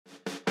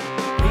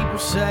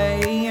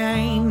say I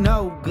ain't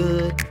no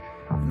good,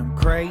 and I'm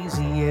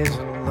crazy as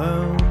a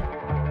loon.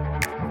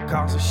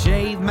 Cause I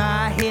shave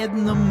my head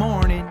in the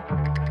morning,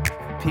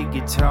 pick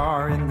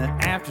guitar in the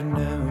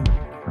afternoon.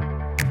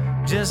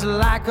 Just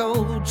like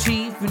old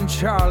Chief and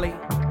Charlie,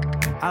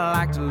 I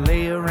like to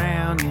lay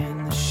around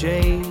in the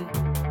shade.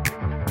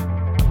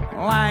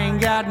 Well, I ain't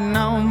got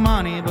no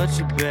money, but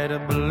you better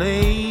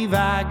believe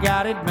I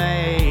got it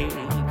made.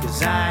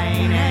 Cause I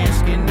ain't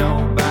asking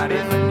nobody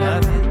for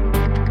nothing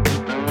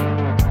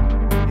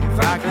if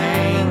I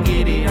can't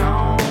get it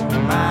on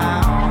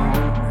my own.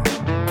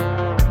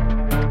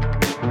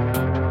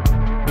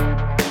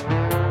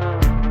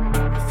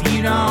 If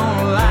you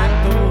don't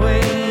like the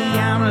way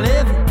I'm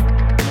living,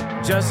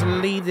 just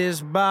leave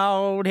this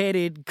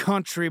bald-headed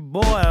country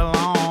boy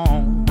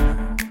alone.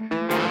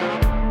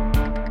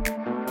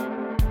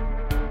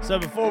 So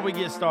before we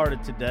get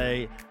started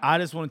today, I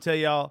just want to tell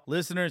y'all,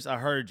 listeners, I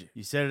heard you.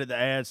 You said it, the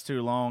ad's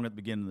too long at the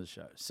beginning of the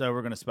show. So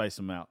we're going to space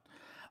them out.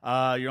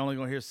 You're only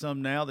going to hear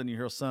some now, then you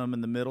hear some in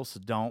the middle, so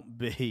don't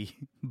be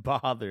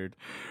bothered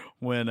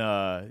when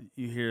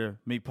you hear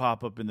me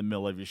pop up in the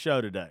middle of your show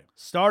today.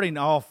 Starting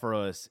off for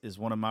us is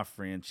one of my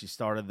friends. She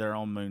started their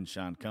own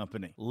moonshine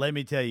company. Let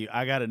me tell you,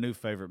 I got a new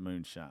favorite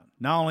moonshine.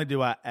 Not only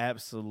do I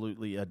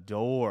absolutely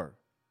adore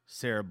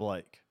Sarah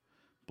Blake,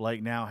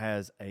 Blake now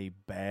has a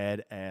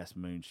badass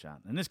moonshine,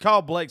 and it's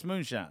called Blake's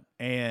Moonshine,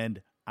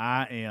 and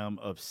I am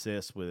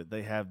obsessed with it.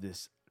 They have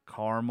this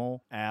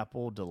caramel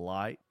apple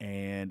delight,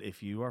 and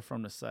if you are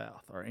from the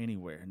South or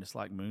anywhere and it's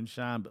like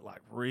moonshine, but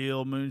like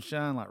real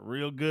moonshine, like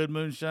real good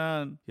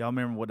moonshine, y'all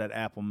remember what that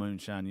apple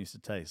moonshine used to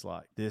taste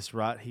like. This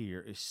right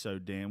here is so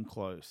damn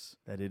close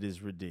that it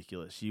is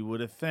ridiculous. You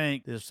would have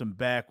think there's some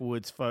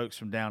backwoods folks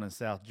from down in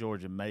South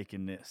Georgia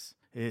making this.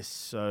 It's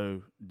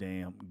so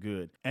damn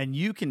good. And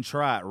you can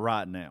try it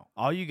right now.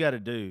 All you got to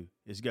do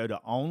is go to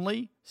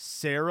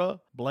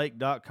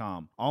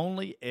onlysarahblake.com,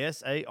 only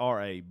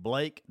S-A-R-A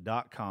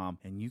Blake.com,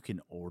 and you can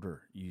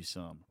order you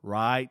some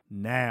right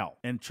now.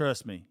 And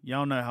trust me,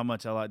 y'all know how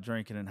much I like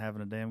drinking and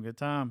having a damn good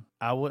time.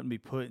 I wouldn't be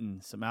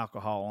putting some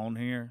alcohol on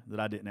here that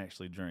I didn't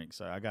actually drink.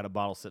 So I got a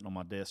bottle sitting on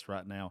my desk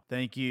right now.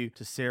 Thank you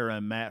to Sarah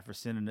and Matt for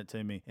sending it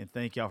to me, and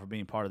thank y'all for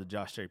being part of the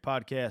Josh Terry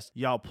podcast.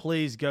 Y'all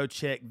please go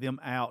check them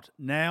out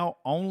now,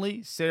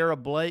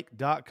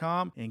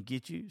 onlysarahblake.com, and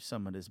get you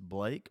some of this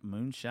Blake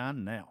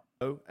Moonshine now.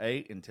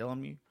 08 and tell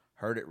them you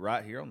heard it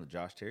right here on the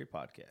Josh Terry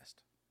podcast.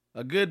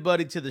 A good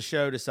buddy to the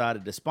show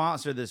decided to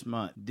sponsor this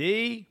month,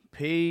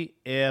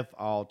 DPF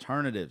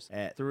Alternatives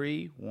at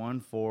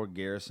 314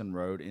 Garrison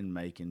Road in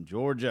Macon,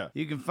 Georgia.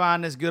 You can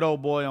find this good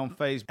old boy on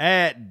Facebook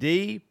at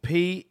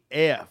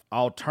DPF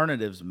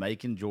Alternatives,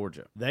 Macon,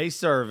 Georgia. They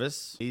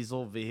service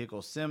diesel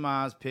vehicles,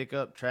 semis,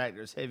 pickup,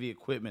 tractors, heavy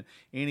equipment,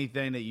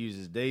 anything that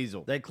uses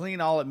diesel. They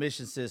clean all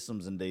emission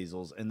systems and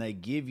diesels, and they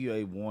give you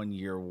a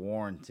 1-year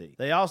warranty.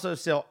 They also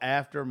sell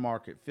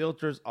aftermarket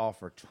filters,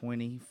 offer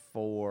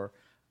 24-hour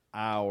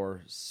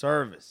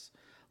service.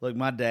 Look,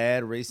 my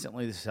dad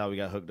recently, this is how we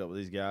got hooked up with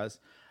these guys.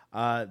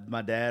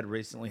 My dad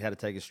recently had to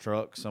take his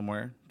truck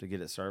somewhere to get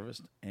it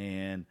serviced,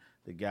 and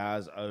the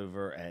guys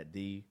over at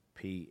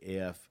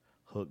DPF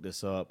hooked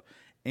us up,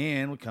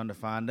 and we come to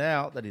find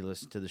out that he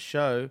listened to the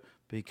show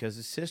because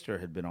his sister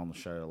had been on the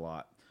show a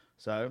lot.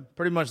 So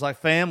pretty much like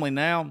family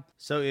now.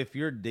 So if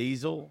your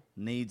diesel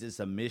needs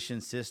its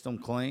emission system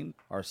cleaned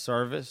or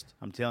serviced,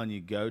 I'm telling you,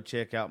 go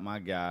check out my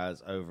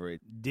guys over at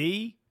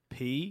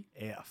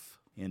DPF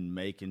in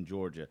Macon,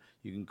 Georgia.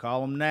 You can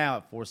call them now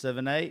at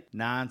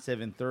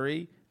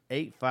 478-973-8502.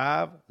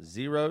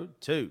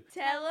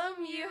 Tell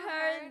them you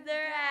heard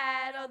their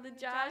ad on the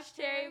Josh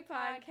Terry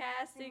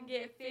podcast and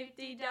get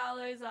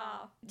 $50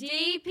 off.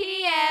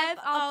 DPF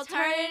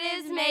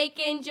Alternatives,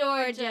 Macon,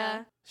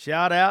 Georgia.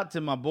 Shout out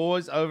to my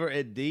boys over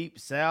at Deep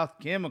South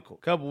Chemical.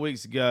 A couple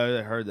weeks ago,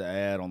 they heard the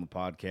ad on the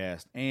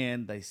podcast,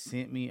 and they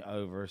sent me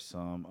over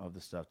some of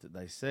the stuff that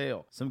they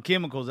sell. Some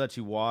chemicals that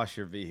you wash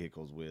your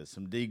vehicles with,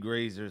 some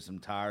degreasers, some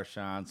tire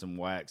shine, some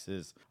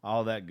waxes,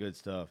 all that good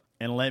stuff.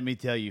 And let me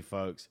tell you,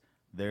 folks,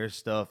 their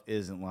stuff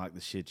isn't like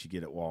the shit you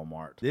get at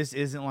Walmart. This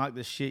isn't like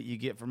the shit you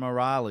get from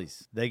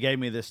O'Reilly's. They gave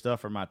me this stuff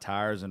for my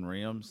tires and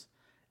rims,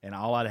 and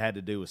all I had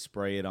to do was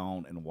spray it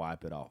on and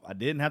wipe it off. I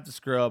didn't have to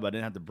scrub. I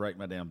didn't have to break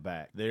my damn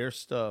back. Their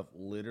stuff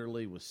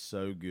literally was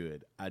so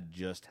good, I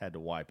just had to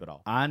wipe it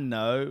off. I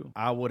know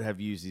I would have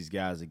used these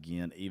guys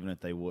again even if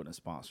they wouldn't have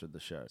sponsored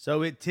the show.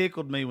 So it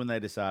tickled me when they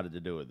decided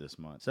to do it this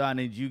month. So I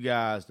need you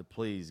guys to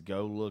please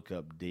go look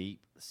up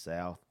Deep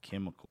South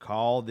Chemical.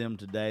 Call them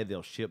today.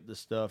 They'll ship the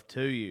stuff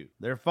to you.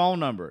 Their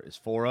phone number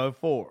is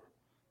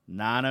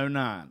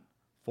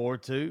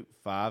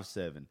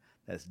 404-909-4257.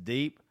 That's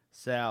Deep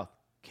South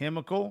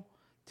Chemical.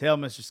 Tell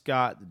Mr.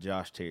 Scott that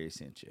Josh Terry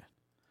sent you.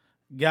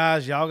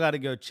 Guys, y'all got to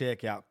go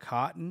check out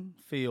Cotton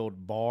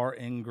Field Bar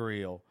and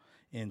Grill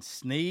in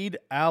Sneed,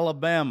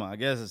 Alabama. I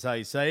guess that's how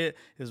you say it.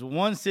 It's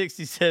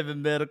 167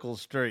 Medical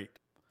Street.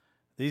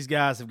 These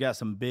guys have got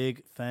some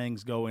big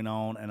things going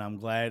on, and I'm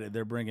glad that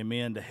they're bringing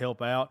me in to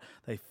help out.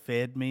 They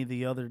fed me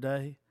the other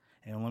day,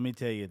 and let me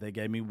tell you, they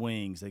gave me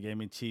wings. They gave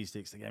me cheese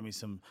sticks. They gave me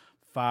some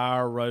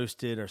fire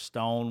roasted or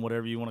stone,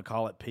 whatever you want to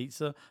call it,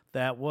 pizza.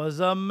 That was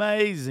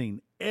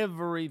amazing.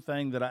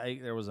 Everything that I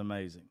ate there was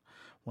amazing.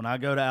 When I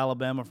go to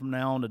Alabama from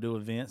now on to do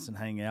events and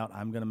hang out,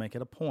 I'm going to make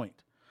it a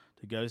point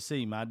to go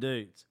see my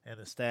dudes and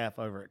the staff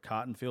over at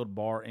Cottonfield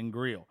Bar and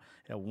Grill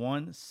at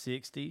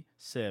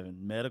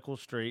 167 Medical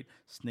Street,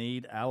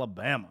 Sneed,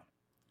 Alabama.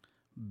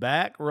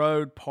 Back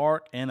Road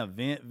Park and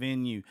Event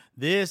Venue.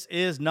 This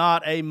is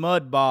not a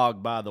mud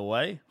bog, by the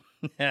way.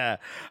 Yeah,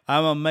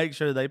 I'm going to make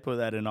sure they put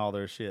that in all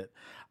their shit.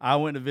 I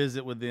went to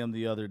visit with them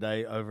the other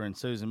day over in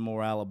Susan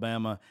Moore,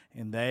 Alabama,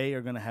 and they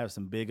are going to have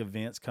some big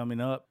events coming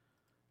up.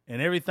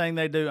 And everything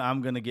they do,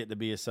 I'm going to get to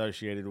be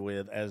associated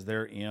with as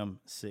their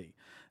MC.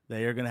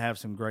 They are going to have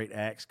some great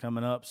acts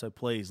coming up, so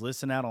please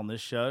listen out on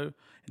this show.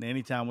 And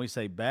anytime we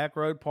say Back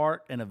Road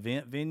Park and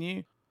Event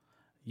Venue,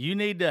 you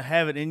need to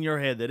have it in your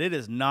head that it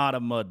is not a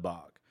mud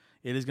bog.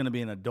 It is going to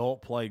be an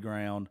adult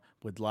playground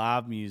with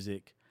live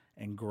music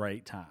and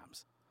great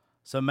times.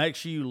 So make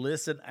sure you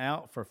listen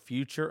out for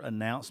future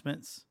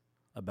announcements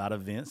about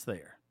events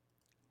there.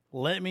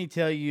 Let me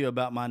tell you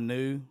about my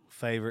new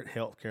favorite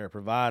healthcare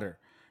provider,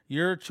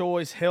 Your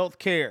Choice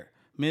Healthcare.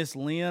 Miss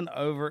Lynn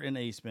over in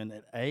Eastman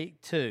at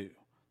 820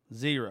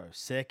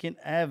 2nd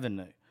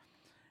Avenue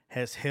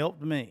has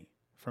helped me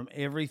from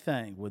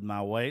everything with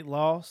my weight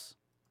loss.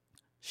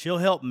 She'll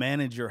help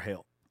manage your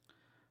health.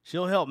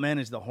 She'll help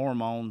manage the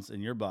hormones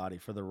in your body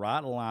for the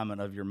right alignment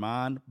of your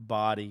mind,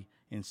 body,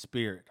 and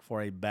spirit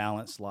for a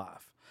balanced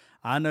life.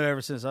 I know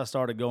ever since I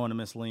started going to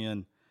Miss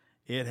Lynn,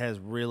 it has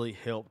really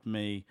helped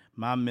me,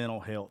 my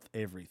mental health,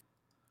 everything.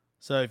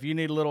 So if you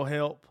need a little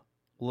help,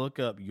 look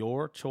up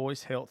Your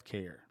Choice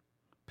Healthcare,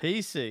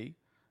 PC,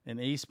 in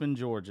Eastman,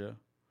 Georgia,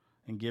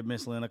 and give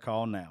Miss Lynn a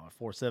call now at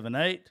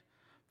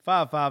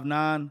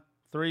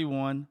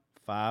 478-559-3150.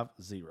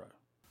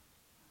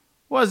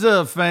 What's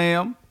up,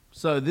 fam?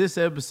 So this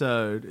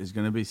episode is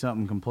going to be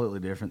something completely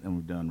different than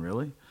we've done,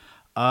 really.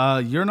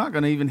 You're not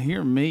going to even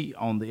hear me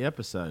on the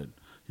episode.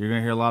 You're going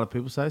to hear a lot of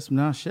people say some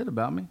nice shit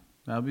about me.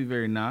 That'll be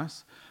very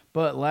nice.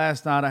 But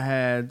last night I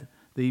had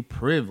the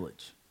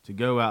privilege to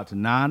go out to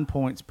 9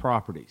 Points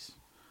Properties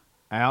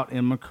out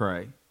in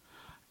McRae.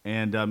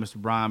 And Mr.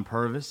 Brian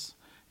Purvis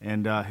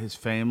and his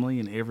family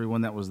and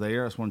everyone that was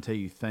there, I just want to tell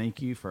you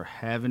thank you for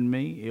having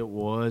me. It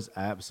was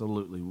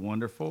absolutely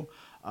wonderful.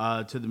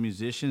 To the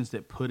musicians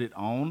that put it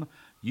on,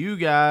 you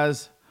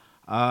guys,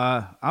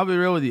 I'll be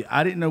real with you.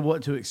 I didn't know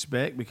what to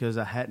expect because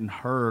I hadn't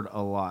heard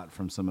a lot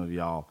from some of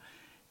y'all.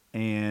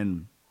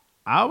 And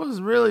I was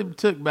really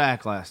took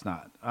back last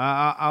night.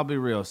 I'll be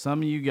real.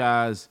 Some of you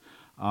guys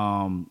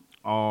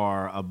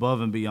are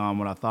above and beyond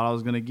what I thought I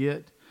was going to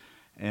get.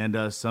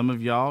 And some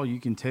of y'all, you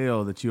can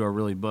tell that you are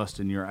really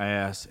busting your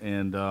ass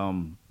and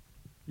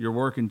you're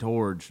working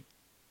towards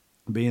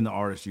being the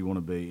artist you want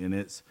to be. And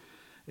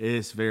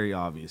it's very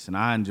obvious. And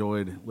I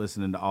enjoyed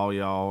listening to all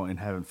y'all and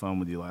having fun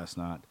with you last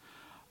night.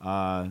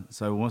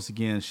 So once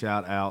again,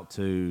 shout out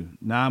to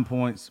 9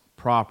 Points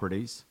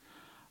Properties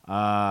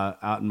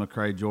out in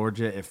McRae,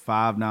 Georgia at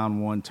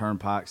 591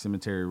 Turnpike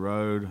Cemetery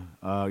Road.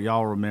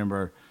 Y'all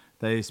remember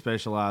they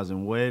specialize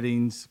in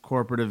weddings,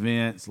 corporate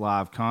events,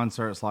 live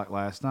concerts like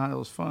last night. It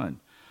was fun.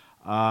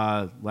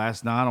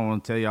 Last night, I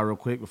want to tell y'all real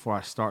quick before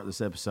I start this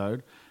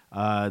episode,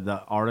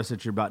 the artists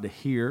that you're about to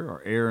hear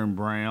are Aaron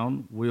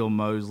Brown, Will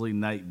Mosley,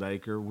 Nate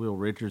Baker, Will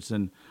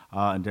Richardson,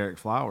 and Derek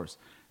Flowers.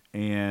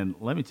 And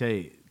let me tell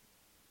you,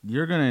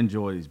 you're going to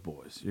enjoy these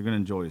boys. You're going to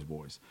enjoy these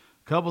boys.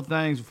 A couple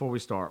things before we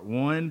start.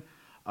 One,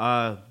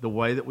 the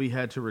way that we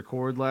had to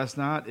record last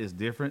night is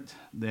different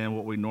than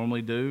what we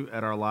normally do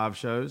at our live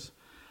shows.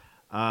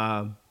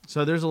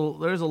 So there's a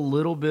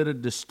little bit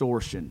of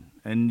distortion,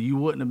 and you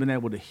wouldn't have been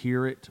able to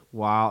hear it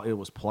while it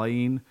was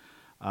playing.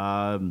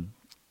 And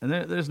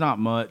there's not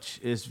much.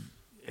 It's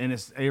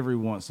every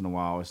once in a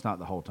while. It's not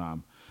the whole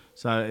time.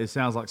 So it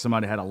sounds like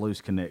somebody had a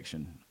loose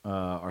connection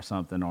or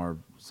something, or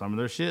some of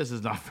their shit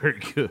is not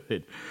very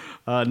good.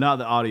 Not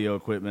the audio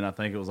equipment. I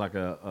think it was like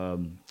a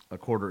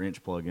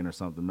quarter-inch plug-in or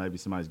something. Maybe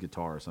somebody's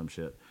guitar or some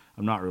shit.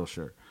 I'm not real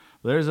sure.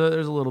 But there's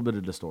a little bit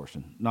of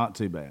distortion. Not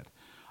too bad.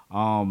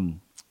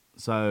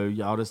 So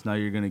y'all just know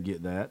you're going to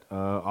get that.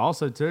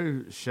 Also,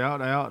 too,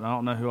 shout out, and I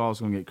don't know who else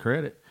is going to get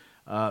credit,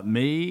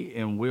 me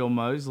and Will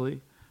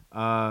Mosley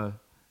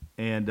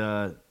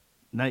and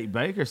Nate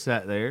Baker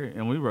sat there,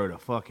 and we wrote a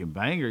fucking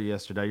banger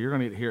yesterday. You're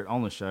going to get to hear it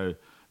on the show.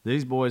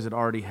 These boys had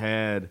already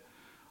had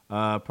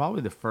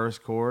probably the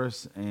first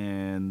chorus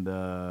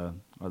or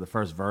the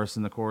first verse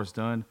in the chorus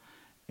done,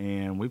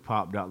 and we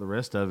popped out the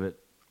rest of it,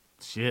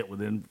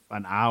 within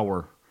an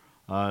hour.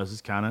 It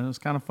was kind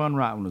of fun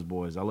writing with those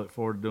boys. I look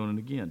forward to doing it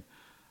again.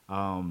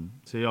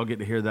 So y'all get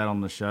to hear that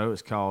on the show.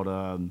 It's called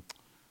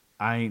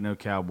I Ain't No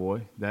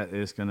Cowboy. That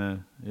is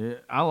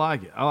I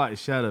like it. I like the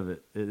shot of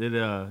it.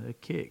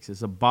 It kicks.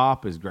 It's a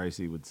bop, as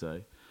Gracie would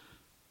say.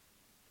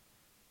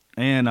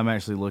 And I'm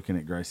actually looking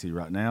at Gracie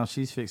right now.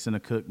 She's fixing to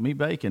cook me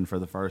bacon for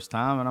the first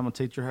time, and I'm going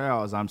to teach her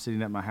how as I'm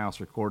sitting at my house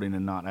recording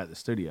and not at the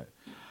studio.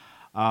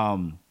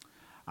 I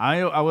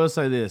will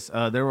say this.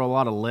 There were a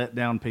lot of let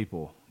down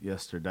people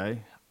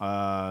yesterday.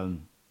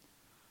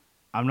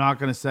 I'm not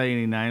going to say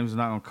any names. I'm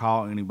not going to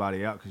call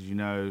anybody out because you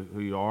know who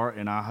you are,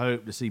 and I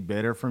hope to see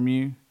better from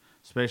you,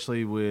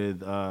 especially with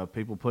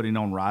people putting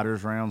on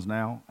riders rounds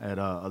now at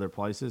other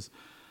places.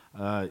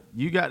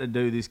 You got to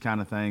do these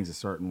kind of things a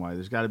certain way.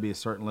 There's got to be a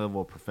certain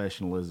level of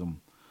professionalism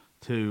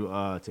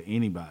to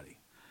anybody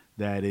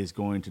that is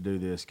going to do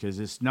this, because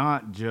it's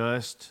not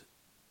just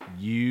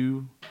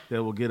you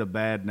that will get a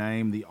bad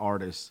name, the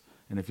artists.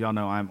 And if y'all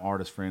know, I'm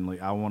artist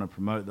friendly. I want to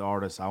promote the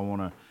artists. I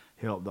want to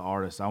help the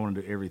artists. I want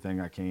to do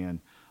everything I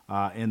can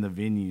in the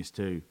venues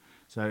too.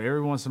 So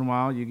every once in a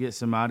while you get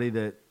somebody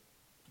that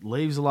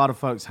leaves a lot of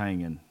folks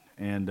hanging.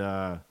 And,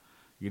 I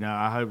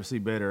hope to see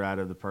better out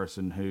of the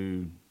person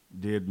who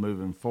did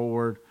moving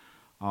forward.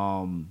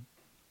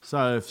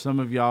 So if some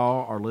of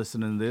y'all are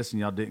listening to this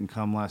and y'all didn't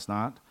come last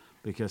night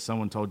because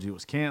someone told you it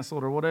was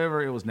canceled or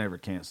whatever, it was never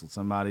canceled.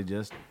 Somebody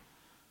just,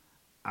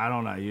 I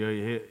don't know.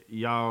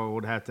 Y'all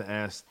would have to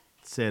ask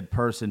said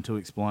person to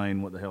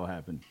explain what the hell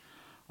happened.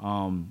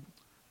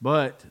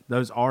 But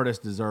those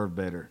artists deserve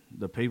better.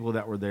 The people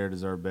that were there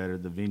deserve better.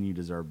 The venue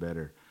deserve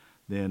better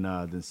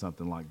than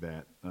something like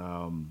that.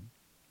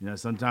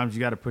 Sometimes you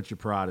got to put your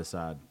pride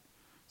aside.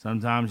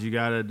 Sometimes you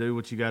got to do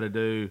what you got to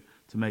do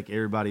to make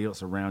everybody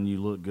else around you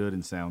look good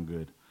and sound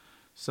good.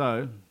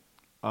 So,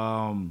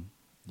 I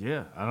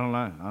don't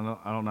know.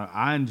 I don't know.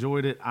 I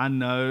enjoyed it. I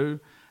know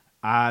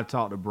I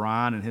talked to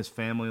Brian and his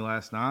family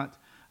last night.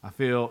 I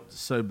feel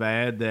so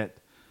bad that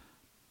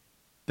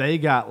they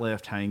got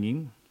left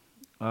hanging.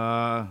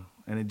 And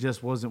it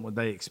just wasn't what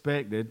they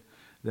expected,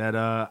 that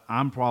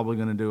I'm probably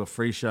going to do a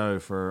free show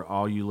for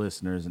all you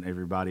listeners and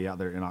everybody out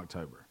there in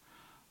October.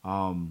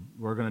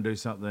 We're going to do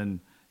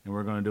something, and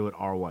we're going to do it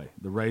our way,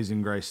 the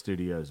Raising Grace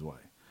Studios way.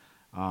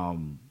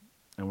 And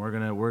we're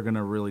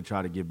gonna really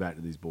try to give back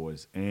to these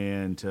boys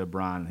and to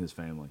Brian and his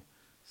family.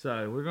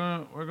 So we're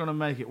gonna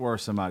make it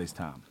worth somebody's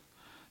time.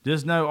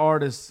 Just know,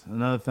 artists,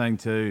 another thing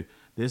too,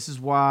 this is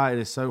why it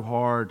is so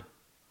hard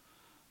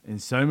in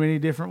so many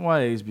different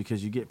ways,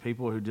 because you get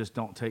people who just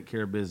don't take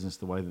care of business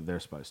the way that they're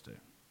supposed to.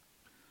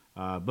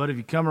 But if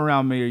you come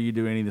around me or you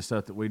do any of the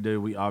stuff that we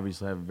do, we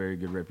obviously have a very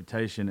good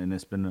reputation, and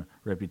it's been a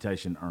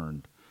reputation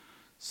earned.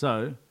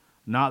 So,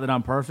 not that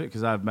I'm perfect,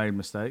 because I've made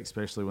mistakes,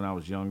 especially when I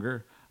was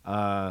younger.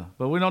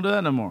 But we don't do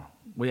that no more.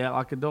 We act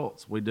like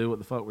adults. We do what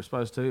the fuck we're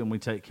supposed to, and we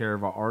take care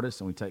of our artists,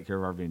 and we take care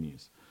of our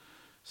venues.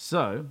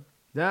 So,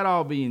 that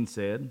all being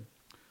said,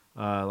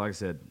 like I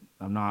said,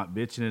 I'm not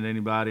bitching at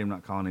anybody. I'm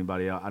not calling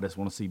anybody out. I just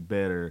want to see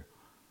better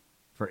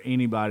for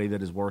anybody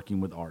that is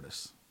working with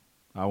artists.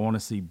 I want to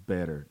see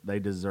better. They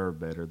deserve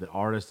better. The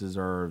artist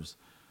deserves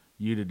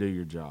you to do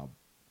your job.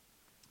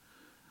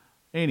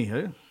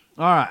 Anywho,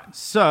 all right.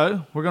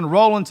 So we're going to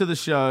roll into the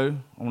show.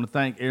 I want to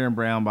thank Aaron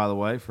Brown, by the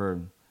way, for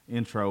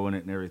introing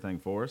it and everything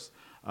for us.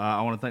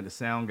 I want to thank the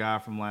sound guy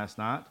from last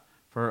night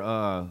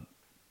for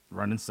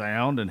running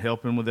sound and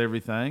helping with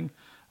everything.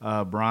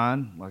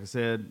 Brian, like I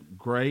said,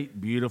 great,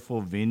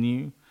 beautiful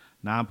venue,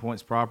 9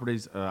 Points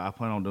Properties. I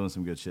plan on doing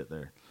some good shit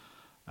there.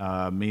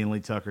 Me and Lee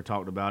Tucker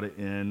talked about it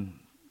in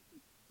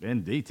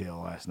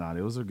detail last night.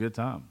 It was a good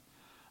time.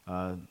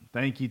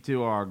 Thank you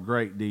to our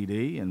great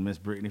DD and Miss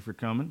Brittany for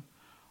coming.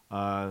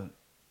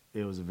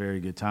 It was a very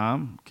good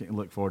time. Can't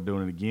look forward to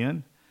doing it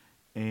again.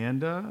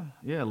 And,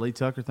 Lee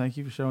Tucker, thank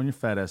you for showing your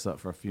fat ass up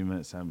for a few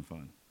minutes, having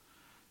fun.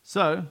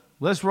 So,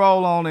 let's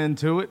roll on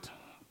into it.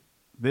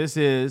 This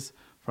is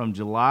from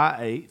July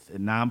 8th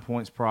at 9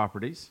 Points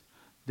Properties.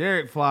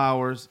 Derek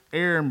Flowers,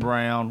 Aaron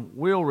Brown,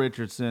 Will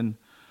Richardson,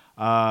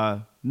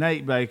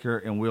 Nate Baker,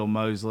 and Will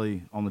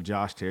Mosley on the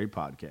Josh Terry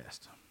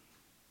Podcast.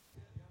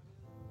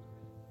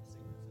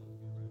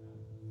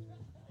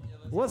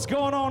 What's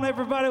going on,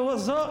 everybody?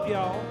 What's up,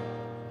 y'all?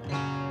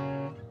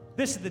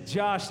 This is the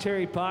Josh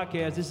Terry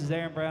Podcast. This is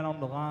Aaron Brown on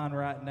the line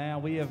right now.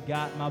 We have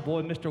got my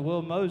boy, Mr.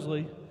 Will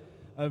Mosley,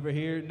 over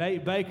here.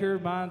 Nate Baker,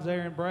 mine's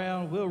Aaron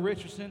Brown, Will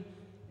Richardson,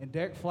 and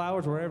Derek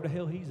Flowers, wherever the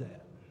hell he's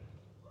at.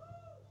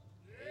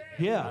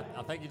 Yeah.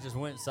 I think he just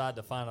went inside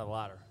to find a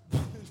ladder.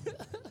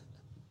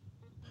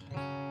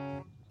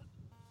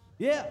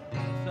 Yeah.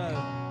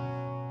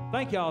 So,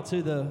 thank y'all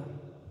to the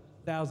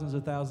thousands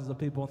of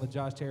people on the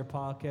Josh Terry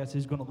Podcast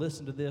who's going to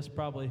listen to this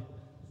probably.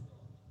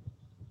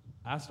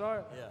 I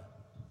start? Yeah.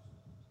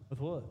 With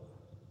what?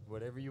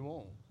 Whatever you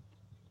want.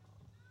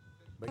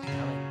 But you keep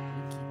going.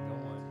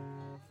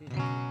 No,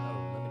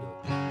 let me do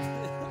it.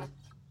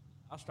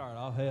 I'll start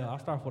off. Hell, I'll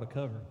start with a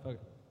cover. Fuck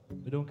it.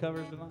 We doing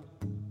covers tonight?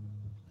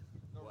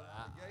 Well,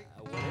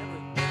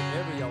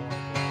 whatever y'all want to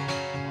play,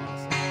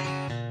 honestly.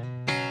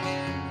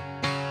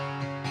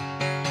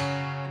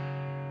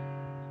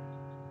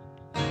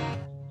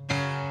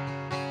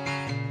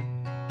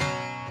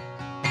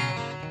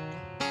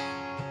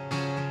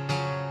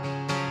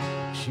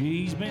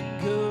 She's been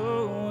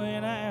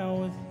going out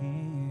with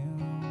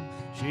him.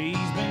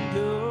 She's been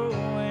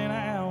going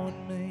out with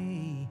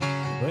me.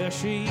 Well,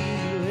 she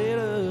let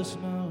us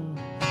know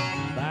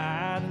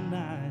by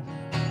tonight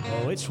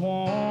which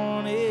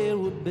one it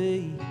would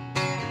be.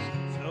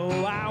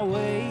 So I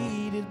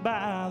waited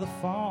by the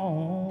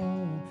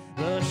phone,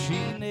 but she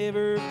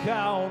never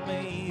called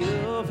me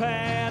up,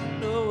 had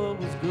no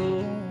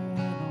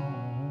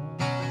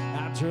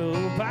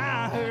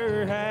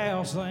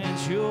fast lane,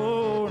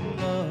 sure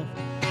enough.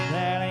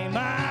 That ain't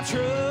my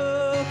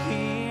truck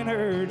in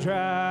her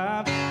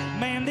drive.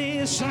 Man,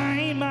 this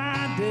ain't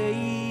my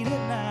day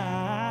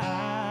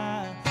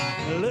tonight.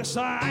 Looks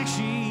like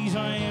she's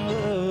in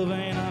love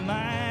and I'm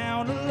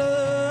out of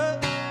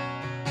luck.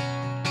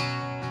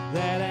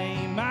 That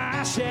ain't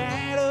my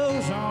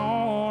shadows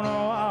on the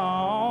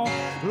wall.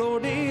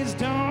 Lord, this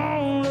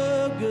don't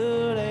look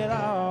good at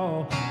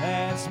all.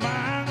 That's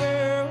my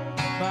girl,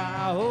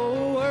 my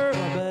whole world,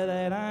 but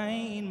that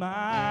ain't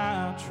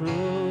my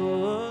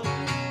truck.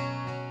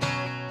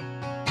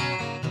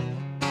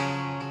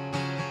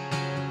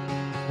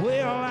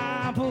 Well,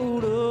 I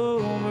pulled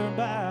over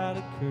by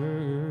the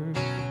curb.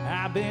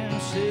 I've been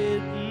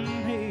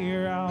sitting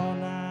here all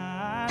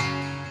night.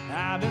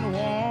 I've been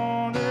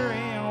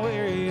wondering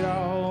where it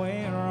all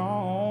went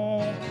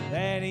wrong,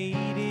 that he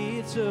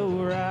did so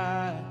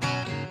right.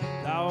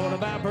 Thought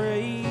about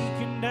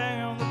breaking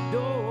down the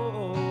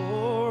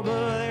door,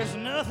 but there's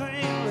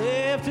nothing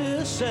left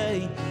to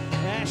say.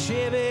 That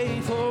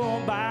Chevy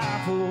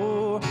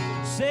 4x4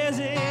 says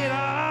it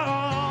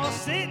all,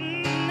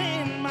 sitting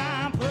in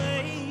my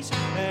place.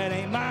 That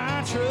ain't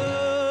my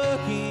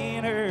truck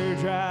in her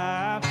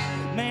drive.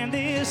 Man,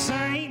 this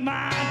ain't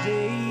my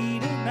day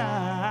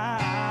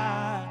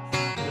tonight.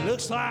 It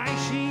looks like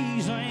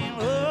she's in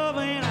love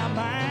and I'm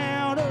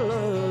out of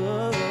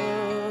love.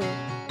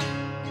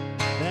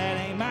 That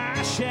ain't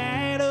my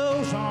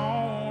shadows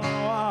on the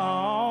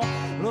wall.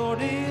 Lord,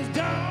 this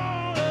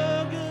don't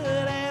look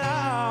good at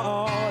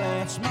all.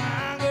 That's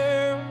my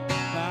girl,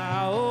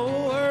 my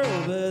whole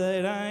world, but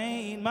that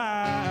ain't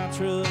my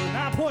truck.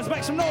 Now, boys,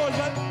 make some noise,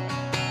 bud.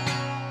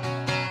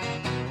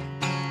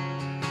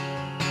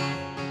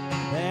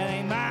 That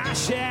ain't my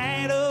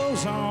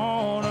shadows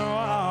on the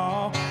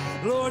wall.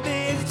 Lord,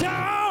 this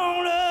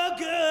don't look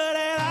good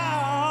at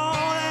all.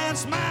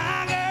 That's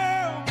my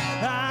girl,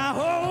 my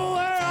whole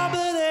world,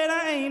 but that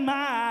ain't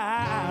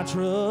my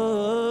truck.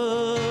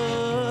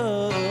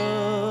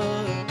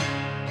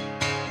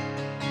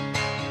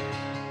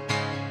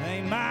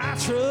 Ain't my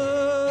truck.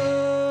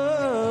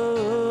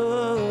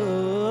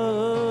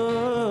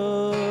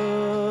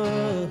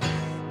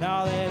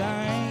 No, that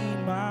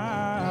ain't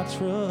my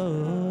truck.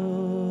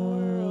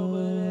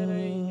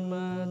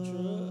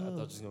 I thought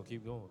you was gonna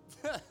keep going.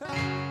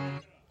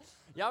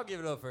 Y'all give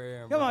it up for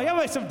Aaron. Come on, y'all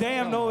make some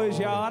damn Come noise,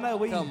 on. y'all. I know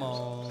Come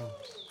on.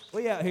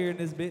 we out here in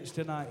this bitch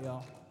tonight,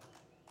 y'all.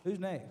 Who's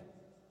next?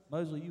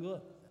 Mosley, you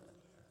up?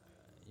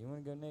 You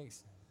wanna go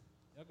next?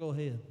 Y'all go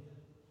ahead.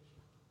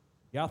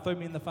 Y'all throw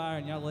me in the fire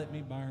and y'all let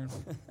me burn.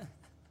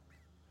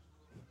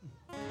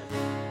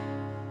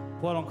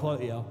 Quote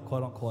unquote, y'all.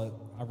 Quote unquote.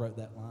 I wrote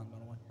that line, by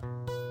the way.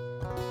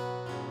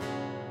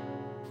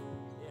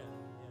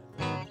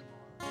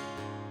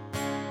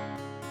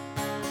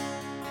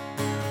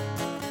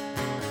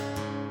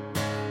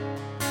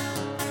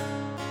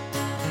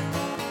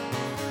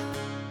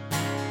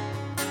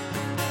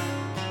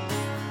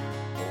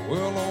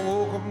 Well, I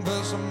woke up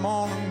this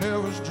morning, there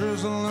was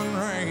drizzling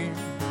rain.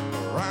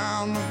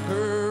 Around the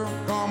curve,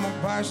 come a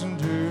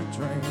passenger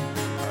train.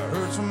 I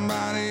heard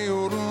somebody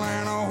yodel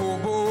and a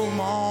hobo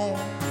moan.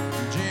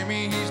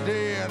 Jimmy, he's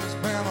dead, it's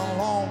been a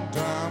long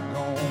time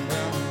gone,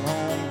 been a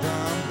long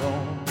time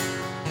gone.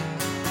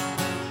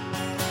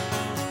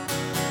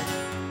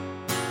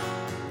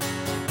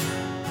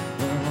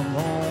 Been a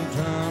long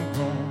time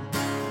gone.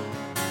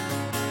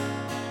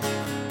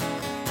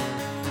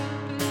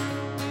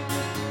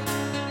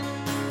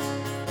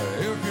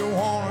 If you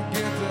wanna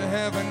get to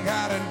heaven,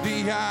 gotta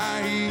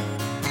D.I.E.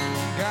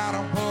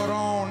 Gotta put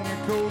on your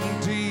coat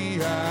and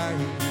T.I.E.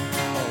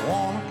 I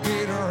wanna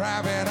get a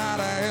rabbit out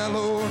of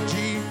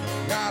L.O.G.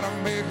 Gotta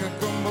make a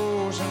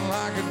commotion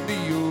like a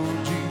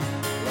D.O.G.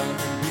 Like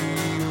a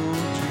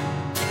D.O.G.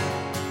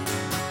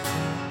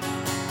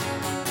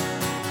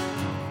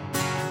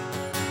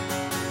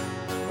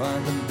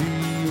 Like a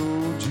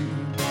D.O.G.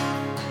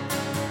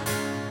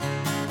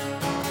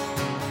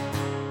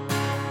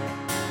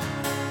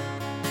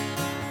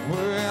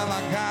 Well,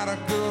 I got a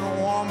good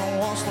woman,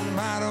 what's the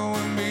matter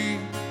with me?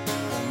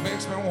 What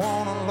makes me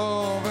wanna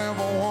love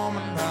every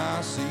woman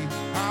I see?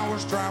 I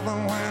was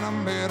traveling when I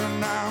met her,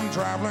 now I'm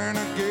traveling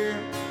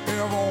again.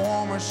 Every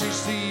woman she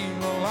sees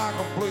look like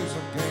a place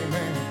I came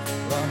in,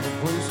 like a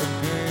place I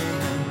came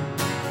in.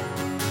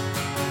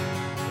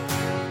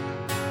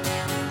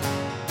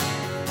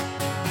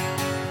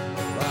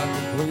 Like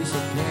a place I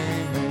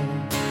came in.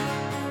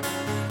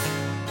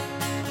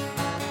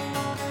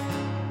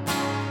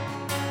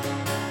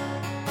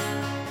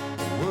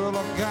 Well,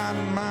 I've got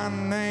my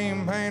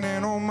name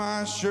painted on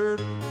my shirt.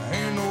 I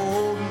ain't no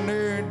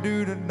ordinary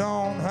dude that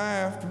don't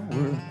have to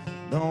work,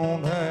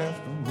 don't have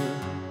to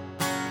work.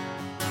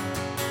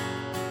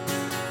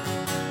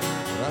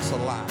 That's a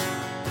lie,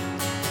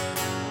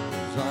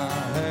 'cause I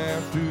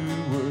have to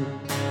work.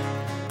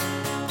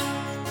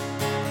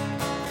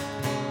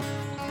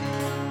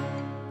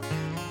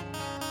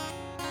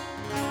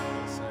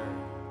 Yes, sir.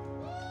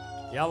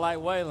 Y'all like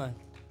Waylon?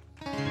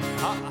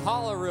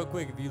 Holler real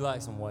quick if you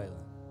like some Waylon.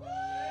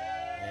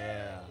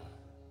 Yeah.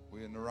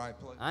 We in the right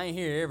place? I ain't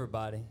hear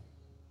everybody.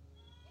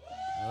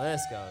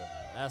 Let's go.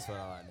 That's what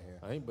I like to hear.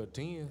 I ain't but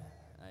 10.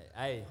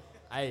 Hey,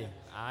 I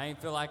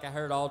ain't feel like I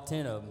heard all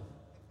 10 of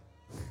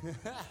them.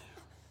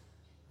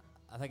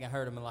 I think I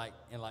heard them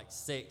in like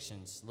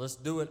sections. Let's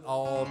do it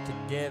all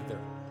together.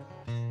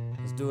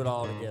 Let's do it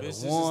all together.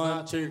 This is 1,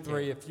 not 2, chicken.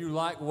 3. If you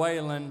like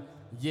wailing,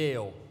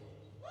 yell.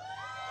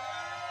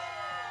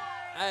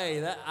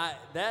 Hey,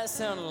 that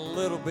sounded a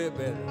little bit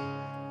better.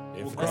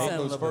 If That sounded a Drop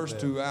little those bit first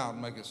better. 2 out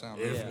and make it sound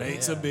If better.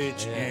 Nate's a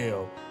bitch,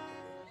 yell.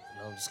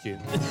 No, I'm just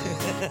kidding.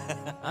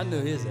 I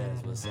knew his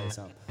ass would say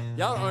something.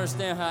 Y'all don't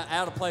understand how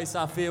out of place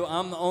I feel.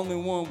 I'm the only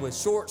one with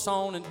shorts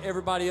on, and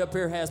everybody up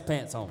here has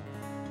pants on.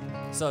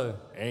 So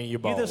And your You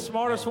ball. the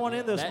smartest one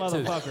in this That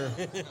too.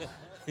 motherfucker.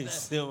 He's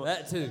still.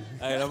 that too.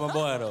 Hey, that's my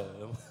boy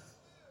though.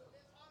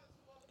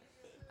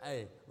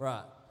 Hey,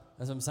 right.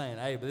 That's what I'm saying.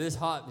 Hey, but this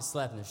hot be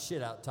slapping the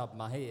shit out the top of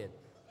my head.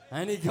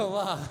 I ain't even gonna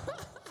lie.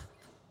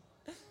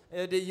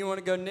 LD, you want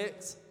to go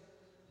next?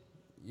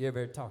 You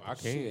ever talk? I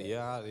can't.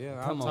 Yeah,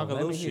 yeah. Come I'm on, talking a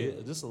let little me hear shit,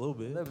 it. just a little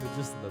bit. Let me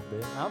just a little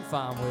bit. I'm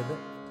fine with it.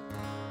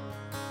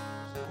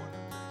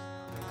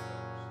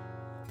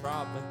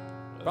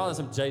 Probably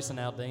some Jason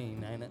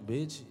Aldean, ain't it?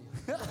 Bitch.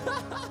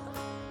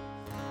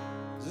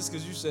 Just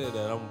because you said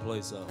that, I'm gonna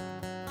play something.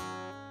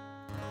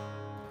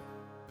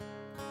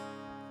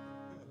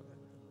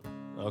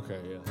 Okay,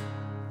 yeah.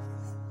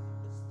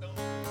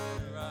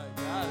 Right,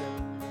 got it.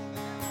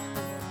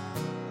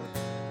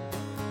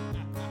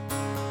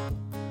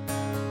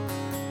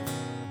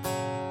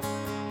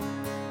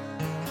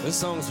 This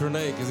song's for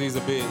Nate because he's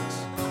a bitch.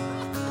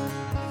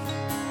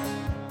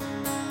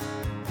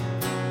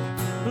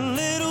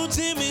 Little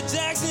Timmy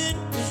Jackson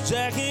is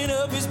jacking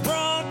up his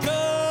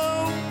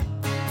Bronco.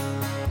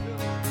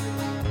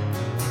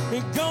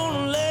 He's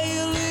gonna lay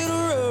a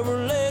little rubber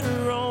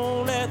later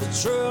on at the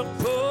truck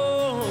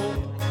pull.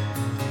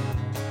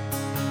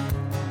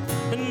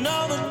 And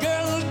all the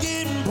girls are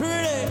getting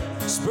pretty,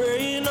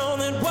 spraying on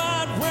that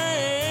white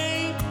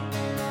rain.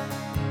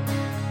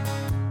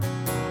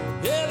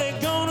 Yeah,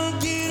 they're gonna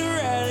get her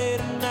rowdy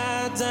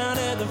tonight down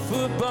at the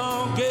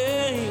football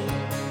game.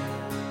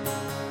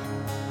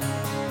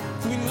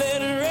 We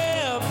let it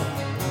rip.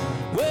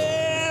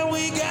 Well,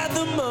 we got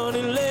the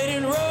money, let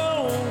it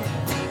roll.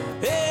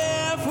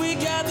 If we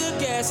got the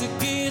gas, it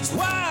gets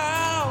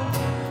wild.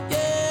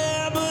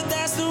 Yeah, but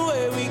that's the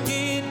way we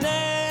get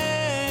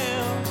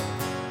down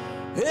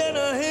in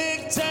a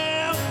hick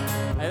town.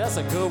 Hey, that's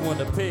a good one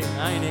to pick.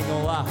 I ain't even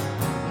gonna lie.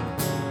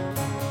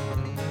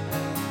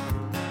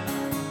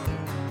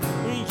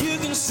 You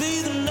can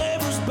see the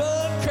neighbor's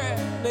butt crack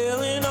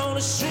nailing on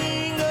the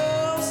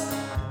shingles.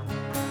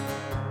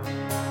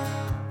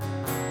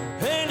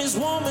 And his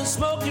woman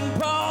smoking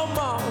Paul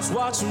Mars,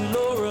 watching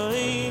Laura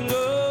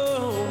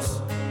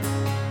Ingalls.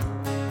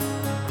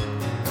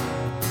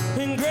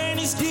 And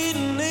Granny's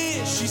getting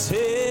lit, she's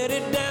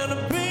headed down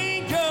to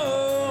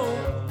bingo.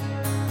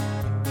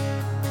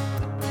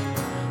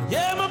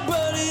 Yeah, my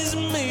buddies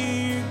and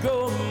me are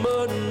going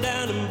mudding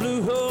down in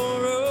Blue Hole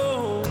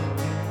Road.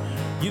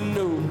 You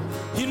know,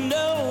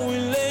 we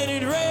let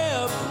it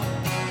rip.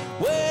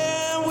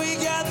 Well, we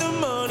got the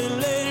money,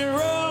 let it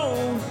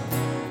roll.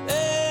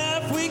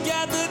 If we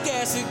got the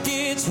gas, it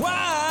gets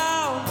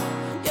wild.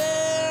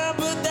 Yeah,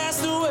 but that's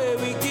the way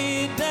we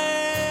get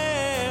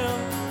down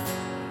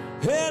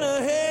in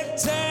a hick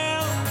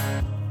town.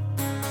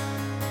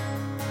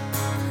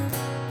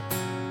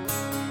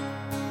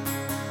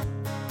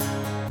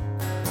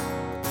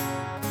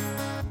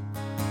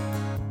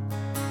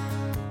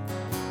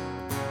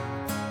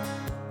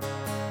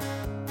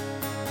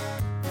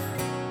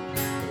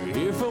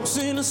 Hear folks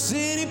in the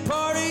city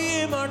party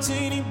in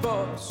martini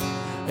bars,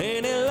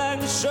 and they like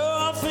to show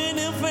off in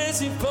them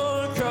fancy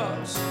foreign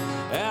cars.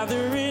 Out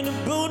there in the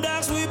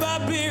boondocks, we buy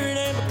beer and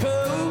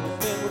Amoco,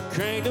 and we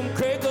crank them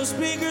Craco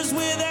speakers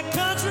with that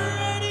country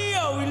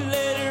radio. We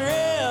let it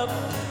rip.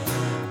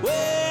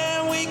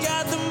 Well, we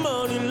got the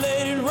money,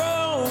 let it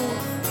roll.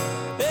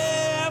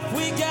 If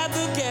we got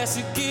the gas,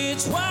 it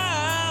gets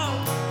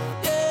wild.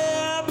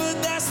 Yeah,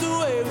 but that's the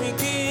way we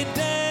get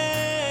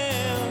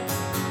down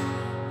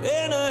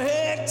in a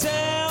hick town.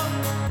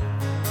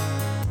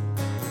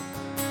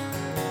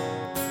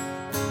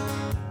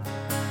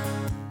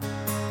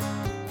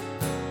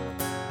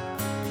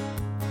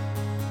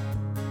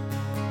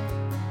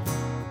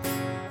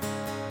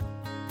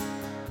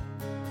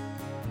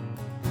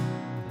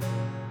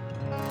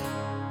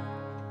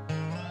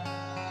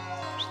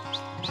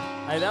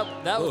 Hey, that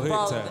was Little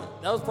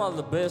hit probably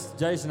the best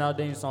Jason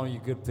Aldean song you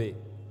could pick.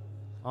 That's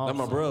my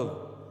Honestly. brother.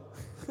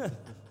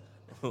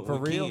 For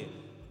We real? kin.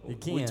 You We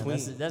can.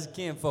 twin. That's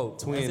kin folk.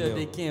 Twin That's them.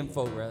 the kin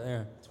folk right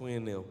there.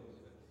 Twin them.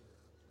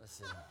 Let's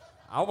see.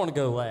 I want to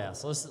go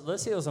last.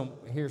 Let's hear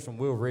some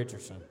Will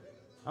Richardson.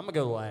 I'm gonna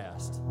go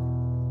last.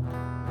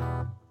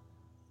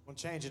 We'll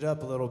change it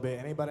up a little bit.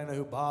 Anybody know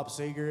who Bob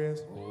Seger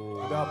is?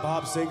 About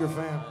Bob Seger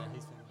fan?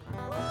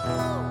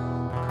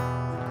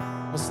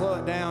 We'll slow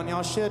it down.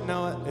 Y'all should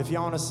know it if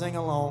y'all want to sing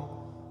along.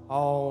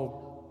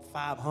 All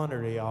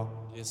 500 of y'all.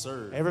 Yes,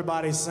 sir.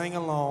 Everybody sing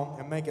along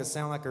and make it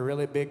sound like a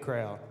really big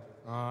crowd.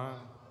 All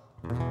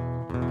right.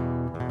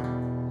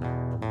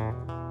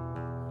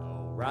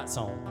 right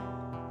song.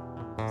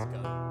 Let's go.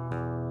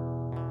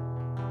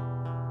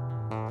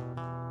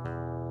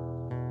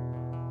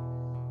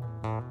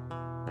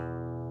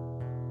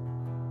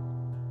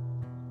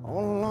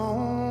 On a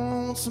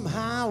lonesome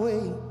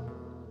highway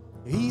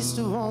east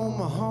of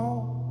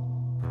Omaha,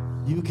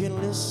 you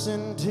can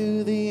listen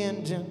to the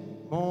engine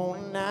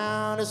moaning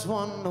out its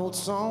one-note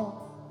song.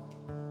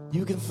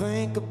 You can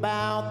think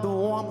about the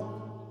woman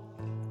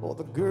or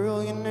the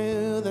girl you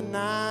knew the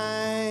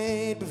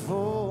night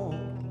before.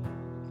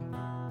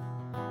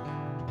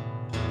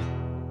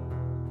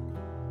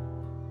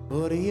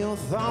 But your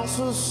thoughts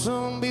will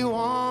soon be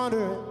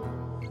wandering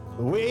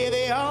the way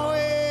they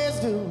always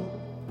do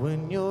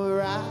when you're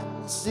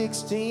riding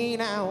 16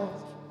 hours.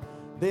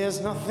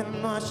 There's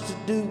nothing much to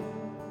do,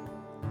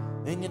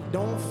 and you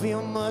don't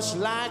feel much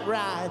like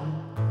riding.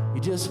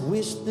 You just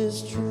wish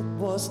this trip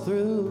was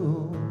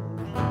through.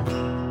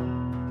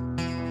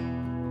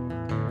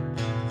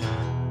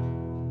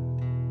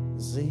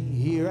 See,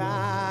 here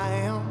I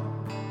am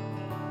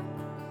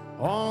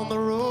on the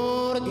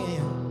road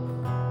again.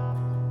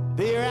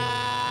 There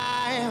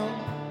I am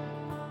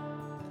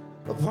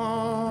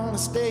upon the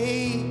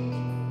stage.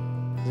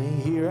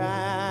 See, here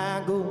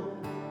I go,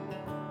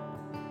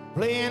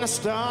 playing a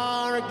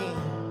star again.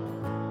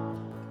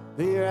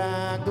 There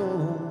I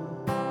go,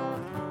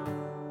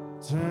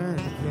 turn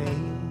the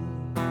page.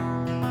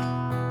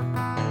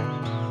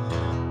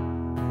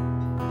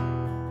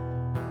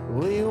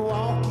 We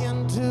walk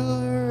into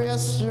a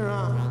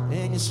restaurant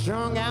and you're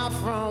strung out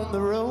from the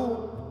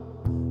road.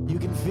 You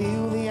can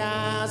feel the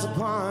eyes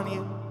upon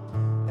you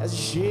as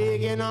you're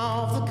shaking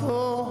off the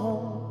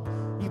cold.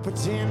 You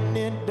pretend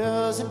it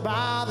doesn't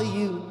bother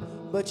you,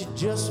 but you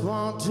just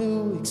want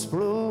to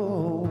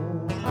explode.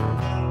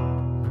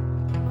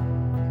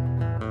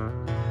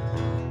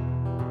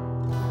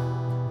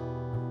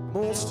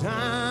 Most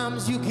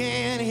times you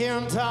can't hear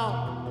them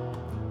talk,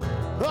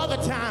 other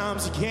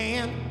times you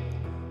can.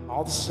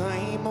 All the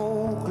same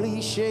old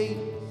cliches.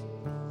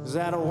 Is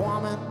that a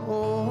woman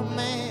or a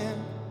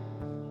man?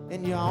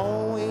 And you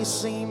always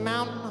seem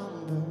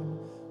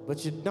outnumbered,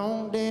 but you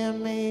don't dare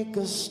make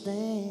a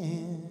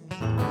stand.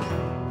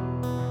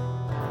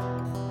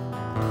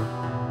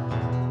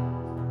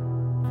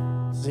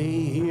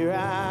 See, here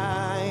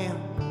I am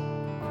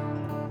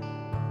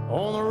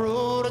on the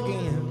road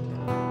again.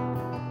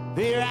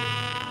 There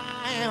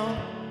I am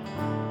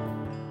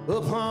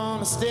upon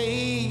the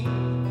stage.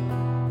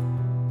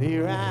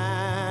 Here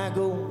I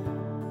go,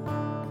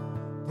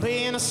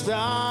 playing a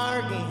star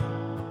again.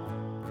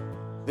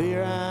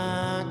 There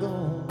I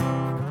go,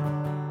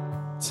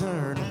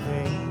 turn the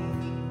page.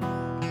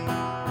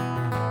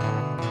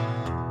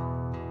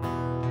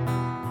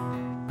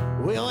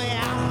 Well,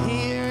 out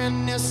here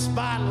in this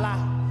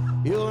spotlight,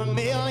 you're a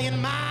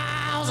million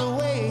miles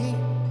away.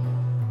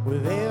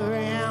 With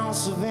every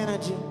ounce of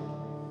energy,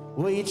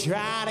 well, you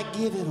try to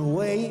give it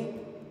away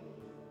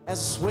as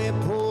the sweat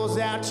pulls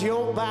out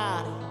your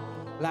body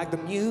like the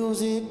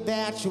music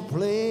that you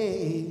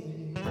play.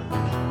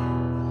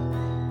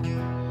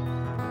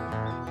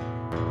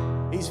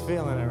 He's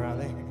feeling it right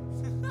there.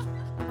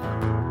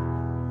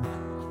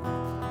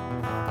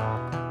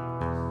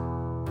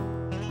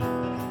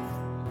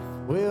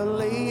 Well,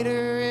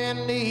 later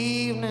in the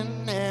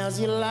evening, as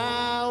you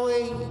lie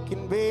awake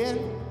in bed,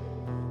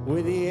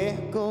 with the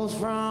echoes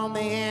from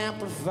the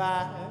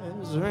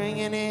amplifiers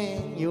ringing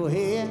in your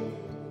head,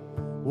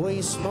 where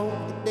you smoke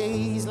the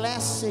day's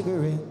last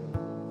cigarette,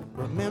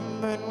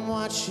 remembering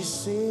what she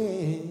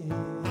said.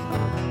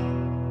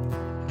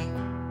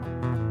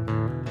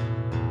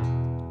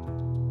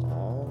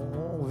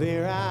 Oh,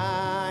 there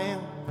I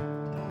am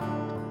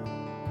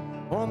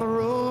on the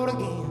road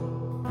again.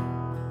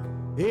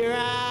 Here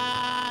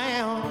I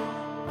am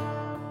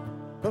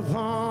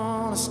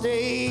upon the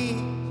stage.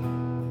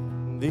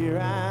 There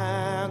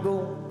I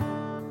go,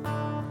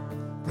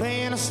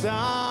 playing a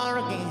star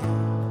again.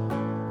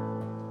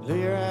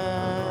 There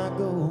I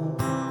go.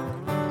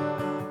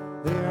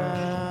 There I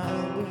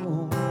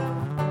go.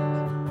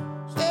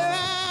 There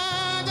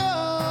I go.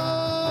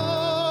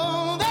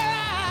 There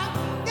I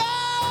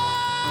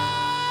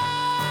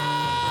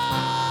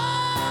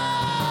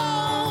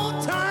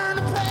go. Turn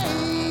the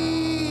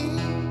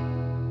page.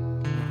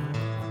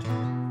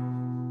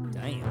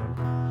 Damn.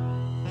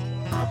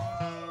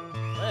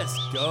 Let's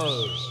go.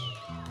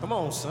 Come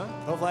on, son.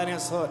 Hopefully I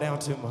didn't slow it down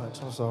too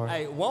much. I'm sorry.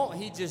 Hey, won't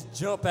he just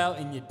jump out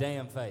in your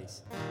damn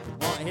face?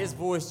 Won't his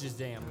voice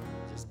just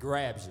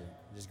grabs you.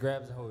 Just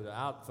grabs the hold.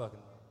 I'll fucking.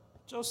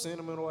 Your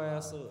sentimental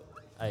ass up.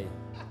 Hey,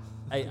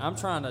 I'm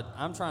trying to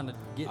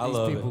get I these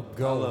love people it.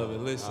 going. I love it.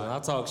 Listen, I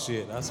talk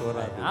shit. That's what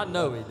I do. I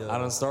know he does. I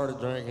done started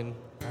drinking.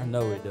 I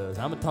know he does.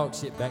 I'm gonna talk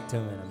shit back to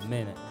him in a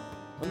minute.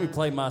 Let me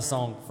play my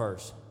song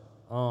first.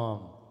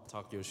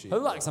 Talk your shit. Who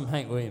likes some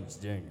Hank Williams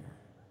Jr.?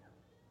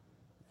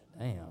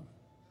 Damn.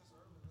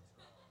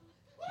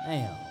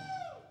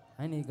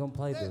 Ain't he gonna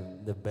play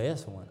the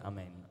best one? I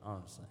mean,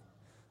 honestly.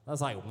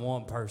 That's like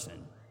one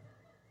person.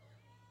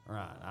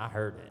 Right, I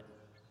heard it.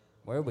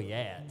 Where we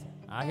at?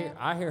 I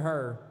hear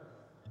her.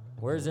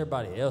 Where's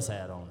everybody else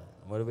at on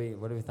it? What are we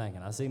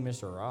thinking? I see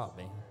Mr.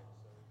 Robbie.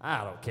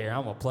 I don't care.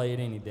 I'm gonna play it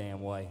any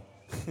damn way.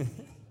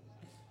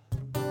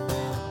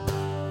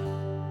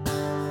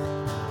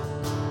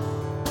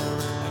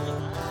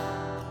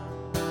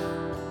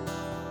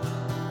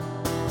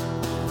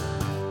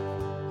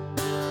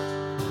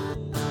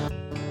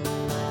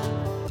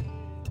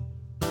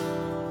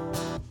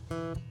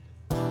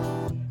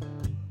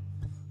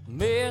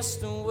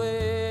 Mr.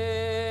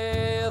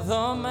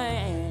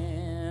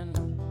 Weatherman,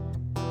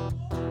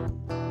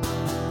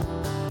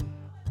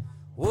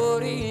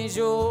 what is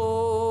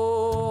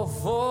your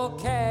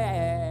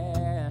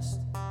forecast?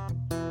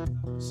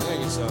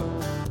 Sing it,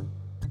 son.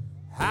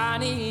 I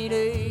need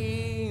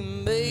a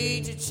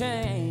major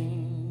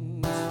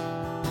change.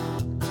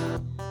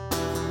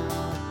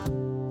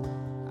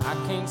 I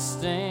can't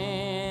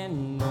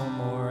stand no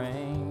more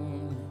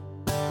rain.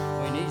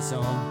 We need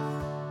some.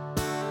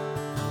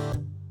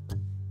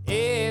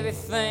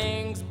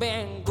 Everything's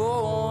been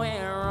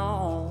going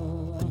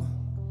wrong.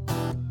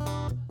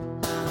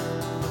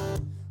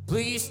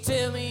 Please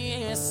tell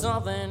me it's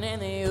something in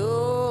the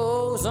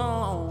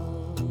ozone.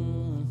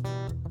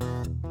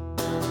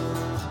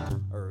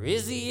 Or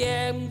is the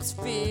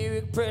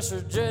atmospheric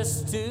pressure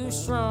just too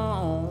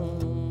strong?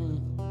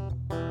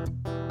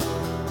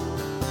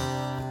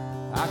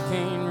 I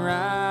can't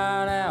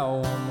ride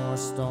out one more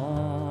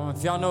storm.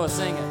 If y'all know it,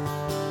 sing it.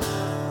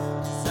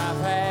 'Cause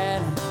I've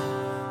had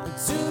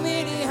too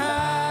many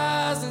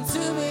highs and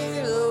too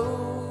many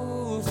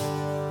lows.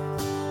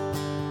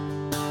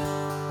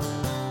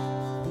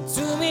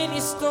 Too many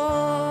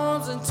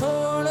storms and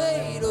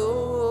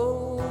tornadoes.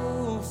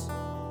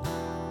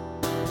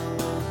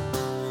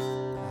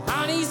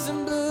 I need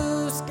some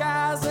blue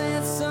skies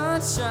and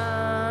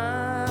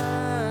sunshine.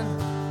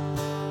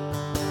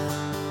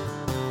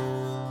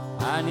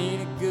 I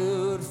need a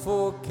good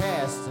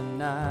forecast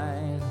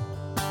tonight.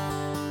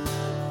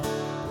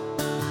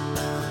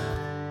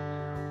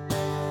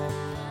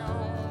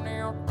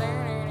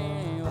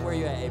 Where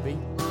you at, AB?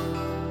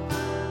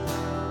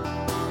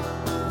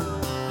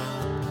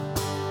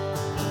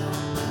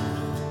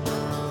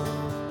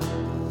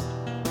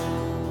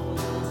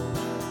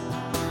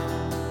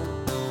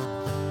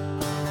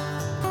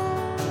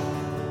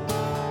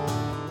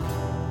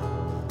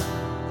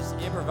 Just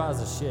improvise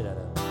the shit out of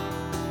it.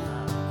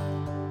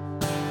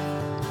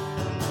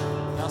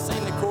 Y'all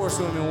sing the chorus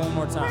with me one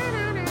more time.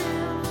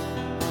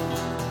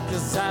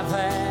 'Cause I've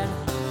had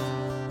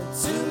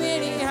too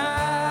many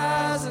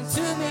highs and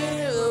too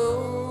many lows.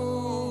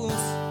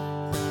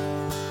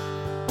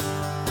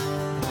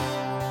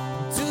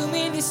 Too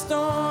many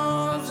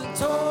storms and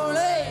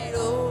tornadoes.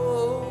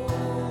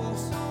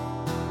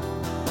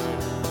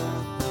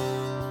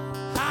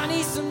 I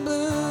need some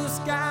blue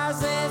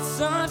skies and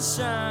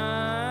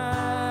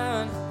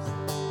sunshine.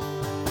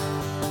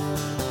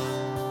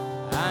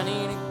 I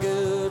need a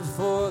good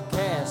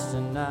forecast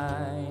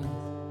tonight.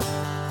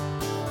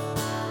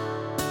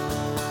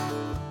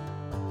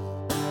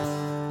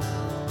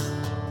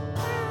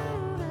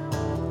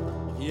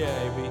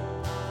 Yeah, AB.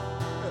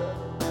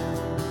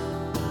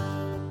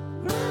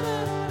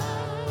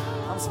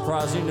 I'm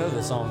surprised you know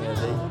this song,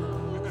 AB.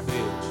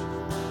 Bitch.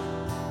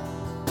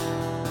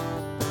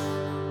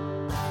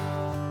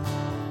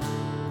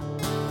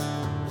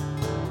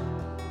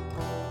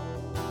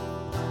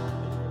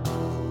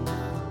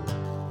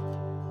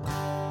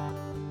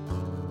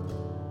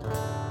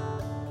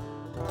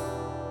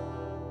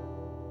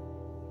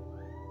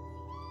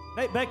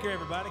 Nate Baker,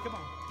 everybody, come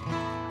on.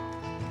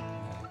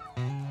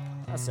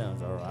 That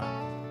sounds all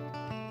right.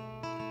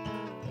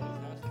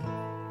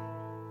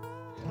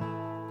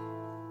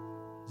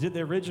 Is it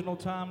the original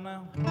time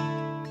now?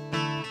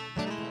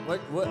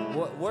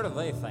 What are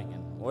they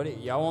thinking?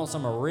 Y'all want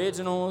some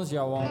originals?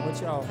 Y'all want what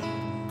y'all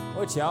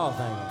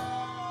thinking?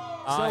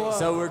 All right,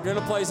 so we're gonna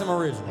play some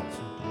originals.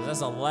 That's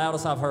the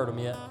loudest I've heard them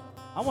yet.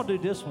 I'm gonna do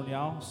this one,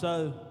 y'all.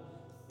 So,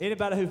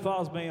 anybody who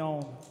follows me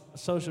on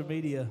social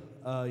media,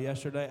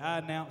 yesterday, I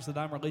announced that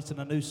I'm releasing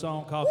a new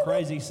song called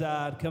Crazy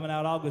Side, coming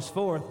out August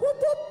 4th.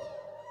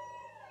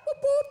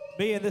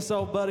 Me and this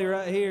old buddy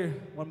right here,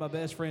 one of my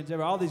best friends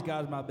ever. All these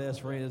guys are my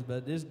best friends,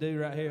 but this dude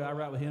right here, I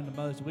write with him the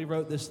most. We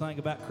wrote this thing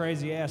about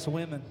crazy ass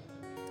women.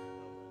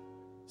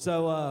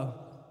 So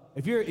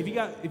if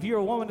you're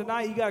a woman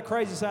tonight, you got a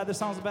crazy side. This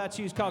song's about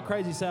you. It's called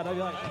Crazy Side. I'll be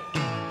like,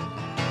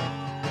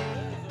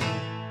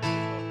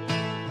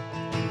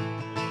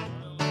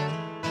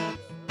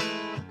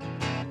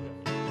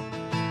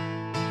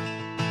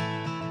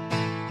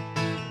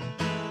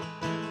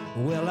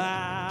 well,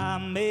 I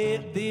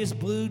met this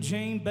blue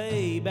jean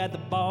babe at the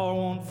bar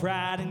on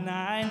Friday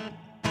night.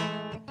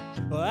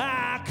 Well,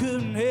 I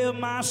couldn't help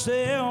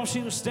myself.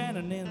 She was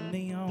standing in the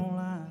neon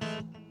light.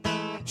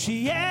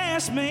 She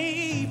asked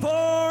me for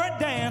a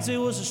dance. It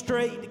was a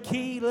straight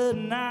tequila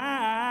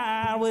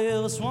night.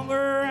 Well, I swung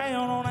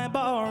around on that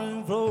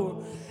barroom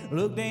floor,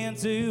 looked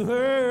into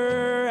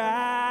her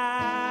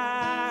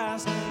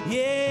eyes.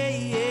 Yeah,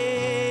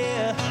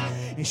 yeah.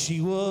 And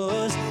she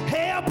was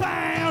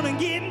hellbound and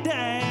getting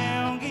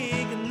down,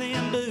 kicking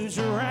them boots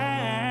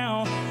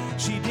around.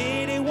 She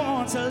did it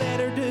once, I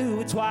let her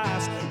do it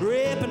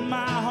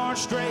heart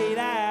straight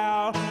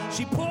out.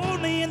 She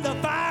pulled me in the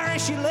fire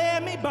and she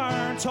let me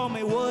burn. Told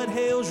me what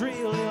hell's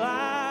really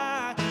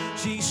like.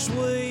 She's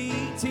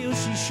sweet till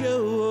she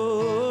showed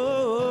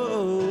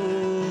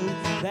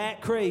that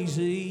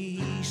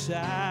crazy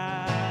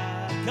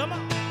side. Come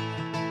on.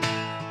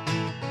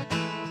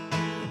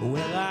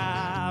 Well,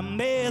 I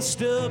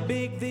messed up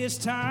big this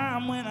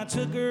time when I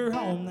took her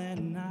home that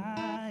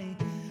night.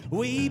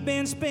 We've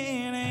been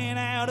spinning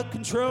out of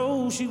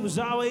control. She was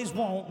always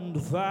wanting to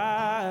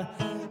fight.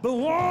 But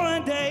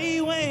one day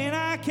when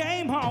I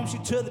came home, she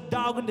took the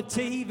dog and the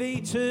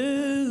TV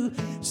too.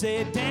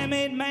 Said, damn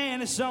it,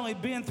 man, it's only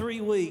been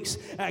 3 weeks.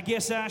 I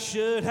guess I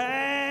should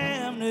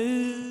have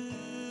knew.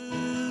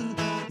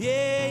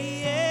 Yeah,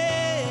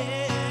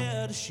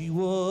 yeah. She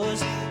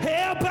was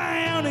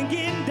hellbound and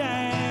getting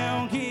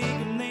down,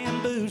 kicking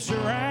them boots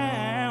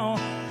around.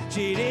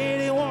 She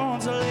did it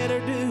once, I let her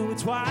do it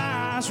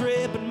twice,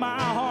 ripping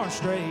my heart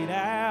straight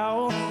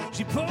out.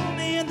 She pulled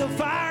me in the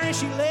fire and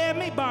she let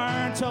me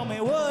burn, told me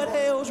what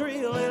hell's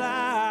really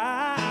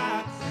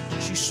like.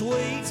 She's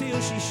sweet till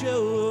she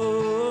showed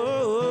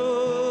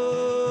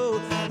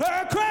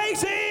her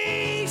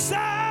crazy side,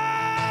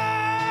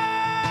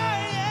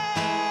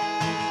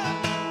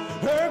 yeah.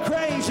 Her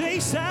crazy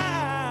side,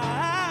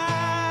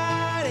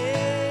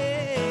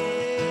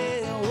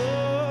 yeah.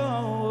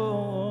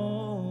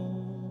 Whoa.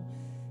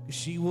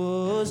 She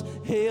was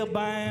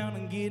hellbound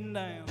and getting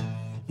down,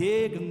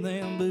 kicking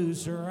them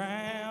boots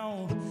around.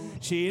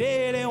 She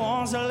did it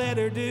once, I let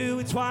her do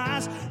it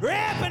twice,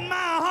 ripping my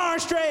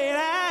heart straight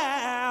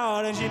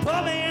out. And she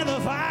put me in the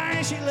fire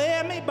and she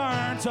let me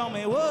burn, told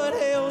me what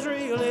hell's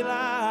really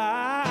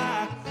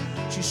like.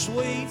 She's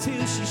sweet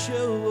till she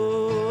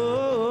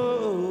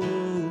showed.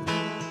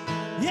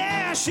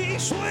 Yeah,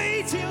 she's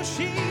sweet till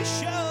she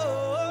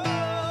showed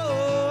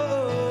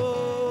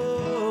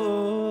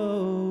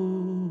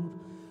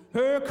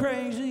her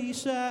crazy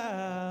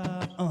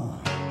side.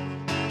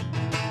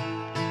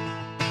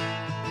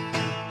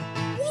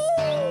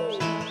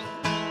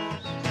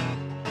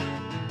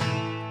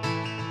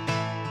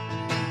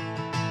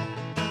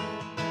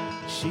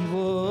 She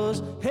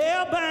was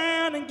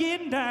hellbound and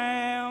getting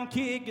down,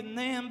 kicking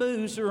them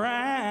boots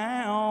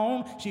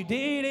around. She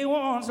did it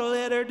once, I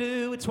let her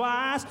do it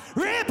twice,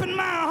 ripping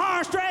my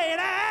heart straight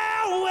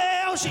out.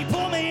 Well, she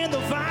pulled me in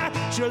the fire,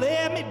 she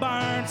let me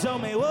burn,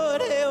 told me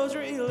what hell's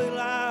really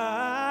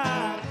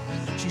like.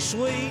 She's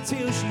sweet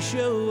till she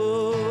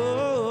showed.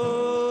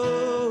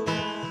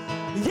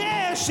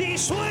 Yeah,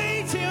 she's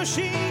sweet till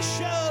she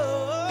showed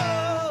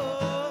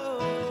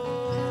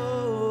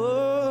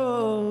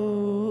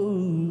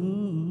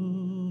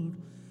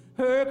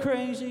her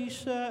crazy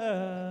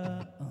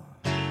side.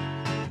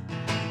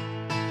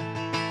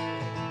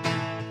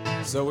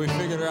 So we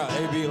figured out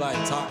AB like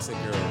toxic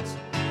girls.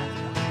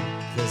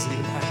 Because he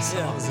likes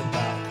songs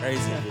about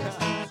crazy girls.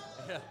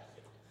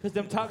 Because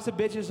them toxic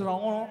bitches are the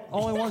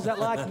only ones that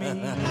like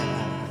me.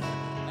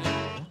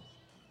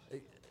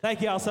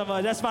 Thank y'all so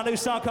much. That's my new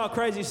song called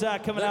Crazy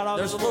Side coming out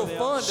August 4th. There's a little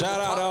fun. Shout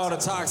out to all the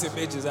toxic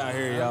bitches out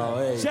here, y'all.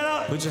 Hey, shout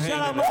out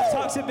my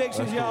toxic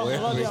bitches, y'all. I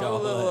love y'all. A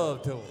little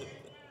love to them.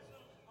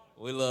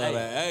 We love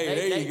that.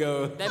 Hey, there you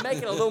go. They make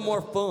it a little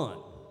more fun,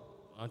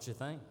 don't you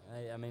think?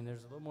 I mean,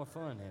 there's a little more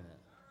fun in it.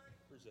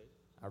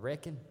 I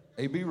reckon.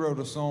 AB wrote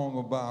a song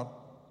about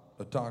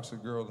a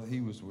toxic girl that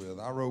he was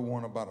with. I wrote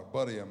one about a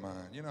buddy of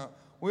mine. You know,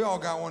 we all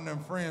got one of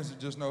them friends that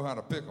just know how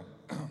to pick them.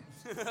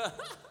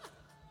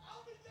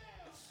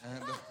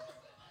 And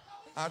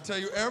I tell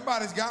you,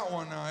 everybody's got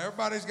one now.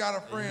 Everybody's got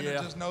a friend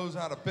that just knows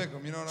how to pick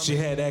them. You know what I mean? She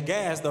had that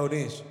gas though,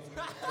 didn't she?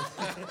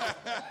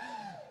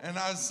 And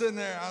I was sitting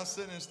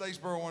in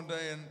Statesboro one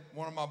day, and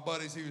one of my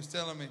buddies, he was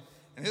telling me,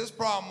 and his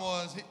problem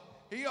was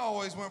he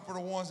always went for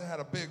the ones that had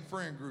a big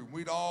friend group.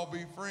 We'd all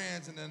be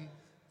friends, and then,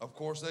 of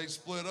course, they'd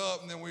split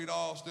up, and then we'd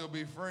all still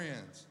be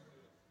friends.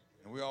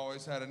 And we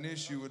always had an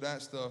issue with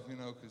that stuff, you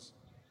know, because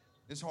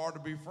it's hard to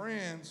be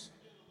friends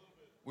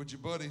with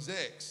your buddy's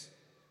ex.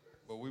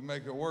 But we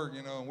make it work,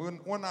 you know. And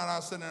one night I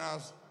was sitting there, I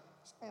was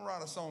going to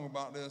write a song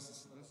about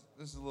this.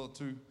 This is a little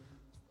too,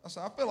 I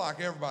feel like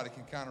everybody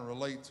can kind of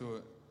relate to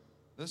it.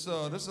 This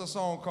is a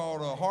song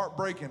called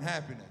Heartbreak and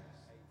Happiness.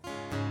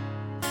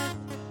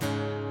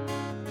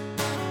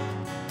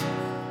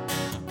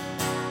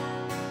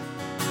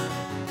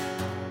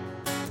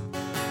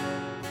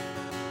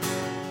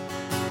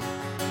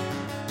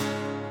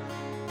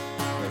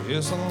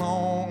 It's a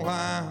long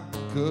line,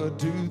 cut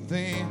too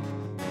thin,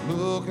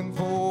 looking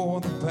for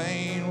the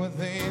pain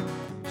within,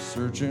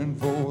 searching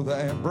for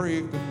that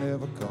break that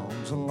never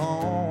comes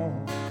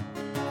along.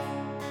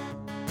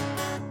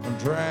 I'm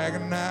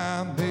dragging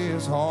out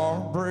this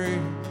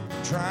heartbreak,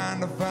 trying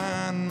to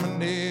find my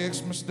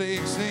next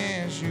mistake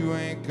since you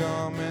ain't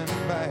coming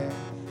back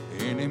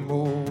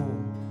anymore.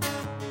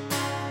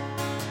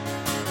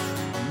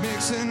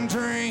 Mixing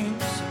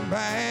dreams and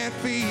bad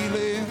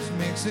feelings,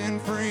 mixing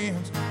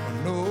friends,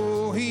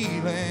 no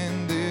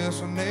healing.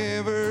 This will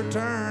never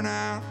turn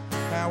out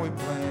how we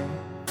planned.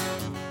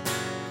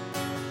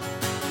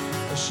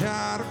 A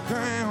shot of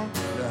Crown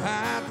to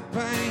hide the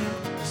pain,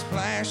 a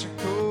splash of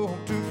cold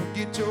to forget.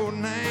 forget your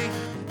name.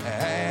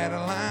 Add a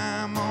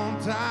lime on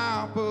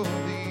top of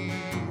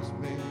these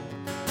bills.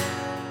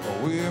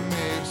 We're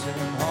mixing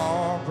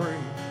heartbreak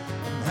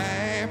and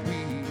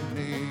happiness.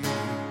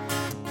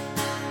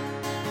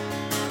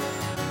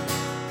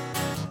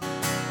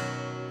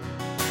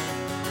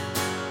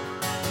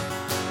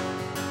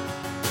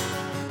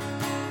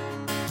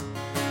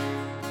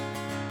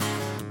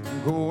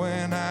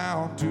 Going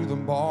out to the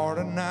bar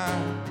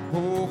tonight,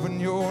 hoping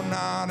you're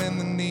not in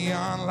the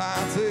neon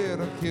lights.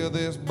 It'll kill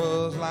this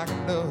buzz like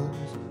it does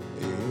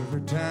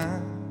every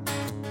time.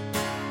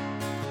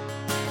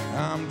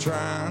 I'm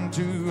trying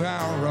to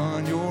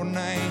outrun your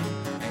name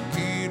and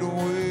get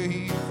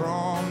away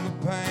from the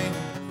pain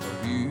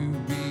of you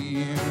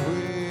being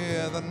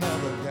with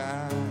another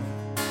guy.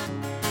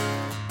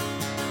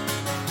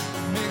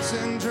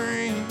 Mixing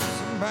dreams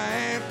and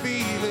bad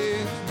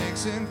feelings,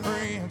 mixing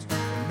friends,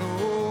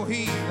 no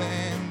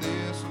healing.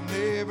 This will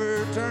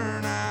never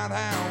turn out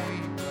how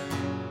we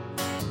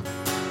planned.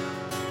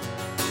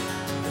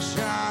 A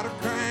shot of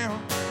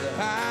Crown to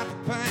hide the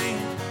pain,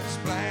 a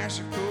splash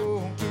of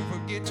Coke to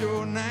forget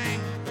your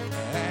name.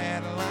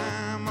 Add a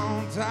lime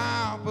on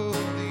top of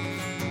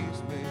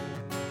these bills.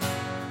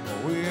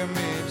 We're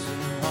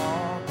mixing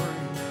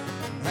heartbreak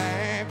and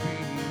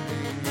happiness.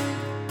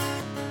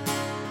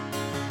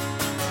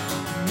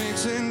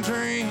 Mixing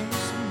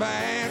dreams and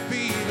bad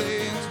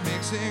feelings,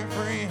 mixing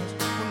friends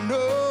with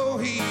no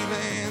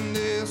healing.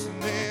 This will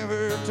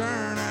never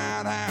turn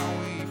out how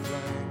we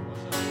planned.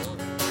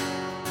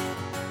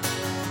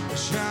 A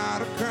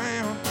shot of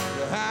Crown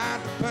to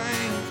hide the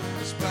pain,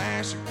 a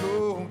splash of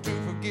Coke to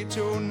forget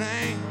your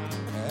name.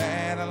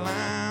 Add a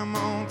lime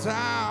on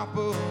top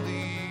of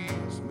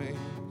these bills.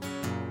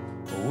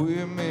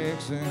 We're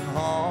mixing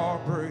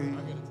heartbreak,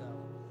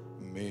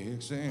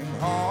 mixing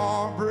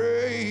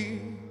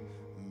heartbreak,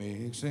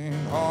 mixing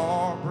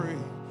heartbreak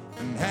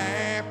and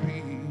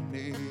happiness.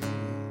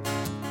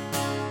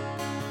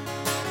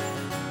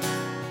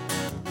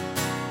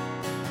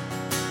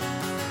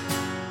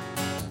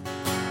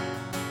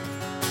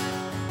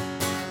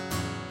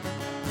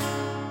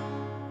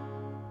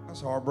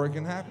 That's heartbreak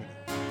and happiness.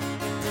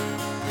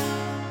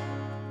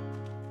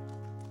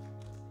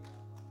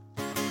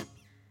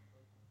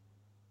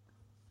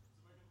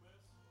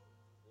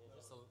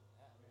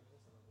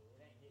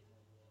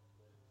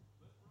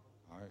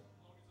 All right.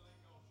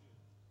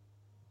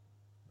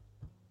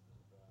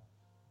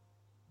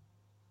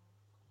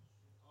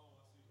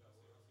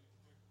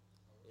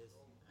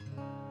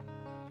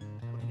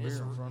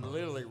 It's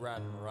literally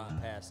riding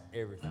right past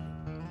everything.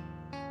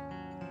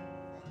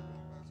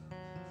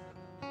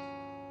 Yeah.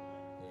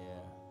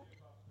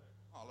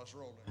 Oh, let's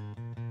roll then.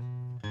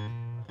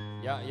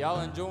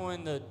 Y'all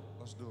enjoying the...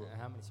 Let's do it.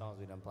 How many songs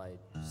we done played?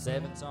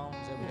 7 songs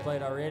that we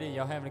played already?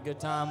 Y'all having a good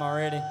time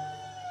already?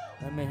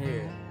 Let me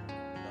hear it.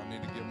 I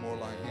need to get more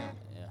like him.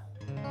 Yeah.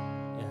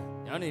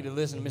 Y'all need to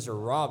listen to Mr.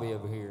 Robbie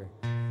over here.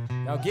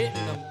 Y'all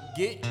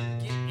get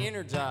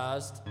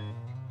energized.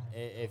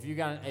 If you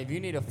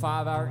need a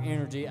 5-hour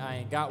energy, I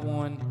ain't got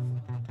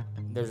one.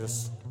 There's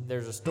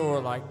a store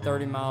like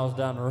 30 miles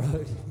down the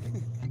road.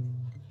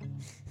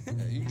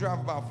 Yeah, you drive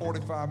about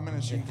 45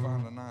 minutes, you can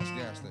find a nice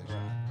gas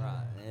station.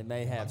 Right. It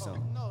may have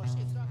some.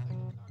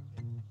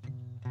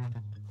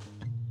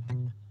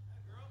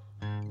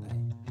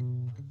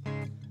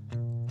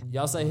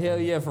 Y'all say hell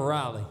yeah for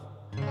Riley.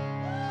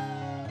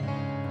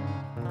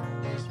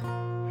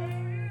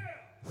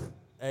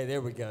 Hey,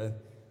 there we go.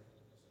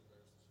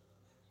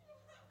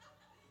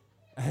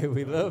 Hey,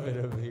 we love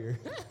it over here.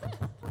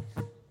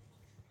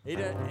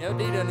 LD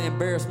doesn't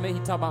embarrass me. He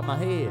talk about my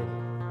head.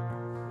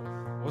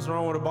 What's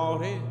wrong with a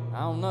bald head? I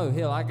don't know.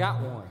 Hell, I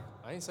got one.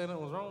 I ain't saying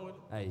nothing was wrong with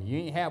it. Hey, you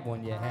ain't have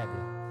one yet, have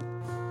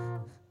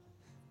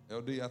you?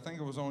 LD, I think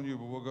it was on you,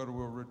 but we'll go to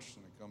Will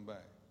Richardson and come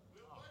back.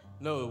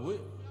 No, it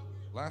would.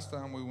 Last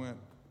time we went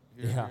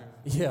here.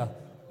 Yeah.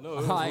 No, it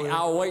was All right, weird,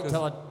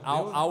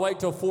 I'll wait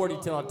till 40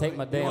 till I take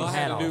my damn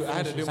hat off. I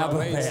had to do How my about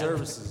main that?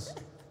 services.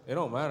 It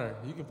don't matter.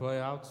 You can play.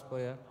 I'll just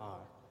play out.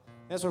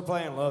 Yes, we're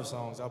playing love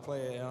songs. I'll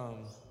play,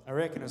 I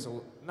reckon it's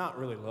not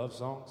really love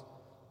songs,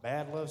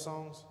 bad love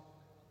songs.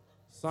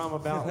 Some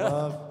about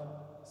love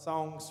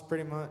songs,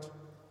 pretty much.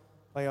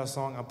 Play a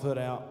song I put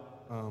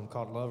out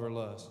called Love or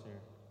Lust. Here.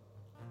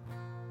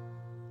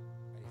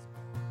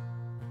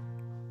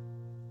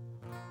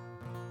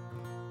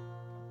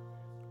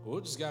 Well,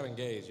 we just got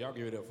engaged. Y'all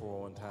give it up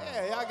for one time.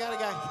 Yeah, y'all got a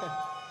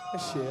guy.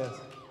 Shit.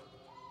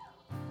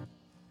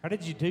 How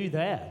did you do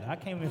that? I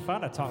can't even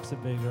find a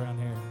toxic big around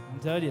here. I'm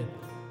telling you.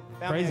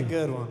 Found me a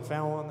good one.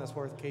 Found one that's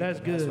worth keeping. That's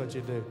good. That's what you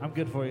do. I'm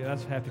good for you.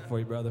 That's happy for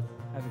you, brother.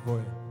 Happy for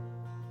you.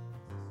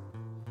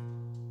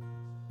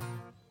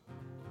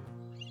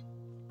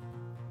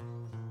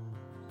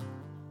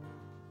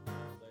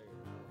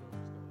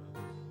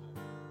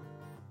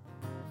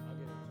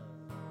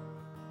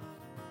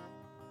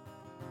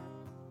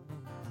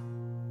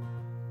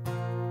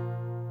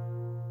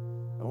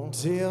 Don't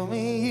tell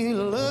me you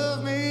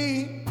love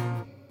me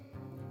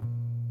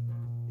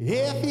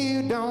if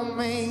you don't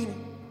mean it.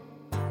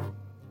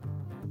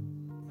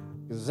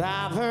 'Cause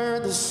I've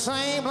heard the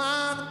same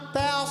line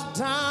 1,000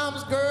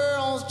 times.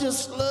 Girls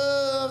just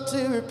love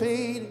to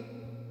repeat it.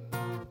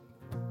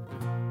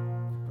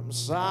 I'm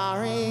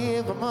sorry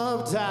if I'm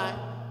uptight.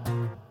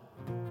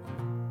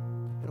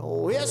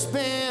 Oh, it's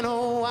been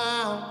a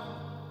while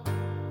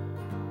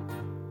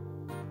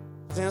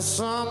since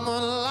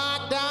someone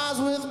like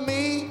dies with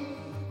me.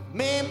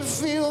 Made me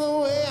feel the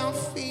way I'm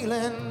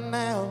feeling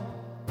now.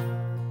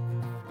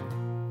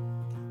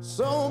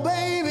 So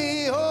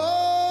baby,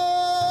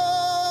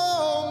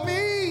 hold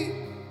me.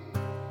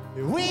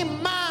 We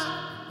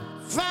might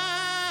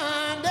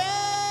find out,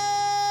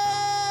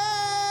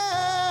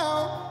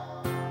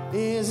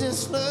 is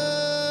this love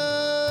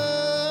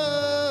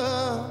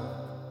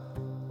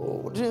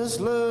or just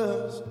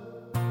lust?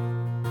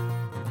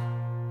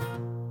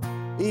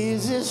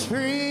 Is this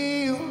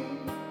real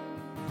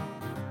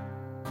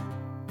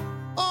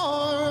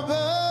or a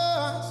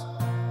bust?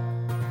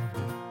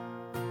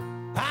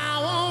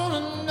 I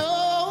wanna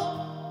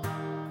know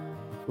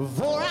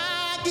before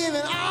I give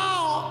it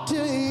all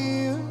to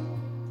you.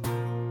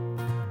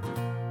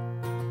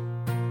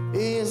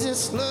 Is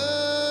this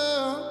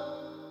love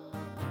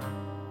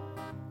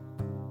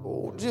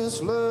or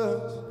just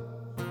lust?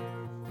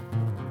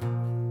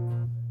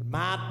 It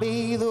might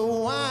be the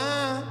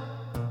wine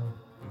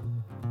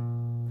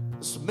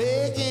that's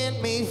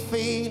making me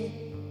feel it,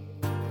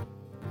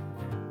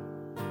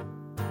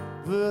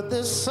 but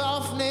the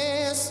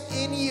softness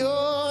in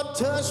your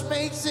touch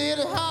makes it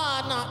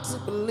hard not to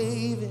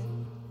believe it.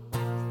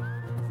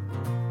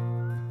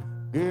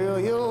 Girl,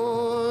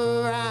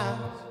 your eyes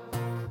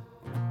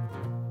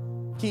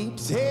keep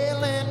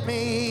telling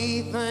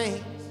me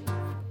things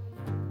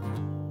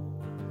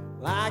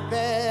like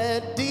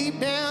that deep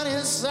down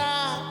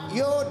inside.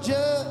 You're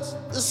just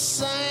the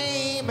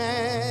same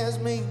as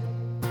me.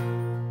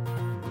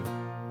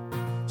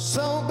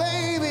 So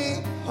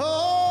baby,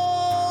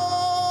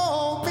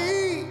 hold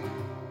me.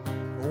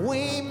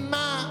 We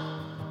might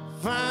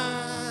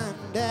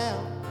find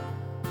out,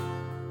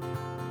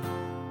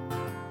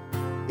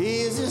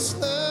 is this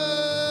love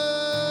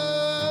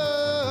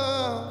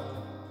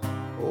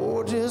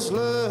or just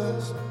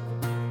lust?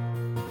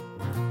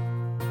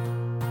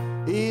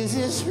 Is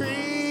this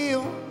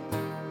real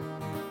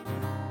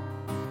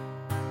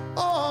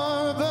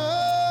or bust?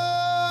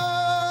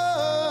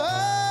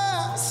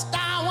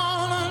 I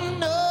wanna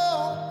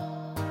know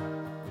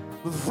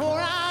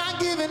before I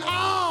give it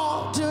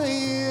all to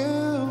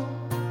you.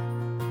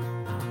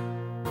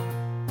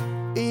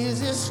 Is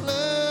this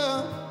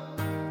love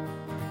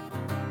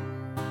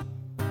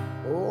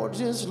or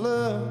just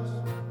lust?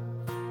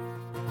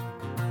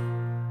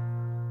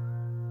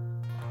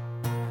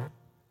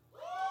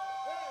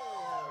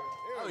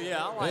 Oh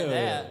yeah, I like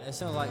that. It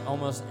sounds like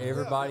almost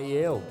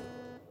everybody else.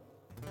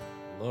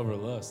 Love or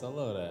lust. I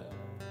love that.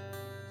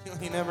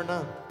 You never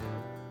know.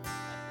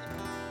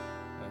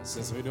 And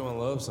since we're doing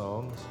love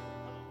songs,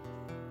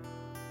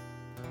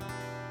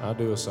 I'll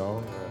do a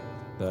song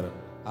that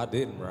I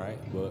didn't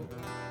write, but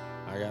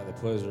I got the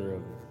pleasure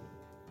of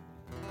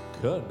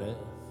cutting it.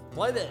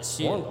 Play that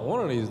shit.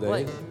 One of these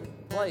days.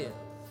 Play it.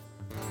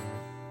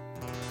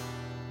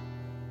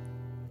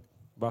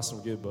 By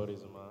some good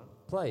buddies of mine.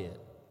 Play it.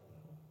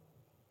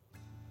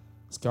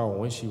 It's called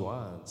When She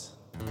Whines.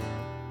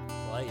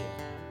 Play it.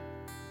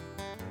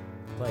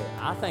 Play it.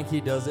 I think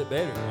he does it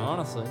better,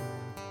 honestly.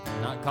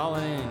 Not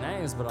calling any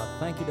names, but I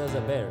think he does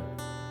it better.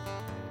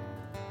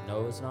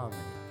 No, it's not me.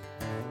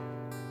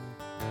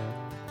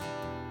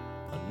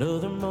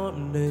 Another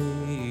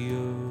Monday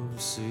of a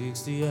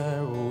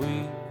 60-hour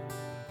week.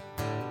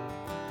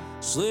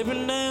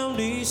 Slipping down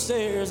these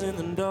stairs in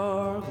the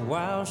dark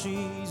while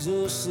she's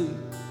asleep.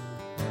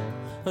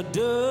 A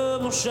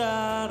double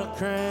shot of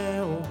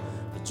Crown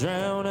to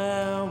drown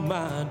out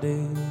my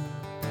day.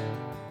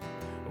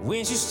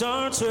 When she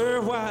starts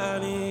her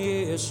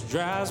whining, yeah, she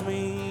drives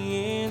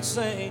me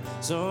insane.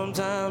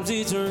 Sometimes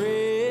it's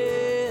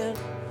red,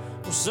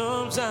 or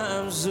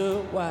sometimes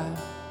a white.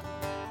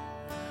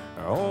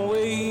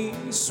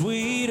 Always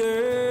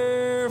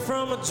sweeter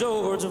from a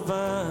Georgia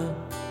vine.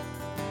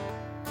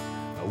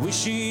 I wish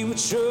she would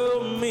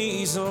show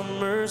me some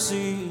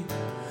mercy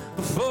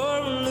before I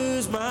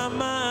lose my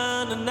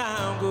mind and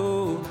I'll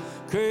go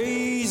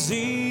crazy,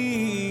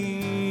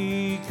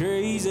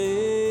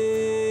 crazy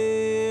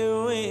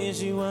when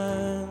she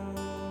whines.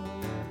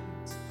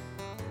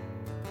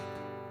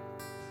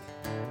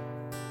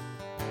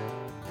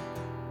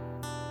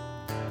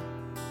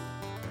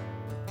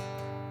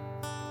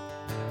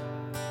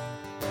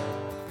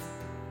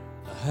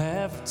 A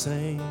half a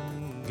tank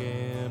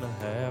and a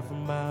half a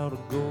mile to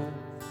go.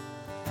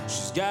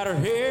 She's got her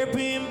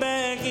hairpin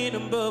back in a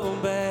bubble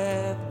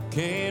bath,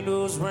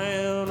 candles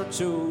round her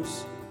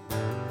toes.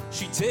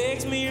 She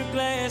takes me her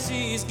glass,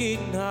 it's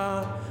getting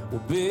hot.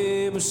 Well,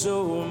 baby,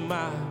 so am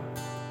I.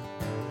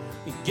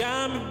 You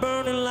got me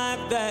burning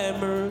like that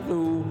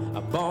Merlot I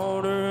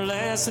bought her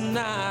last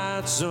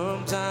night.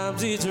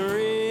 Sometimes it's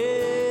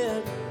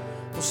red,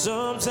 or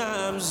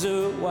sometimes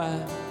it's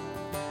white,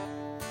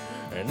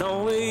 and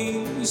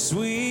always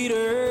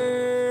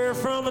sweeter sweeter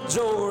from a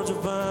Georgia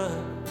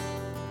vine.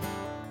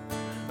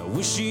 I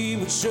wish she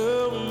would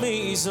show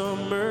me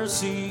some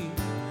mercy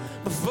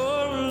before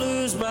I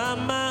lose my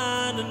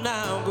mind and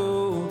I'll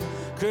go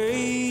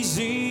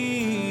crazy,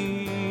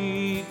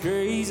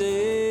 crazy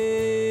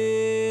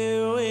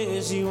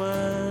when she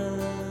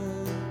whines.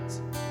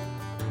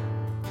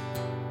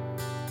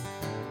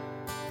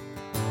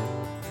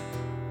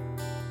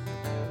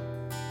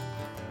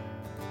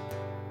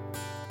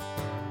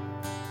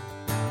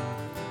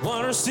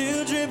 Water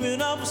still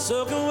dripping off a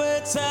soaking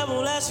wet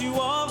towel as she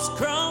walks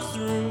across the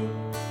room.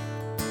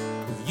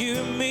 With you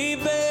and me,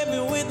 baby,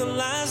 with the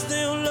lights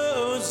down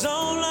low, it's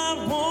all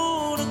I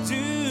wanna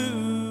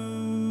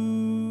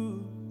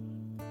do.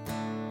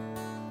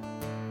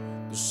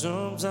 'Cause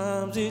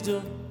sometimes it's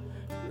a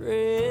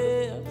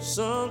red,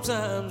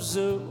 sometimes it's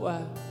a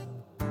white,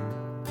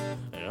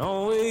 and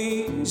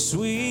always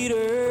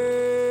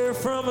sweeter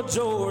from a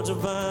Georgia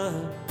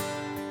vine.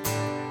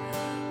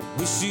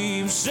 Wish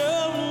she would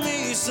show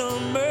me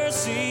some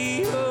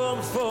mercy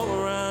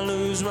before I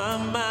lose my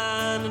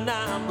mind and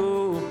I'll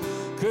go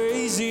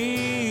crazy.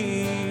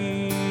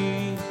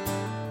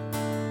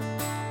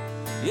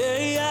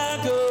 Yeah,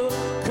 I go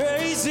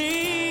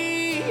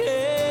crazy,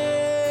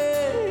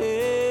 yeah,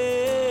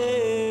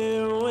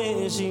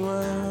 when she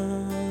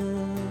whines.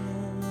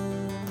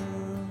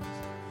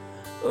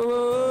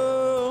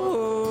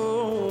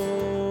 Oh,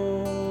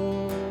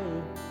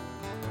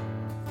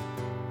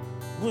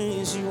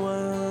 when she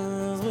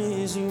whines,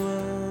 when she whines.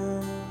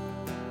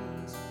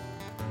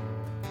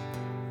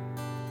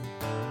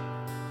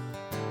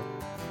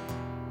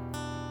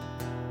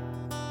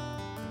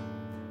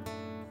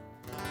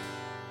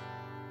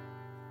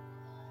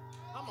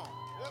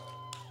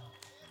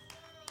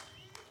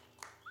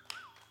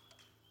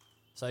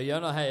 So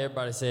y'all know how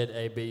everybody said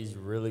AB's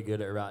really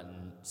good at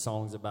writing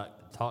songs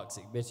about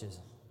toxic bitches?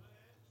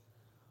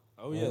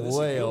 Oh yeah, this is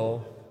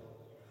good.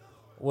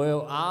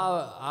 Well,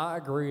 I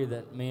agree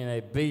that me and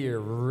AB are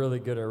really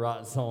good at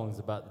writing songs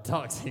about the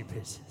toxic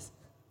bitches.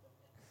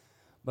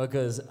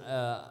 Because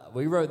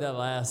we wrote that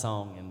last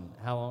song, and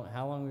how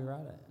long we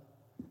write it?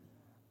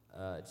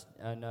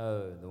 I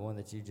know the one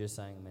that you just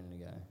sang a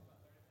minute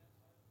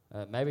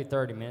ago. Maybe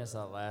 30 minutes,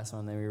 that last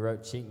one. Then we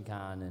wrote Cheating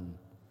Kind in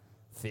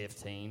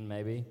 15,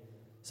 maybe.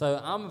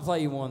 So I'm gonna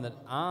play you one that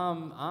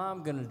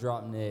I'm gonna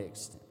drop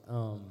next.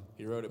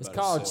 He wrote it It's by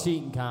called himself.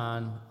 Cheating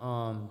Kind.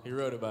 He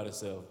wrote it by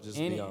himself, just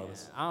to be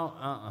honest.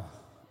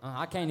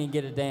 I can't even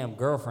get a damn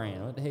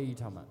girlfriend. What the hell are you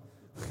talking about?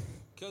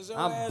 'Cause your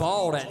I'm ass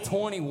bald be at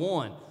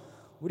 21.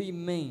 What do you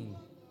mean?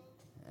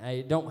 Hey,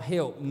 it don't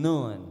help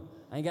none.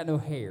 I ain't got no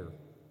hair.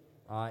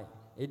 All right?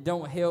 It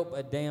don't help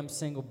a damn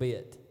single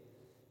bit.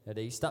 Now,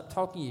 do you stop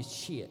talking your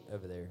shit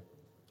over there?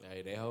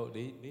 Hey, they whole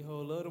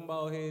love them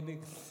bald head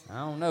niggas. I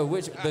don't know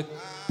which the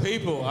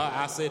People,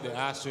 I said that.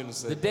 I shouldn't have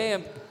said the that.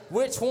 damn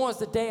which one's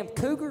the damn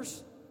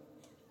cougars?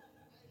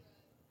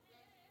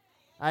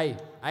 Hey,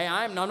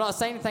 I'm not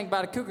saying anything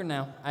about a cougar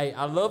now. Hey,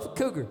 I love a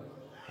cougar.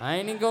 I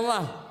ain't even gonna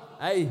lie.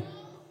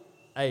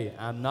 Hey,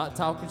 I'm not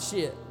talking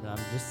shit, but I'm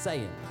just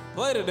saying.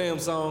 Play the damn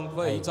song.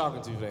 Play. Hey. You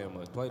talking too damn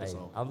much. Play the Hey,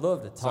 song. I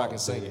love to talk. So I can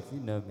sing dude, it if you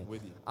know me.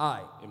 with you. All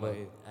right. In my But,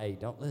 head. hey,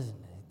 don't listen to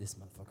this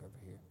motherfucker over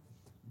here.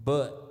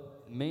 But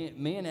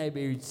me and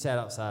AB sat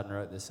outside and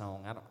wrote this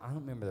song. I don't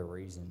remember the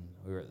reason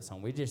we wrote the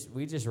song. We just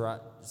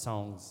write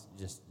songs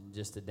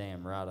just to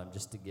damn write them,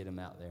 just to get them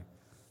out there.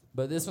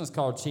 But this one's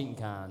called Cheating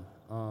Kind.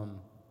 I'm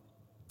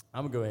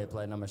gonna go ahead and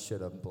play it, and I'm gonna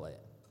shut up and play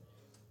it.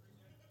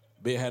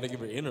 Bitch had to give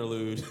her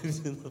interlude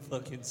in the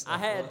fucking song. I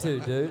had to,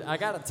 dude. I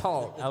gotta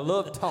talk. I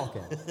love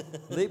talking.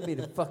 Leave me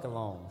the fuck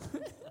alone.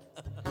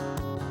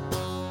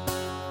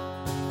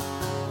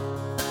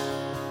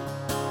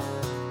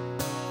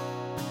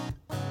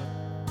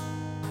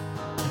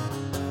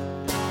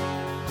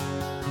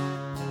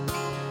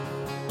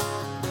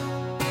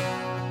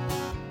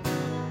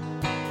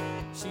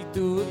 She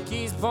threw her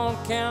keys upon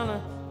the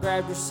counter,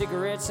 grabbed her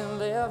cigarettes and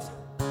left.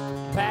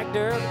 Packed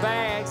her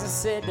bags and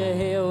said to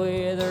hell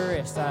with the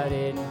rest. I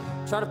didn't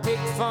try to pick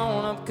the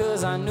phone up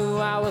cause I knew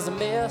I was a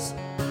mess.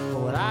 But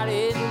what I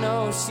didn't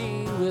know,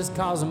 she was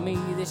causing me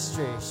this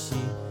stress. She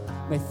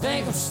may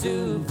think I'm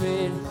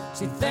stupid,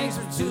 she thinks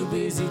we're too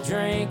busy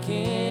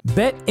drinking.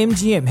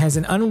 BetMGM has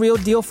an unreal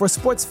deal for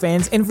sports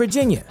fans in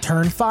Virginia.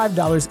 Turn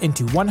 $5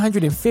 into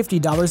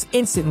 $150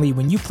 instantly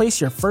when you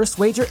place your first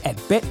wager at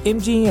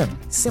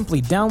BetMGM.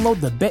 Simply download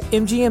the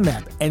BetMGM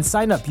app and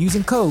sign up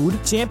using code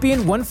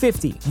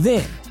Champion150.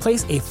 Then,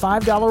 place a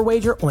 $5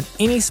 wager on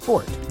any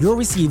sport. You'll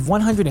receive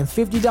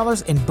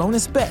 $150 in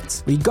bonus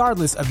bets,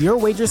 regardless of your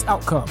wager's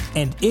outcome.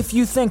 And if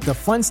you think the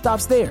fun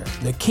stops there,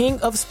 the King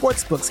of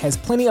Sportsbooks has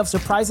plenty of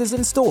surprises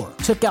in store.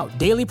 Check out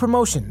daily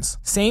promotions,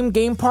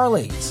 same-game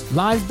parlays,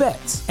 live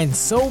bets, and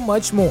so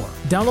much more.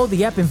 Download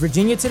the app in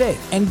Virginia today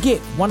and get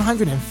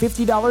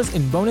 $150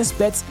 in bonus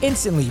bets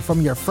instantly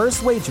from your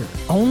first wager.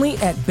 Only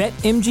at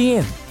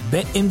BetMGM.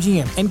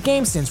 BetMGM and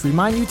GameSense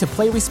remind you to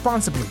play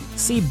responsibly.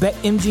 See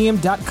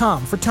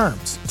BetMGM.com for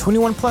terms.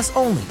 21 plus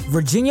only,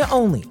 Virginia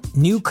only.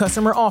 New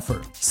customer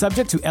offer,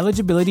 subject to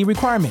eligibility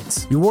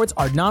requirements. Rewards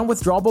are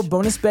non-withdrawable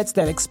bonus bets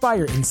that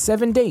expire in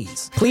 7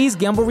 days. Please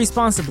gamble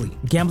responsibly.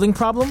 Gambling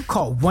problem?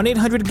 Call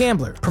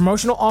 1-800-GAMBLER.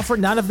 Promotional offer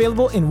not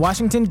available in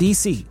Washington,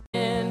 D.C.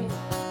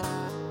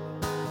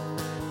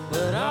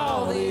 But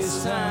all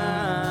this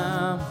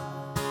time,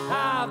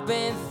 I've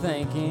been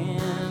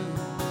thinking.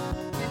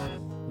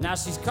 Now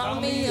she's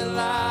calling me a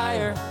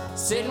liar,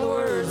 setting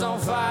words on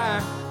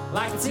fire,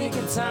 like a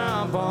ticking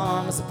time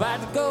bomb. It's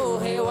about to go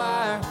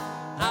haywire.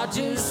 I'll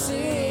just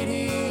sit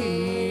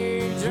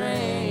here,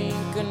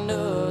 drink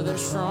another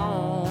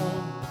strong,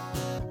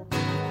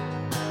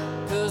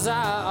 'cause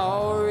I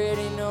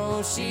already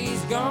know she's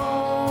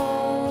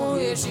gone.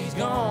 Yeah, she's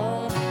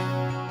gone.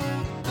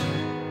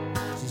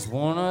 She's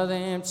one of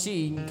them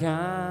cheating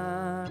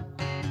kind.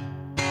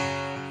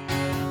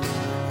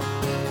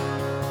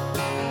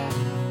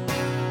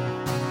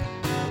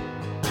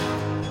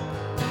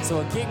 So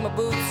I kicked my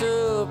boots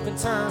up and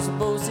turned some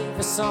Bosie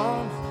for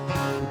song.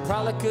 You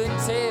probably couldn't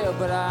tell,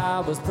 but I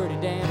was pretty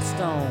damn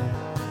stoned.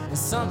 And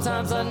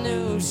sometimes I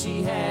knew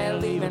she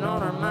had leaving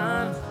on her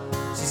mind.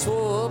 She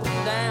swore up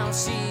and down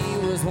she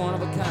was one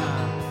of a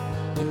kind.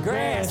 The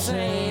grass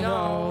ain't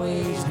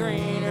always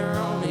greener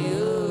on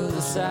the other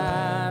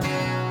side.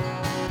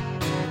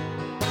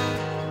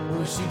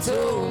 Well, she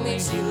told me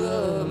she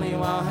loved me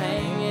while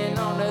hanging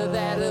on to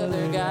that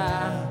other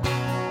guy.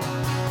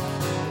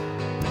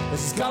 But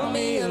she's calling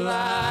me a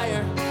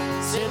liar,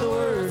 said the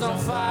words on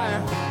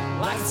fire,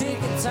 like a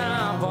ticking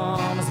time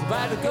bomb. It's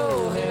about to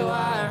go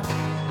haywire.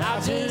 I'll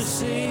just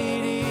sit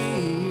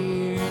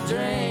here,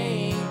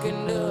 drink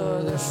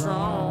another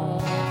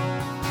strong,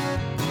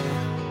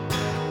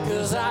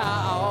 'cause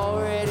I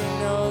already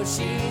know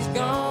she's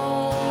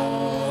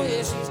gone.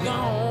 Yeah, she's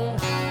gone.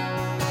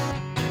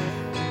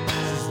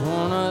 She's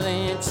one of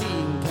them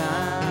cheating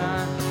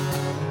kind.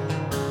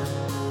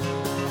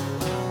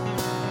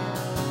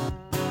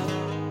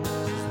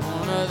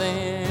 Of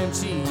them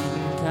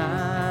cheating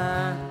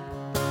kind.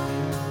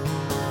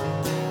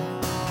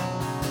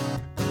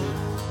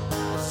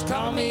 She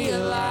called me a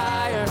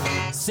liar,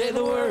 said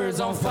the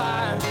words on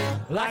fire,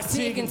 like a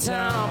ticking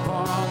time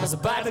bomb. It's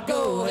about to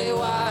go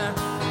haywire.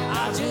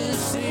 I'll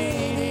just sit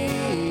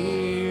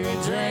here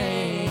and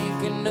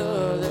drink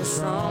another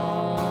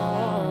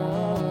strong,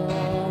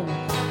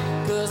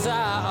 'cause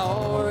I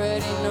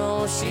already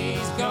know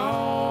she's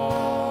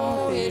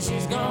gone. Yeah,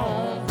 she's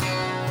gone.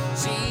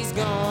 She's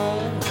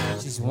gone.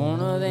 She's one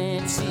of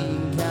them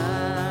cheating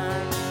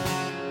kind.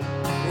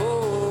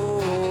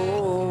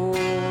 Oh,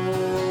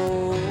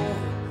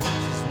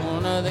 she's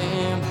one of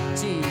them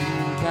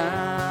cheating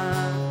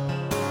kind.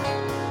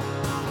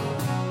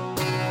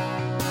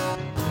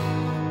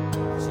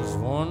 She's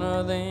one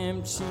of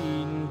them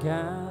cheating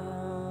kind.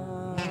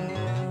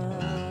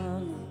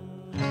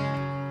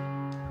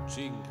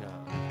 Cheating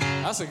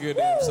kind. That's a good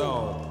damn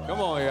song.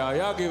 Come on, y'all.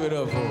 Y'all give it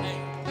up for me.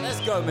 Let's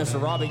go, Mr.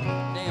 Robbie.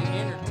 Damn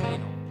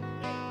entertainer.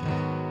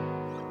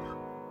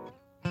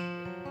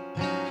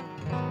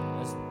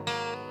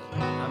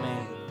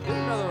 Do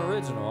another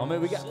original. I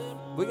mean, we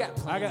got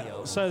plenty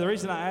of. So the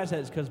reason I asked that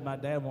is because my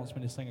dad wants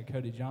me to sing a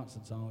Cody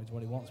Johnson song. It's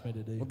what he wants me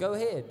to do. Well, go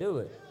ahead, do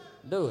it.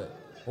 Do it.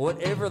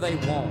 Whatever they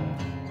want.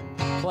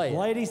 Play it.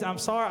 Ladies, I'm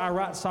sorry I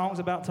write songs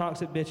about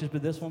toxic bitches,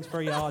 but this one's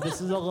for y'all.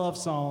 This is a love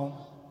song.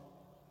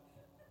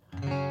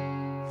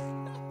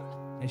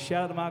 And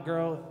shout out to my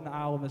girl in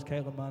Iowa, Miss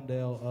Kayla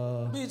Mundell.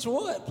 Bitch,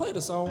 what? Play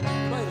the song.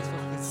 Play the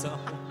fucking song.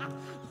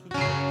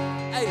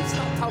 Hey,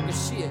 stop talking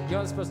shit. You're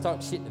not supposed to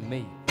talk shit to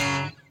me.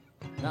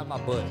 Not my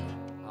buddy.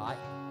 All right?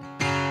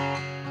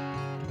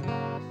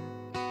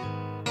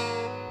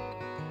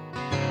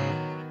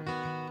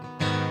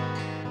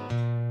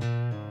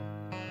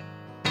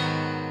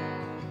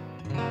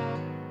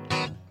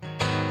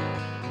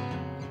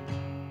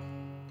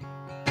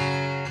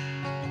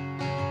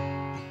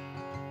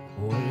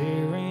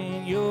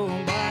 Wearing your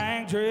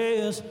black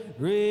dress,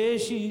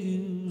 red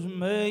shoes,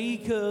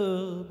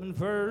 makeup, and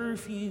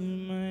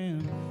perfume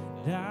and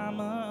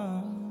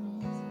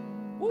diamonds.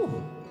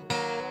 Woo.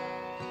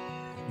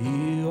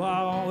 You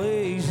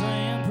always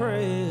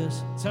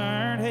impress,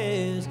 turn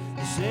heads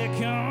the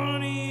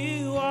second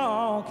you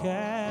walk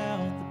out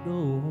the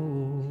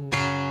door.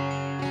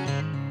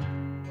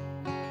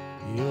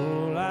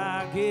 You're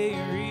like a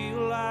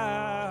real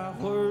life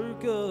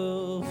work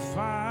of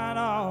fine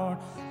art,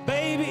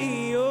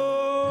 baby,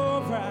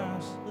 you're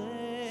priceless.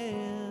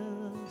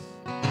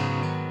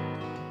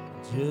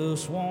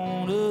 Just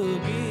want to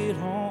get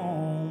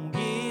home,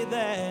 get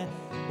that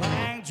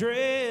black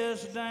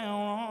dress down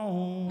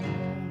on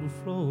the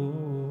floor.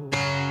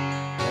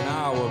 An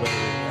hour, baby,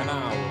 an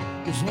hour.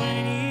 'Cause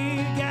when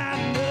you got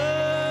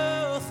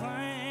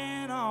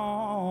nothing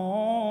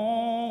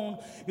on,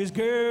 'cause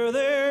girl,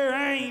 there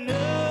ain't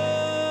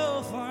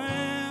nothing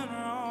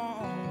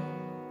wrong.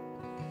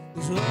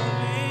 'Cause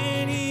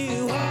loving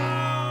you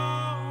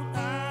all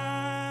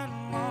night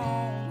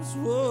long is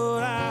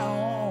what I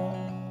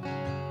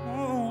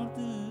want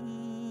to do.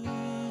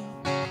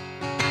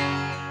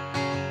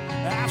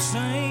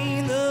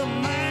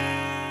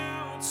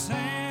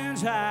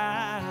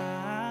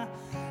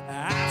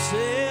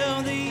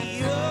 sail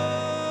the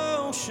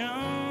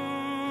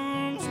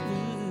ocean's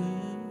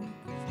blue.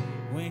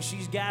 When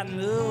she's got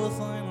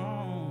nothing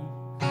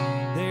on,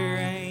 there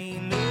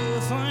ain't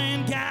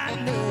nothing, got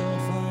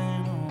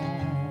nothing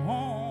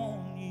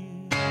on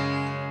you.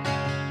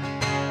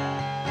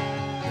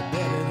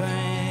 Better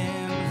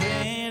than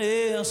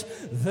Venice,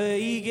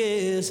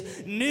 Vegas,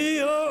 New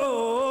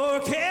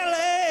York,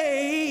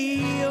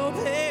 LA, or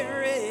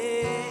Paris.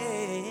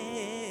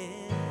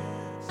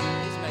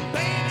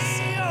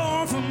 Baby,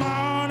 you're from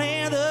on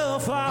in the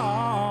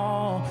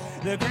fall,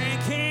 the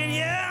Grand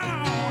Canyon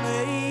on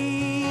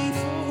a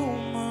full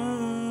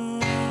moon.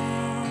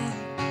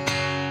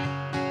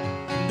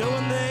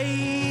 Knowing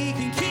they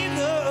can keep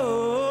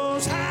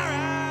those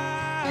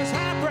high-rise,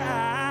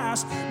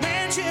 high-price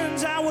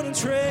mansions, I wouldn't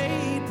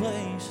trade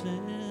places.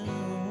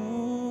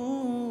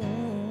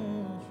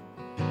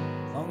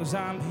 As long as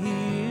I'm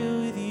here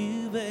with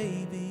you,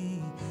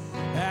 baby,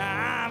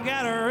 I've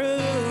got a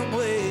room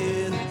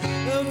with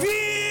a view.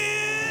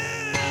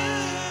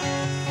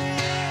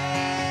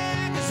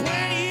 'Cause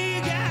when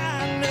you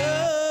got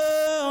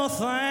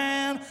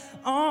nothing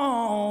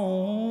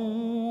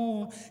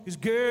on, 'cause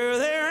girl,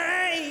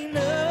 there ain't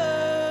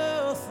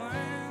nothing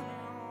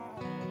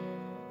on.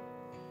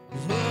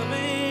 'Cause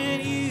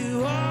loving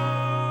you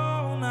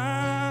all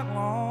night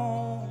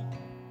long,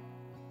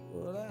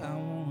 what I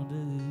wanna do.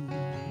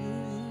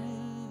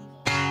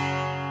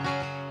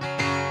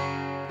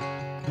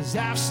 'Cause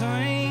I've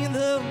seen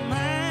the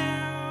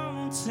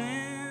mountains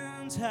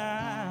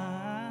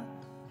high,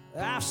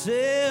 I've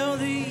sailed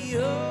the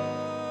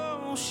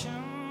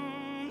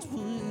oceans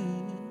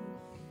blue.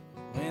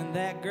 When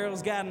that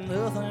girl's got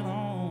nothing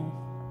on,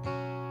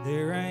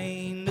 there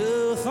ain't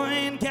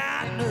nothing,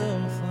 got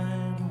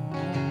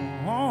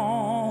nothing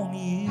on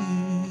you.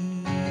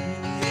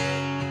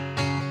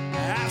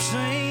 I've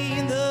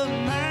seen the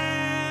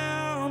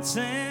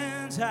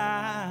mountains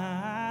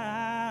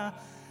high,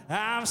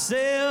 I've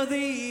sailed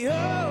the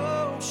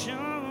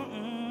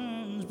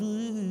oceans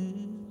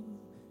blue.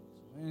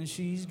 When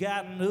she's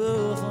got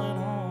nothing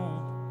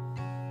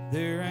on,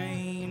 there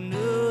ain't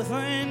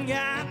nothing,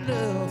 got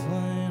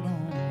nothing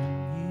on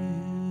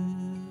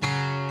you.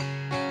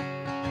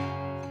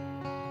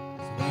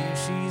 When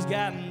she's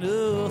got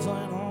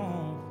nothing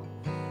on,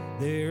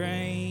 there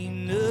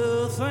ain't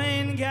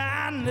nothing,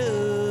 got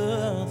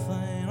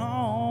nothing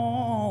on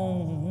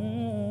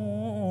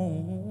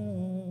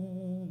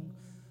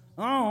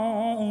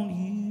you.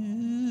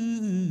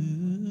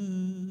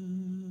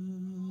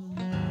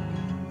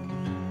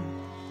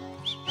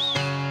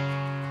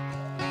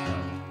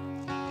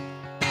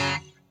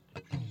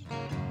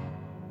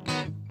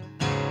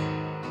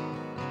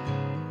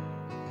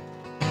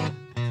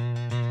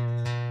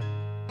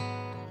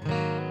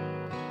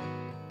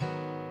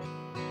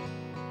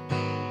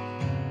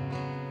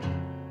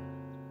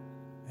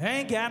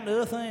 Ain't got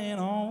nothing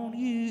on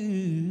you.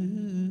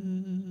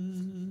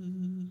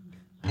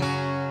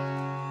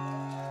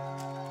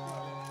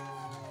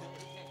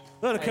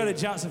 Little Cody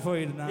Johnson for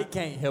you He tonight.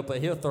 can't help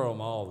it. He'll throw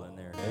them all in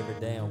there, every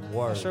damn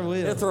word. Sure will.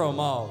 He'll throw them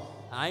all.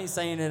 I ain't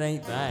saying it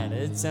ain't bad.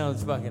 It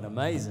sounds fucking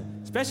amazing.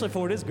 Especially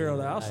for this girl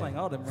that I'll sing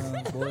all them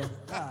runs, boy.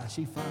 Ah,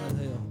 she fine as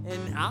hell.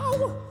 And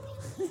ow!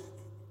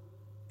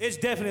 It's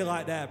definitely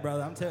like that,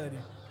 brother. I'm telling you.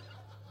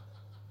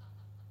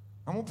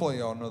 I'm gonna play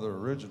y'all another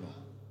original.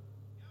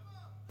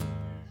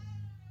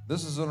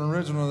 This is an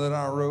original that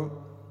I wrote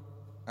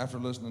after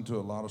listening to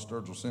a lot of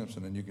Sturgill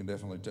Simpson, and you can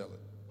definitely tell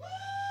it.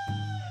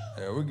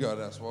 There we go.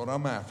 That's what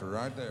I'm after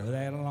right there.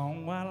 That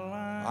long white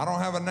line. I don't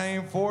have a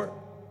name for it.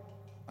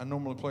 I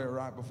normally play it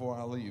right before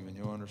I leave, and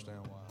you'll understand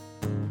why.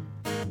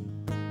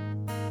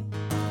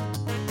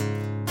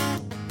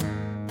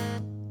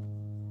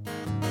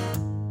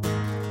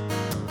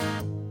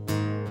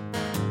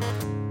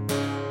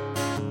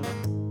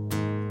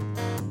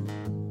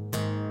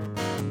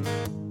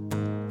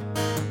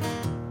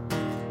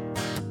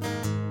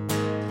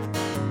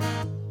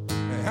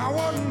 I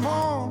wasn't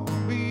born to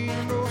be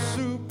no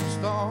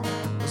superstar,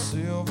 a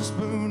silver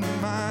spoon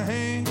in my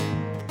hand.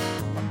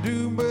 I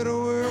do better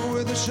work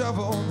with a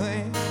shovel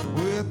than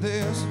with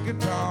this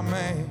guitar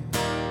man.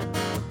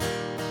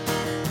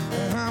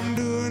 And I'm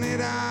doing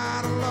it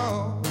out of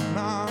love,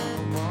 not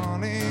for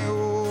money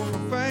or for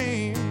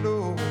fame,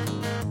 no.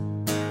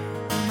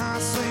 And I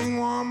sing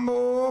one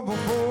more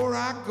before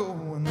I go,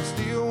 and they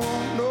still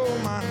won't know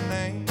my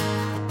name.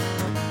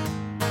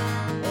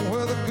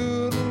 Well, the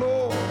good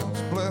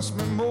Lord's blessed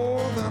me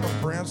more than a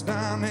prince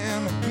down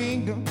in the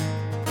kingdom.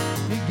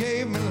 He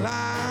gave me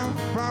life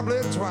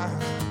probably twice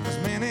as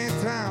many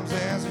times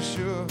as he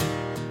should.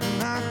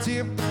 And I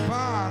tip the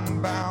pot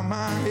and bow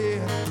my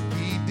head,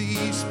 keep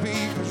these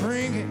speakers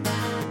ringing.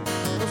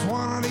 'Cause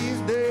one of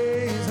these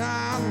days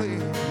I'll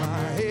lift my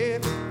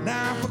head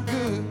down for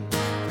good.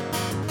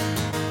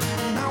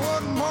 And I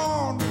wasn't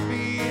born to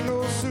be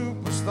no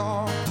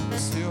superstar, a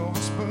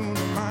silver spoon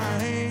in my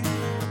hand.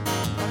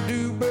 I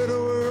do better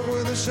work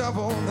with a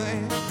shovel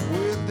than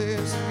with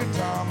this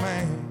guitar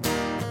man.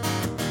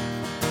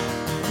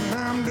 And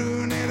I'm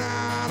doing it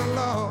out of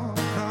love,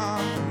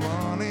 not for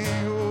money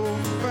or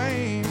for fame.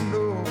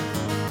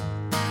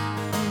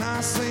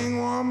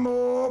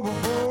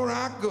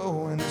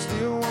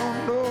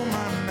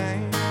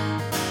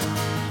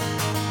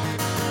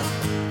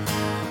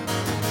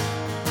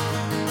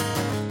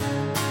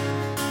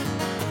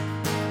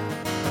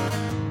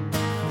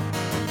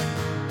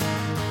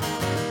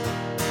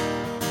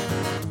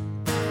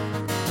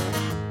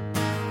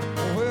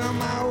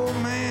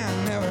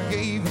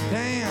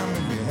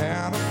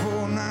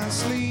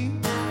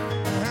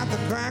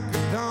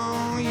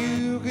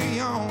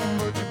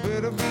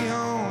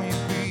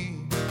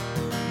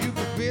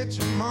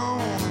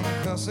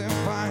 us in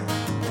fight.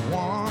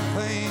 One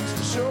thing's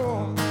for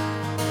sure,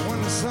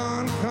 when the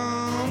sun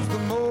comes, the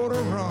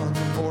motor runs.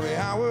 40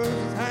 hours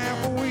is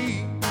half a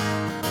week.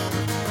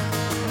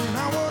 And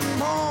I wasn't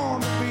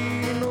born to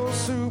be no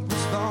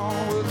superstar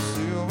with a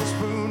silver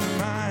spoon in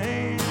my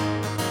hand.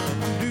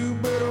 I do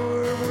better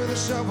work with a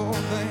shovel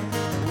than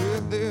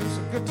with this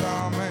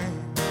guitar man.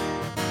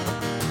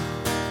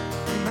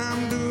 And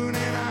I'm doing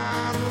it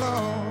out of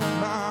love,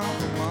 not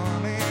for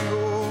money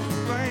or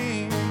for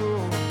fame. No.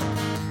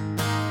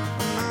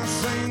 And I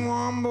sing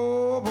one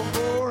more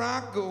before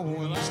I go,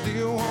 and they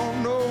still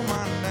won't know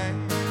my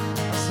name.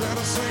 I said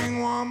I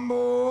sing one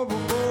more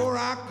before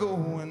I go,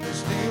 and they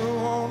still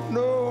won't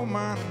know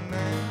my name.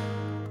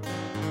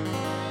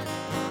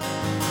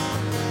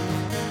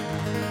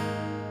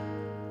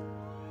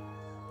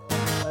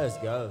 Let's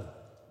go.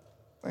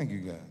 Thank you,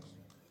 guys.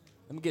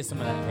 Let me get some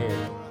of that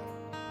hair.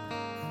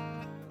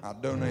 I'll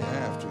donate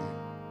half to you.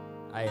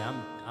 Hey,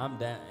 I'm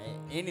down.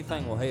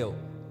 Anything will help.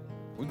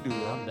 We can do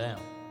that. I'm down.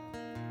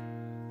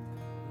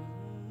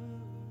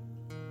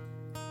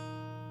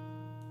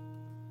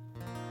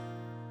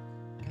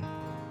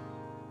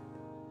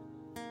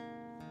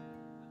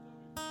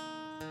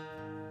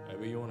 Hey,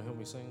 but you want to help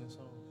me sing this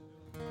song?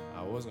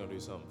 I was going to do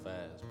something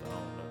fast, but I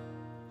don't know.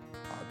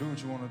 I'll do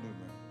what you want to do, man.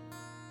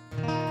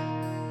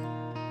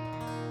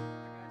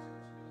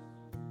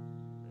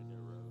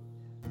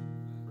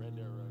 Red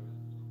Dirt Road.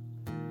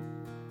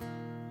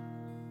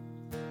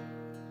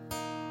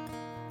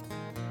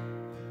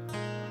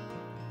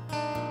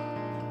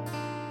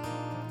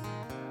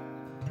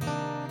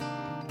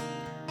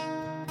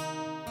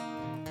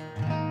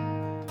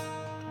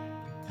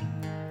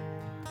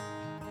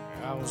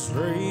 I was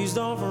raised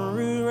off of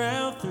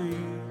Route 3,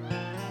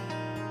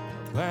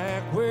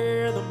 back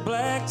where the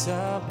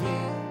blacktop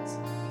ends.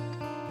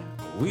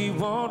 We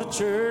walked to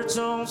church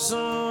on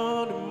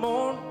Sunday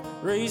morning,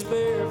 raised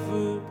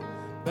barefoot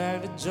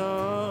back to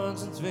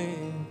Johnson's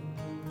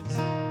Vince.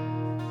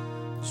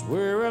 It's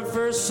where I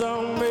first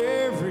saw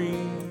Mary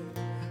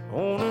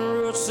on the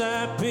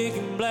roadside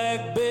picking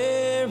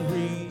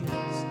blackberries.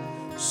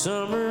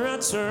 Summer I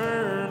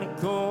turned a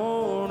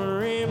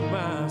corner in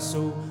my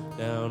soul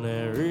down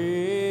that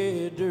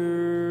red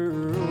dirt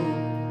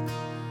road.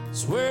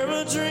 It's where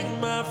I drank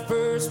my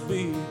first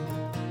beer.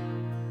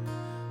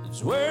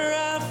 It's where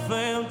I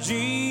found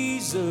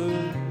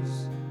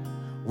Jesus.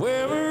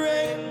 Where I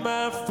wrecked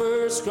my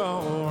first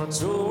car,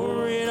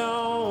 tore it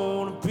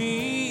all to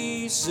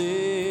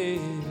pieces.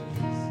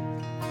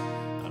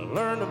 I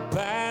learned the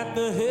path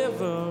to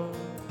heaven.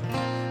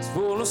 It's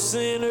full of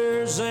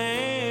sinners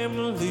and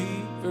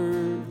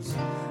believers.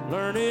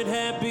 Learning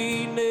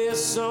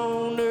happiness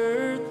on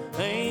earth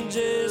ain't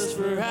just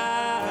for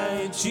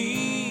high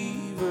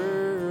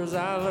achievers.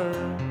 I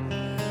learned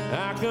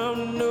I come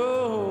to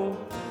know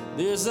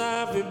there's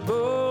life in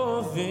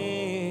both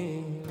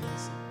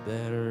ends,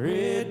 that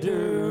red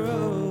dirt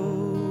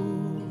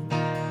road.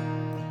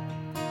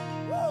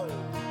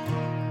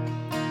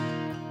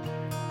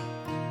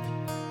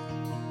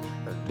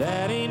 Her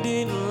daddy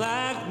didn't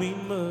like me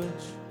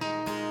much,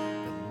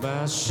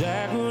 my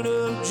shackled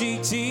up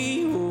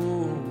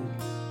GTO.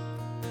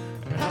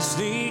 I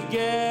sneak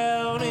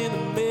out in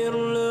the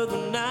middle of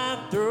the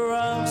night, throw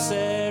rocks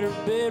at her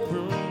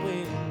bedroom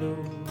window.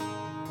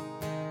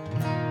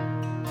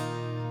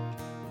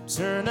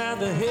 Turn out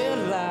the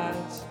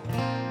headlights,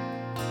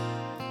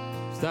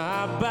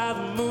 stop by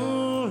the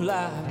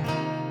moonlight,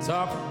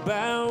 talk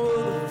about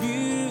what the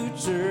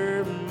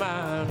future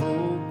might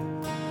hold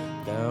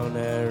down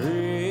that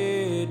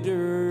red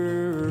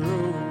dirt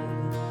road.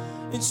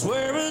 It's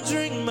where I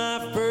drink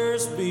my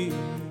first beer.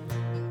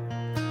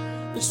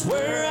 It's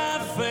where I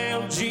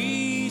found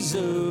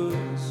Jesus.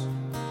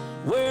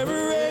 Where I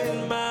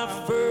wrecked my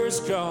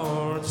first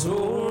car,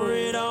 tore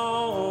it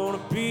all to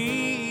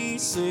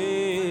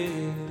pieces.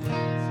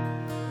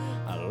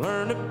 I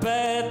learned the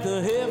path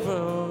to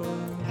heaven,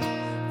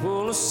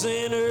 full of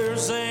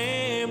sinners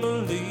and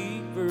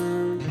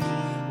believers.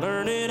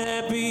 Learning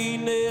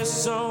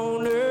happiness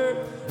on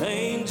earth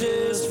ain't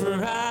just for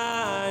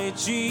high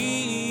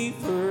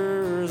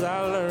achievers.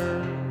 I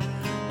learned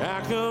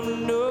I come to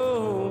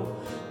know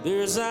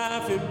there's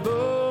life in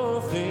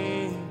both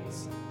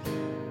ends,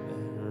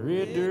 that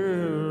red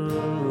dirt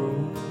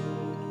road.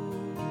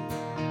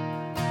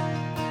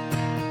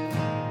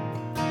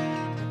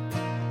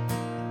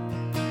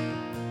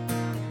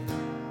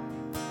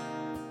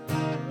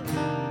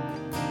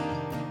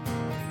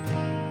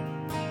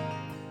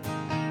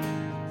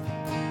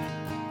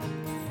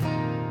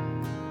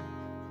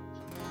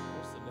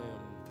 What's the damn...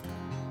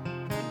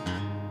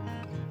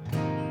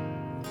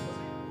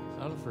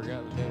 I done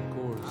forgot the damn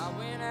chorus. I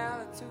went out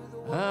into the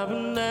world. I've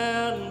been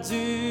out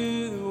into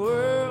the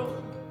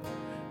world,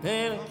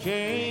 and I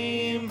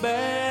came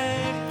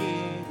back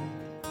in.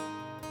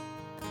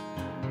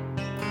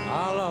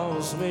 I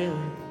lost Mary,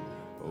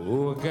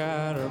 oh, I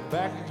got her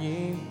back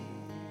again.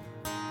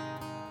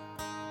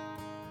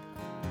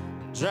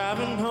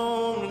 Driving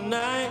home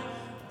tonight,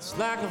 it's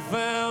like I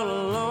found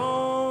a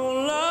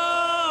long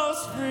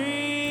lost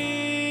friend.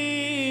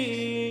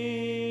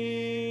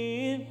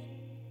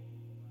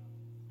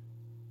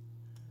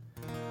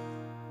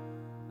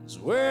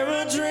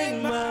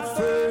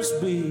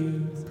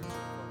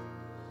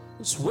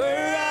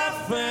 where I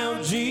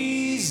found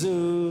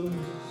Jesus.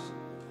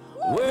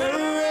 Where I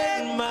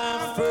read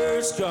my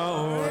first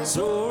card,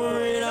 tore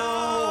it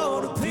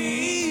all to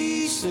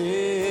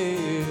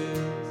pieces.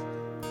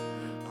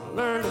 I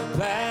learned the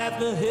path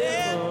to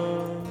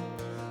heaven.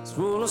 It's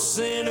full of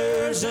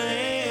sinners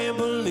and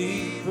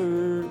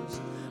believers.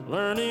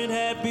 Learning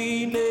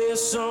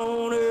happiness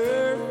on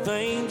earth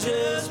ain't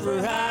just for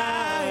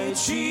high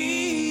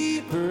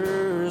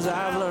achievers.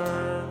 I've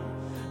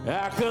learned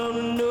I come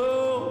to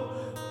know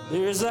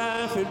there's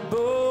life at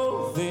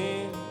both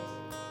ends.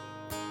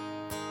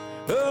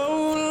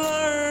 Oh,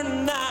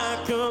 learn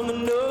I come to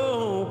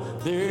know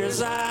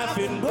there's life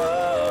in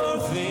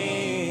both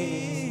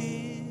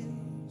ends.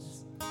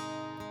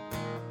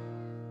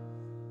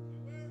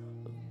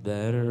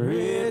 That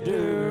red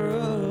dirt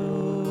road.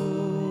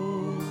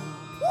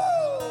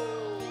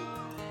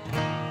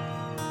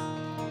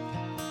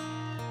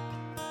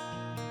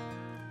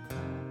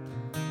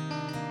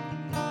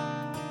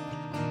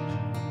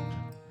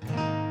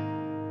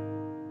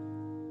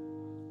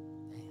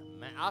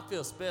 I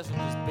feel special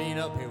just being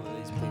up here with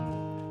these people.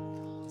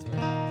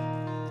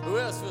 Who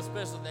else feels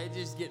special? They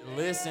just get to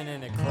listen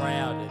in the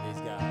crowd to these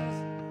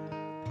guys.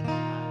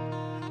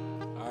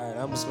 All right,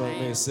 I'm gonna smoke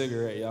me a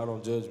cigarette. Y'all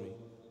don't judge me.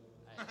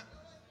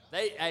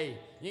 Hey,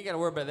 you ain't gotta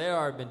worry about it. They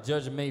already been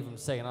judging me from the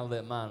second I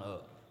lit mine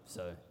up.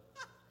 So,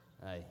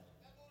 hey.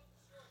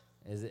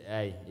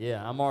 Hey,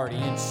 yeah, I'm already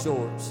in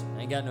shorts.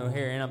 Ain't got no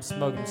hair, and I'm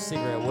smoking a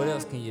cigarette. What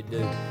else can you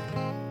do?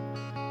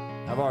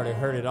 I've already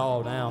heard it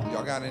all now.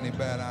 Y'all got any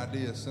bad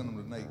ideas, send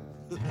them to Nate.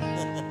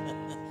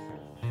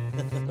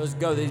 Let's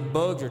go. These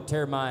bugs are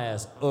tear my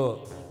ass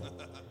up.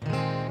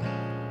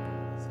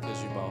 It's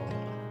because you bald.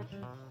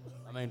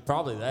 I mean,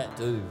 probably that,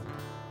 too.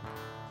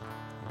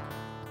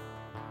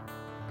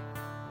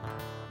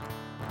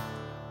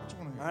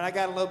 All right, I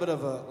got a little bit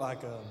of a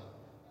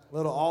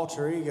little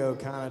alter ego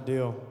kind of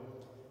deal.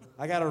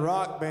 I got a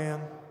rock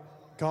band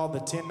called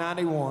the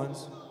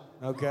 1091s,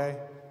 okay?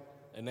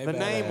 And they the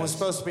name badass. was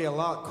supposed to be a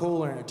lot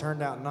cooler, and it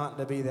turned out not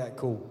to be that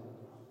cool.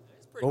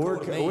 But cool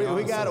to me, we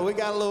got honestly. we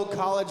got a little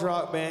college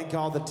rock band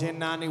called the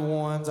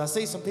 1091s. I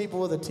see some people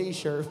with a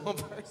T-shirt. One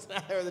person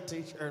out there with a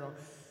T-shirt on.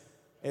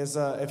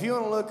 If you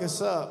want to look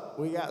us up,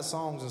 we got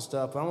songs and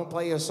stuff. But I'm gonna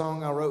play you a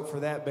song I wrote for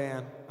that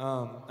band.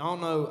 I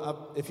don't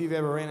know if you've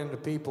ever ran into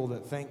people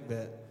that think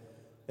that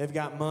they've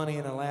got money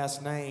in a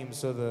last name,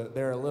 so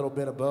they're a little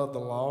bit above the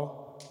law.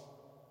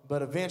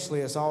 But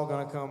eventually, it's all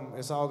gonna come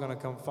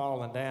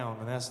falling down,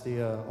 and that's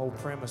the whole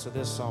premise of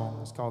this song.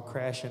 It's called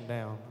 "Crashing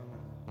Down."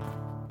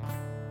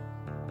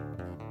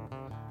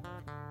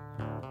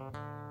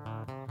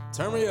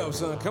 Turn me up,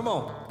 son. Come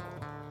on.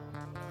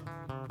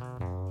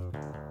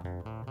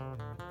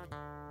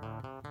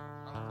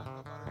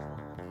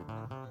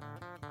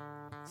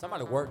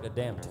 Somebody work the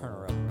damn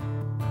turner up.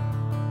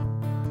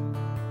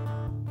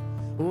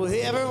 Well,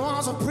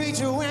 everyone's a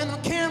preacher when the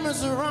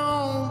cameras are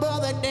on, but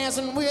they're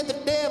dancing with the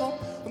devil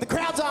when the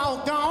crowd's all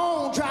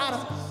gone. Try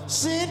to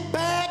sit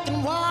back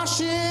and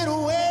wash it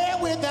away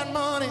with that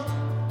money.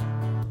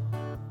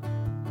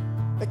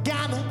 They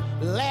got the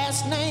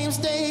last name,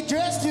 stay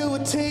dressed to a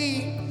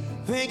T.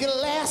 Think a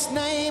last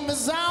name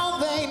is all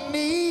they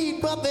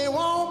need, but they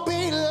won't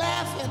be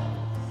laughing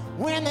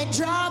when they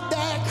drop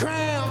that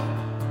crown.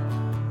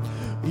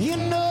 You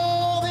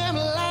know them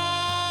lights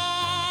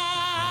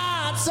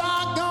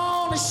are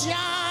gonna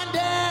shine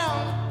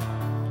down,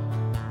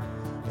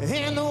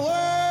 and the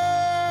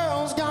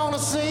world's gonna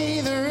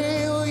see the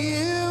real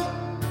you.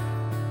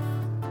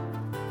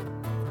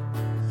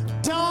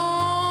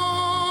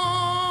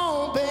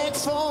 Don't beg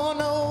for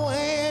no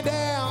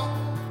handout.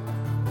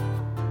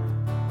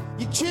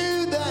 You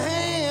chewed the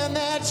hand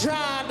that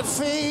tried to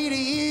feed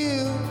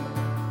you.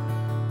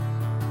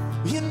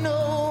 You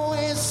know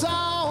it's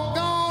all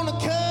gonna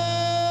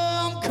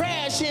come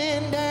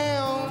crashing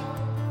down.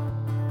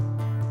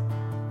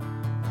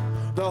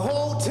 The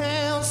whole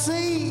town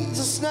sees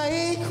a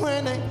snake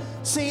when they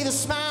see the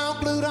smile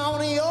glued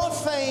on your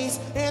face,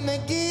 and they're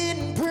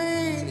getting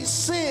pretty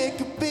sick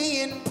of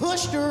being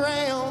pushed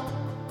around.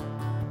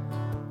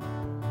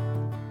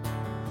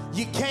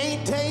 You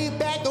can't take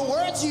back the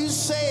words you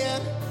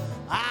said.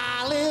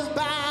 I live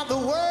by the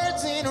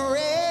words in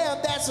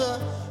red. That's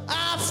a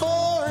eye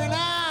for an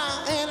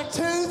eye and a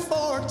tooth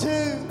for a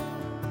tooth.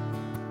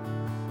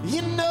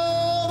 You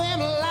know them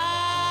lights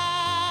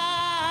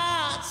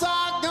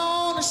are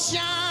gonna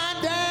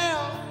shine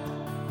down,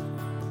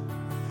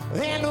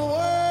 and the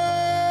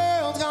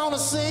world's gonna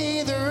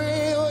see the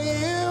real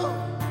you.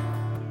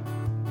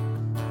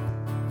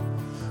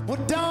 Well,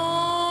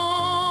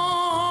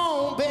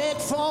 don't beg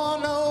for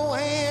no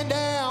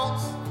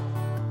handouts,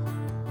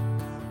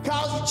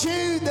 'cause you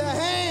chewed the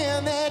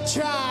hand that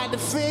tried to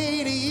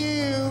feed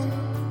you.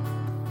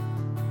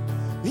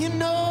 You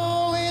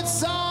know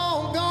it's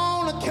all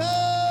gonna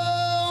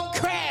come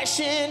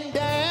crashing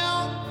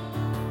down.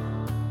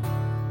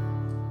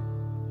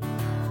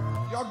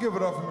 Y'all give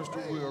it up for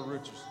Mr. Will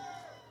Richardson.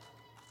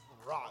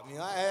 Rock.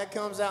 That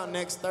comes out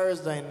next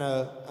Thursday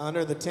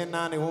under the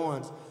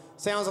 1091s.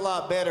 Sounds a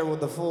lot better with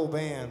the full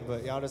band,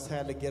 but y'all just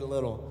had to get a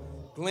little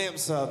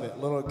glimpse of it, a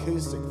little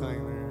acoustic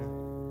thing there.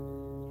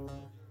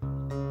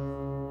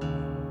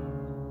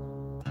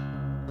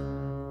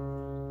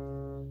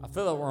 I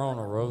feel like we're on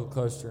a roller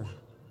coaster.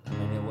 I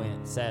mean, it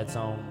went sad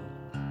song,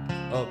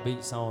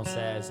 upbeat song,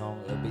 sad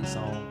song, upbeat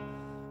song.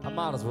 I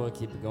might as well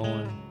keep it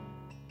going.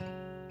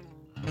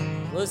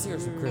 Let's hear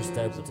some Chris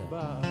Stapleton.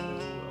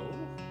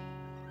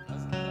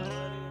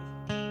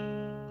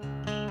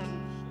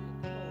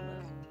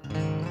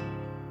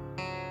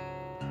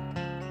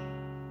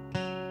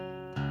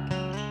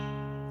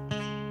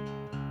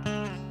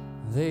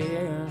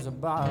 There's a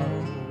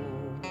bottle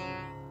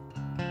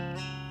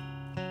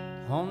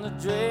on the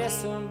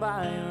dresser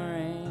by your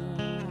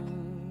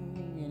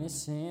ring, and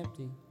it's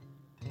empty.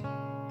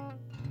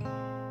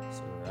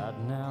 So right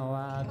now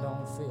I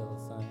don't feel a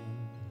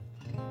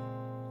thing.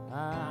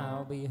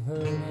 I'll be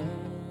hurting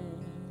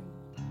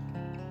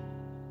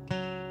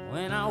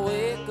when I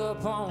wake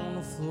up on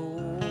the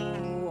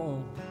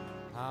floor.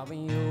 I'll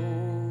be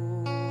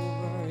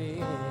over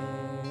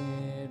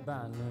it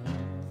by noon.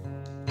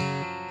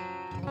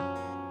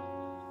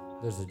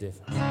 There's a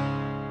difference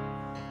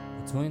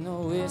between the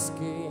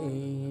whiskey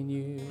and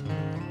you.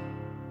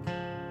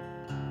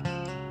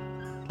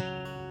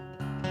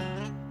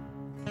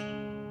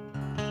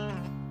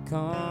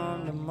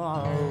 Come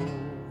tomorrow,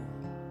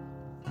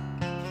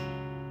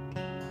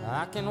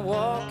 I can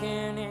walk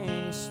in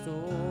any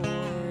store,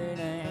 it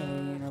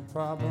ain't a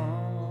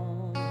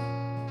problem.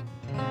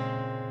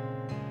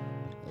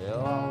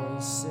 They'll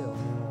always sell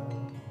me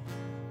more,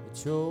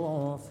 but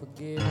your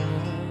forgiveness,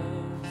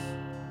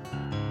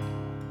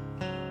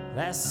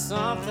 that's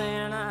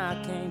something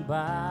I can't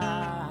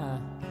buy.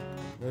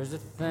 There's a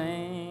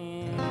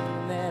thing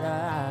that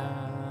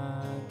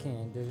I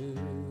can't do.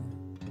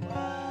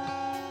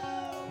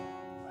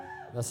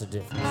 That's the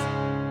difference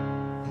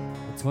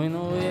between the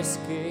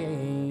whiskey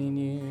and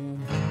you.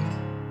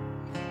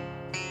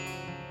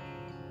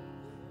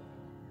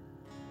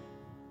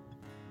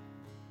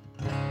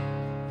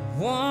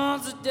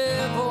 One's a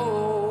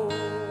devil,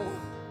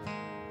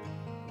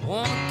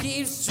 one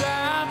keeps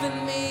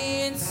driving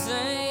me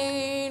insane.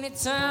 At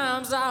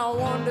times I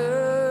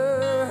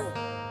wonder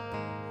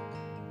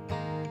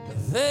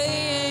if they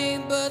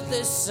ain't but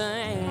the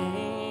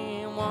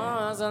same.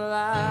 One's a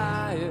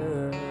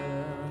liar,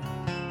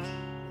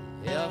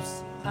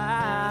 helps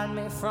hide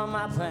me from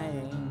my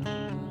pain.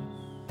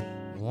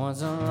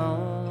 One's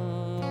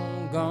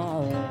alone,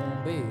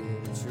 gonna be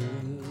the truth.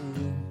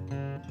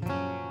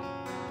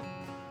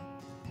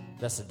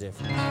 That's the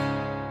difference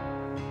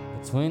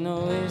between the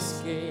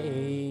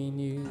whiskey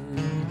and you.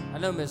 I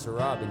know Mr.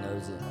 Robbie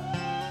knows it.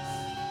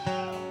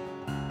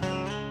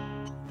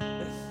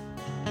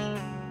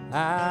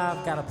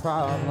 I've got a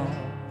problem,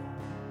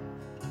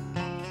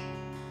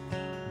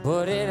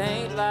 but it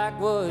ain't like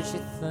what you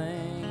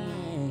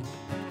think.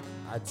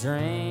 I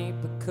drink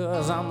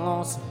because I'm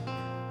lonesome,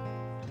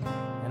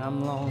 and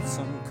I'm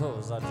lonesome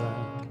because I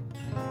drink.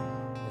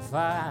 If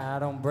I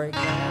don't break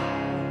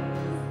down,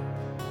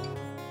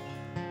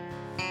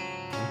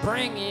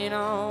 bring it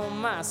on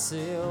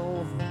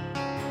myself,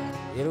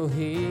 it'll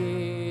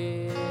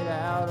hit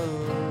out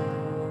of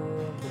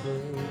the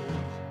blue.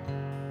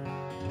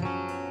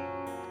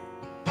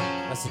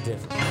 That's the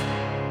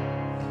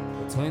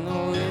difference between the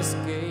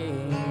whiskey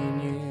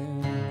and you.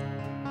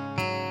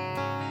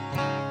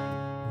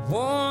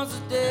 One's a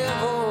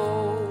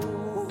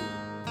devil,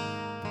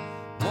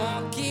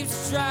 one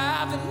keeps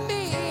driving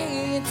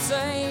me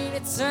insane.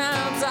 At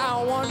times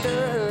I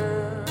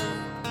wonder,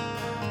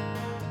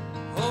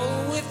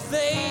 oh, if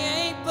they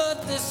ain't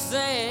but the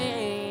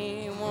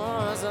same.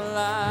 One's a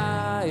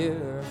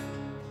liar,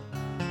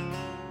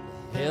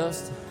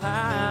 helps to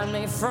hide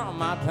me from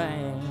my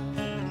pain.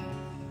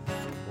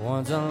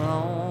 One's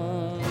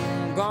alone,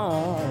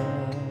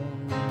 gone,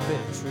 bit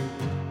of truth.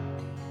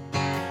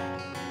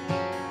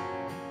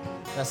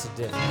 That's the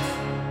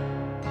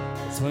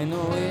difference between the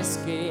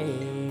whiskey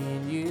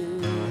and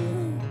you.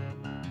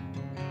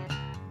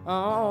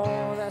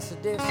 Oh, that's the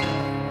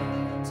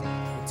difference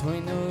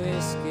between the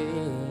whiskey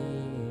and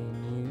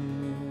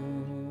you.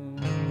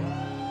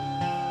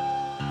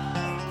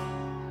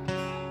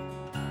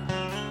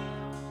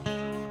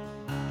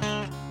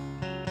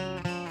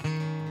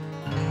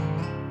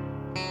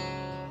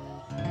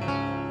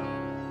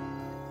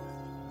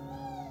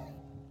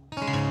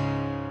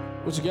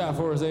 What you got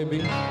for us,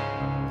 AB?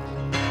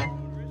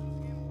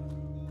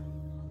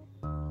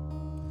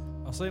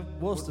 I'll see.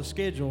 What's the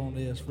schedule on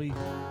this? We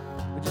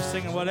just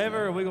singing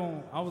whatever. Or we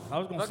gonna? I was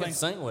gonna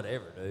sing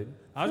whatever, dude.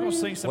 I was gonna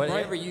sing some.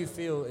 Whatever you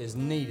feel is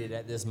needed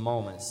at this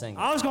moment, sing it.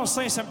 I was gonna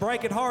sing some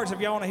Breaking Hearts if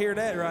y'all want to hear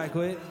that right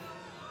quick.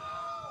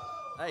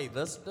 Hey,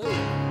 let's do it.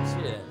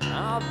 Shit,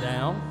 I'm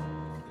down.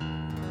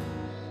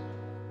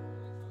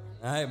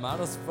 Hey, might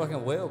as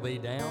fucking well be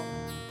down.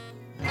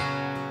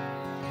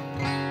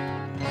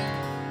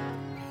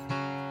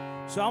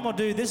 So I'm gonna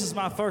do. This is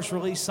my first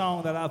release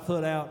song that I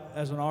put out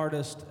as an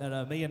artist,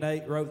 and me and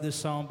Nate wrote this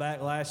song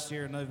back last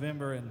year in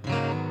November, and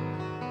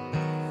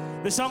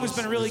this song has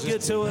been really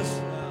good to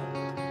us.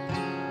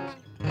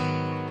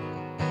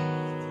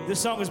 This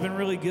song has been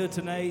really good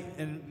tonight,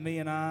 and me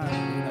and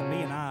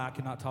I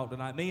cannot talk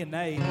tonight. Me and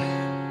Nate.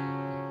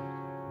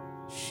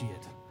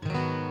 Shit.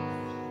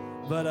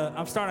 But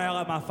I'm starting out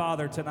like my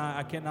father tonight.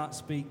 I cannot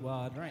speak while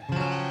I drink.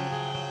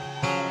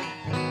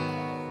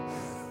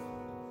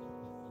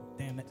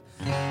 Damn it.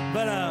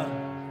 But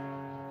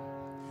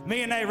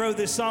me and Nate wrote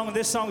this song, and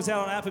this song's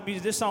out on Apple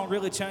Music. This song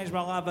really changed my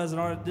life as an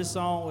artist. This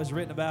song was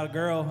written about a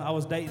girl I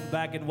was dating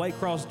back in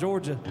Waycross,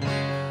 Georgia.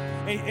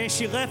 And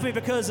she left me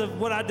because of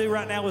what I do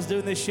right now was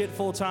doing this shit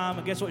full time.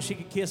 And guess what? She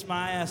could kiss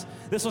my ass.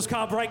 This one's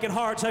called Breaking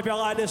Hearts. Hope y'all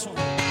like this one.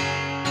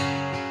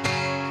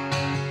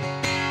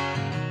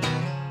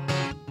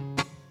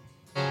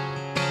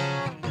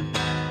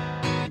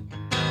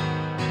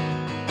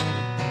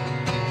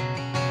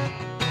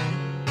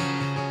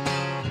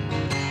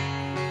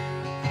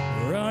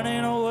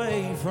 Running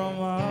away from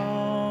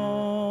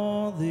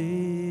all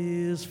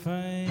this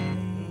pain.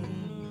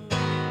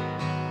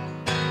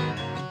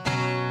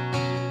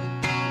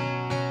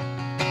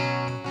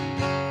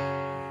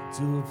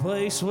 To a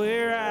place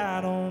where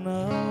I don't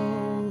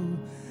know,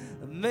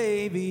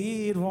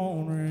 maybe it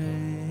won't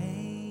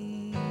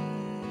rain.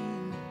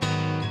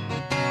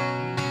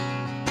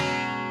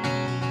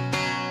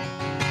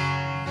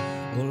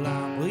 Well,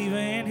 I'm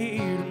leaving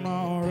here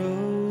tomorrow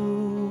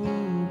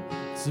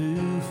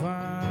to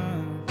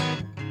find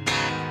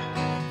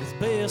what's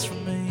best for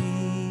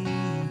me.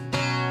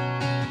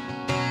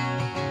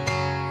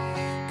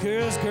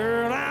 'Cause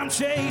girl, I'm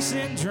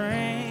chasing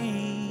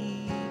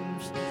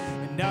dreams,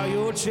 and all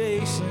you're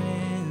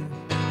chasing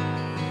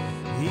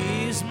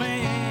is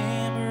memories.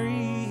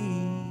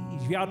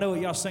 Y'all know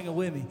it, y'all sing it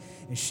with me.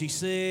 And she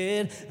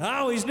said, I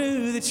always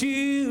knew that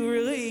you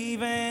were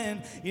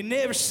leaving. You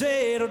never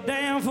settled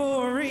down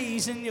for a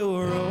reason.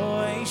 You're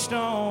always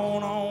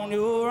stone on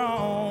your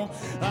own,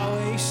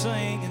 always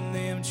singing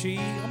them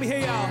cheats. Let me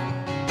hear y'all.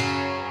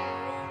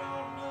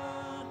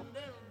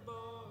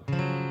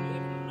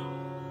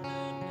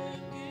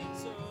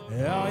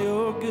 All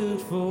you're good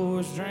for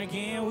is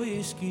drinking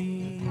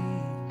whiskey,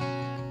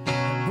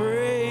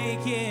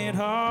 breaking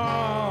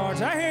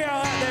hearts. I hear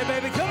y'all out there,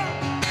 baby. Come on.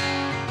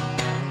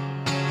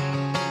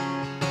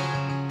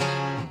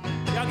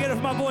 Y'all get it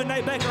for my boy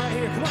Nate Baker right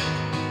here. Come on.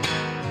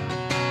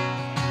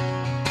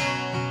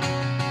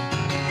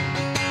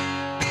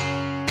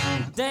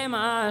 Damn,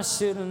 I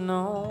should have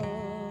known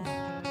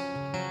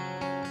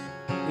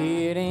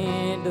it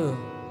ended up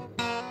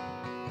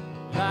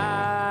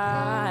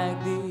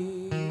like this.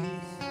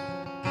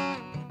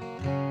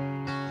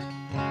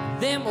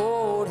 Them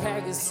old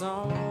haggard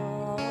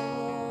songs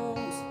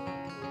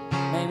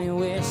made me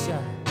wish I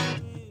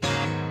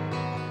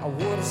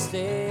would have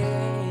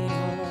stayed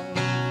home.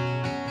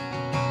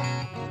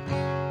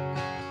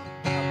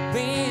 I've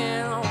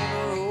been on the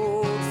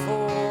road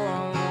for a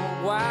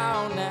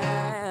while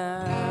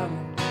now.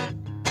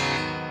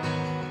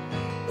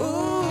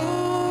 Ooh,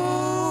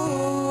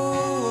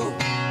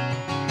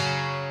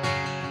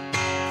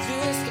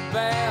 just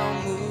about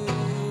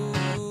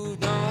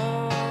moved on.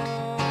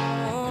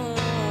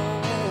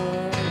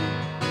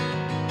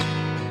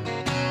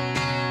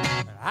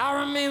 I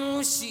remember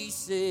when she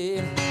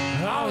said,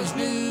 I always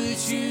knew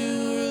that you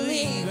were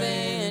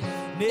leaving.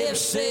 Never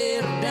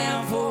settled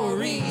down for a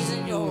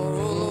reason. You're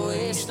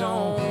always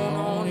stone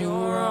on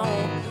your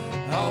own,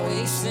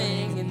 always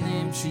singing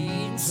them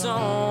cheating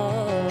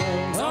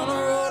songs. On the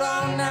road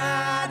all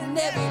night in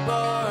every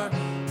bar,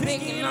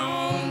 picking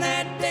on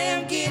that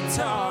damn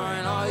guitar.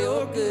 And all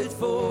you're good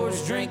for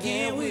is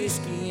drinking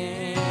whiskey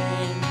and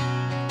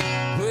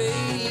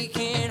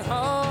breaking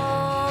hearts.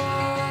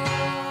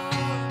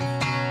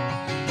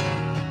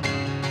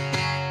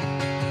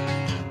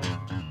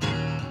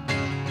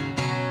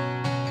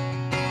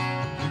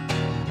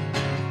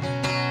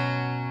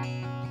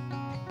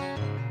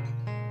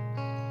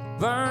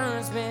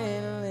 Burn's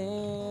been a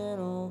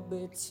little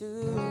bit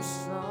too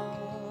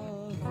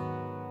strong.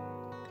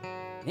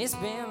 It's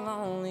been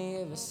lonely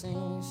ever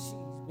since she's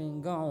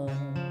been gone.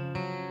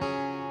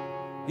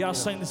 Y'all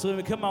sing this with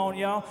me. Come on,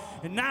 y'all.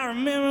 And I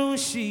remember when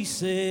she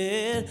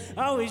said,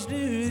 I always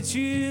knew that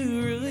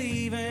you were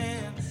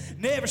leaving.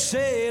 Never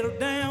settled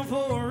down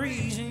for a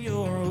reason.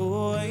 You're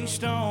always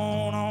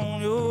stone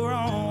on your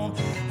own,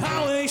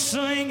 always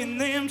singing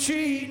them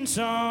cheating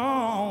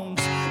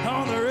songs.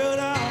 On the road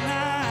all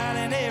night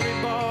in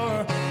every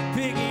bar,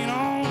 picking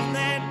on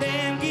that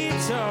damn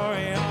guitar.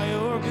 And all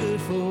you're good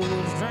for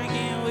is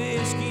drinking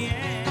whiskey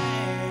and,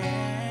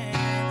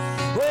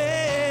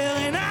 well,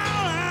 and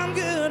all I'm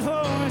good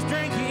for is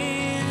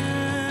drinking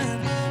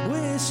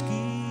whiskey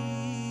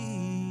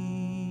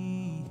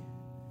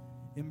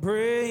and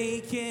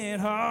breaking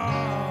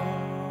hearts.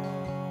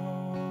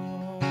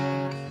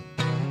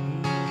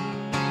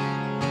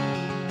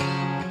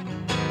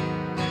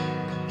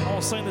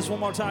 I'll sing this one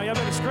more time. Y'all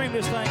better scream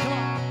this thing. Come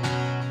on.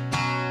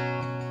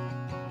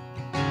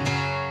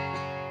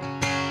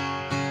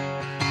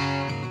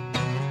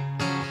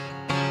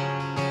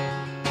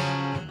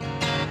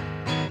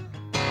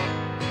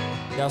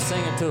 Y'all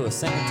sing it to us.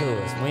 Sing it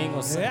to us. We ain't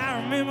gonna sing.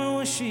 I remember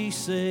when she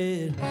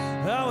said,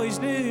 I always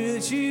knew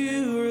that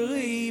you were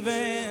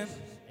leaving.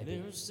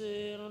 Never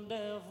settled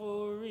down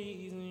for a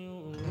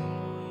reason. You're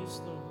always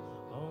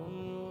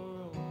on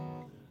your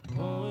own.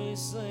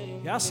 Always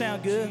saying. Y'all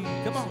sound good.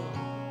 Come on.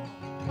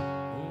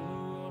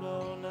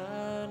 All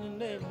night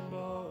and every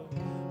bar,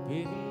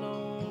 picking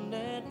on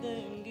that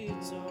damn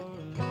guitar.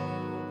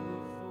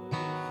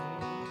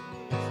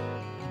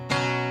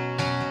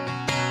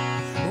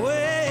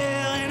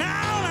 Well, and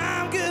all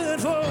I'm good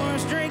for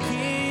is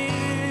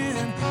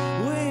drinking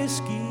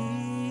whiskey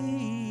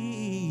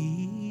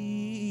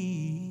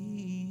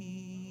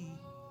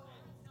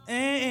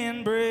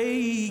and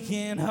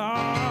breaking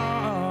hearts.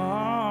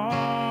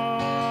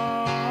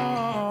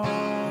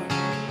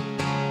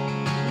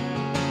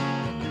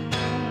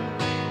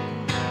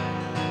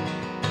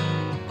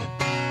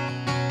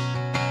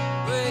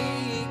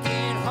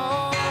 Breaking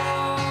heart.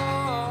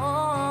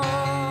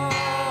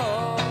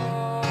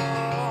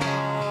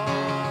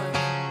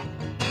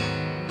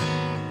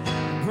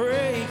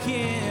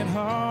 Breaking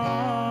hearts.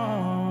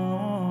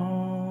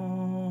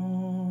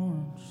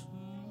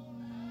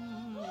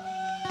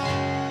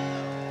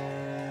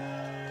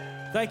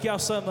 Thank y'all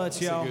so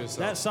much, y'all. good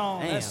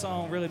song. That Damn.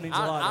 song really means a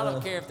lot. I to don't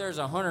us. care if there's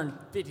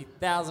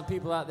 150,000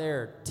 people out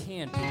there or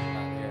 10 people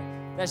out there.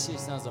 That shit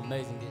sounds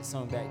amazing to get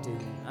sung back to you.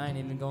 I ain't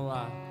even gonna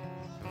lie.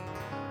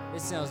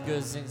 It sounds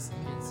good since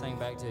getting sung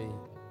back to you.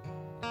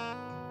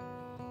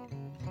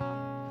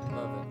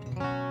 Love it.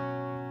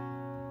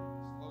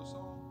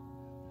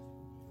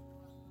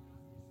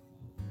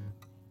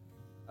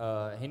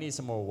 He needs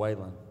some more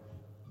Waylon.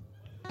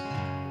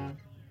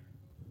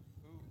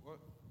 What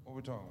are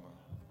we talking about?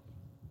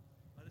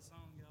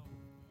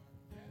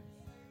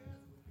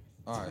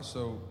 All right,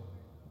 so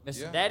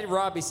Mr. Yeah. Daddy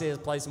Robbie says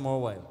play some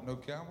more Waylon. no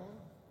cowboy.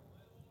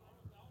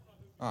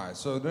 All right,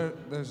 so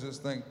there's this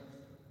thing.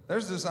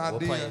 There's this We'll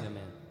idea. play it in a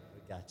minute. We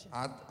got you.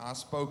 I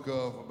spoke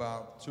of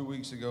about 2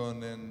 weeks ago,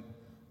 and then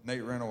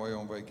Nate ran away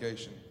on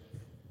vacation.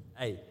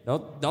 Hey,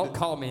 don't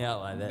call me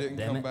out like that, Didn't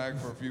damn come it. back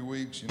for a few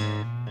weeks, you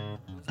know.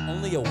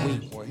 Only a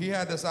week. Well, he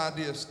had this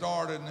idea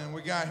started, and then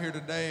we got here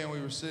today, and we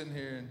were sitting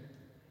here, and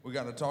we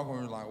got to talking. We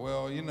were like,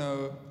 well, you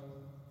know,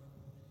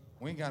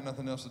 we ain't got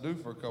nothing else to do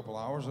for a couple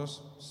hours.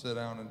 Let's sit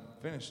down and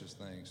finish this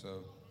thing.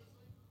 So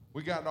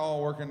we got all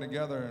working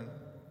together, and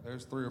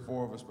there's 3 or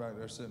 4 of us back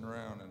there sitting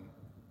around, and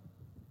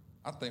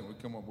I think we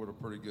come up with a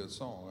pretty good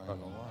song. I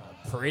ain't gonna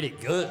lie. Pretty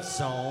good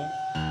song.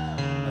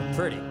 A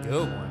pretty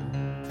good one.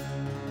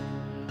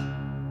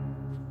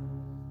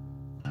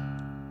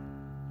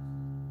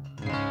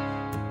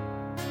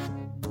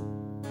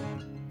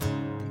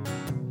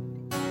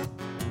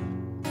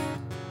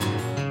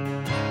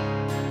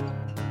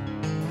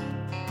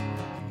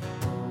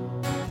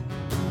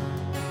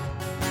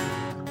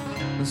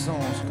 The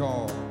song's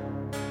called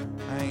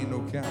I Ain't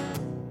No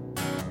Cowboy.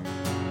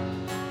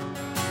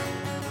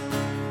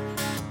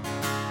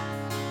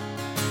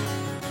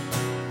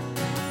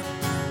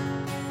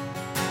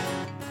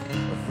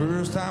 The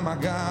first time I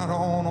got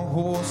on a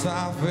horse,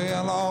 I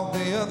fell off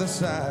the other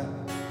side.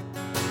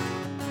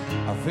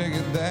 I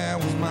figured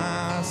that was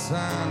my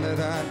sign that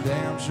I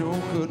damn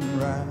sure couldn't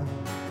ride.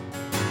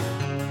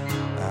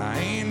 I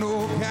ain't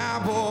no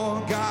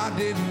cowboy, God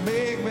didn't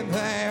make me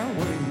that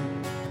way.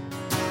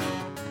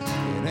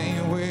 It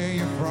ain't where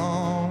you're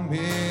from,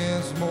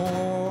 it's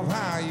more of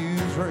how you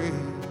trade.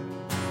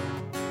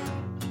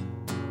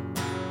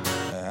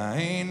 I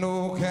ain't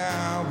no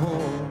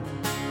cowboy.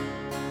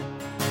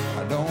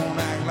 I don't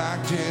act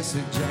like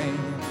Jesse James.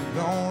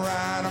 Don't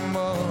ride a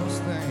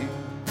Mustang.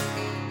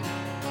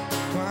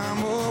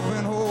 Climb up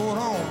and hold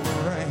on to the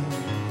reins.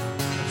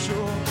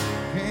 Sure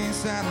can't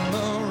saddle a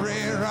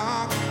red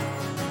rock.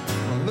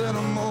 A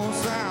little more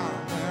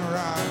south than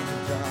Rocky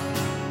Top.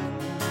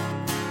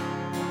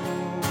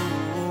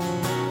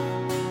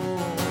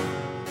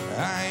 I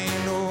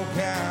ain't no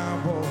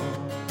cowboy.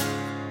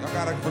 Y'all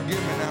gotta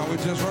forgive me now. We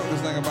just wrote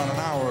this thing about an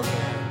hour ago.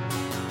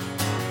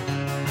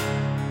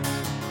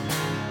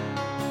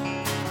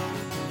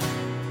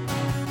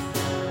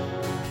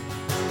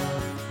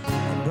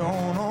 I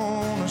don't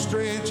own a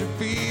stretch of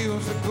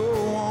fields that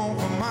go on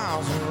for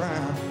miles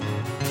around.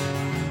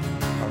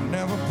 I've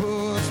never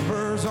put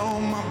spurs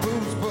on my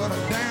boots, but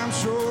I damn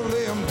sure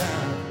lay 'em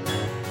down.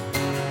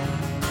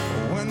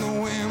 When the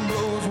wind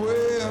blows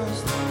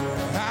west,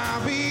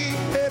 I'll be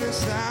headed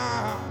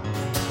south.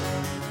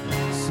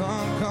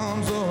 Sun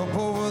comes up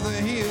over the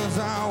hills,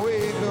 I'll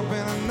wake up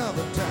in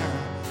another town.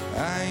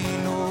 I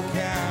ain't no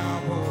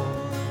cowboy.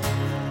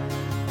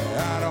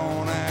 I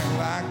don't act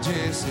like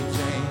Jesse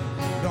James.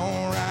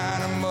 Don't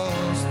ride a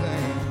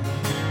Mustang.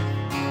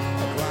 I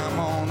climb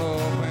on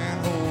up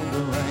and hold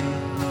the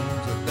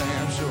reins. A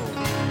damn sure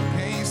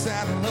can't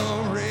saddle a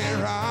red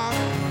rock.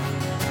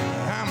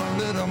 I'm a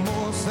little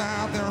more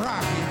south than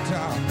Rocky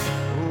Top.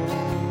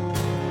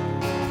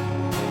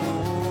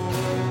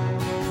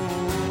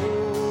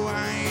 Oh, I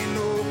ain't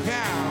no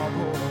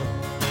cowboy.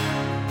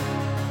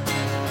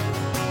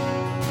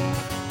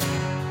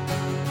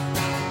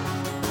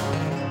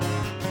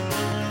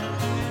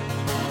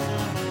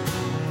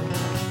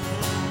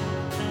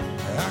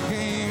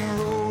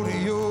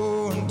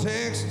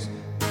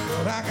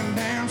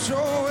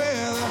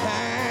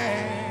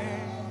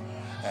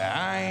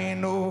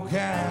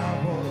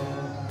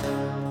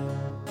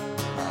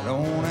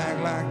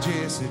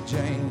 Jesse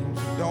James.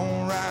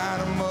 Don't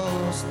ride a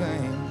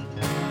Mustang.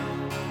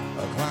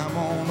 Climb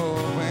on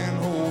up and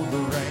hold the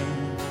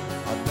reins.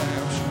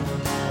 Damn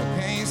sure I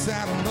can't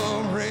saddle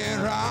up Red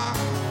Rock.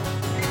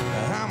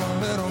 I'm a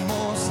little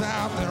more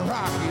south than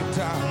Rocky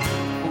Top.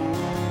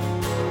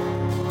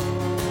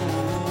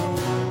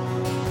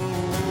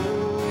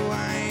 Oh, I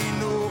ain't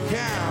no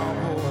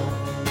cowboy.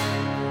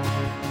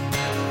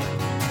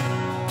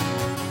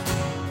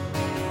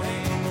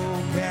 Ain't no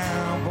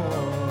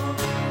cowboy.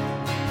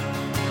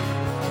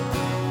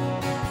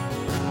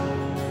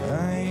 I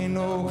ain't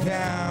no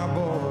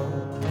cowboy.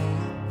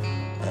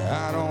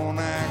 I don't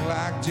act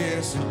like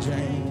Jesse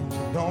James.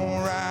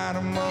 Don't ride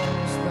a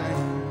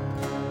Mustang.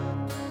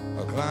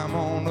 Climb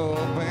on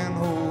up and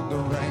hold the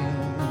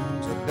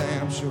reins.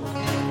 Damn sure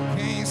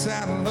can't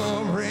saddle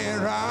up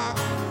Red Rock.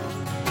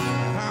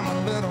 I'm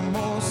a little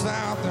more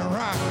south than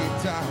Rocky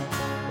Top.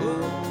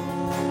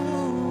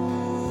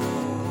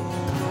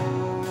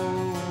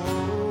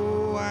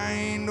 Oh, I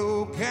ain't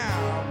no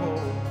cowboy.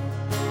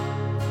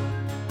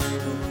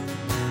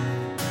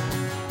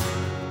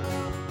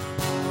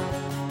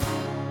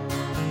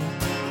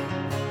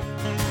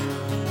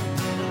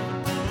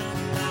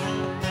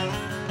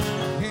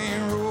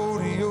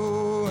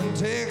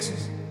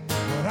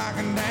 I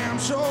can damn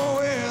sure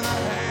wear the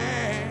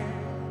hat.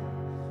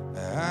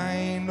 I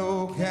ain't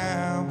no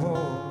cowboy.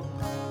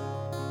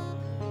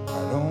 I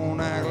don't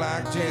act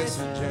like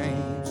Jesse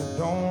James. I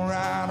don't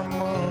ride a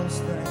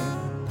Mustang.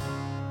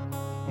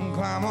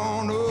 Climb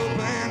on up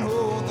and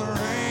hold the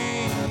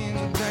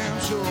reins. Damn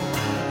sure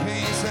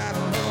can't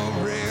saddle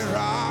up Red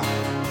Rock.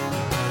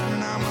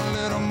 And I'm a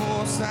little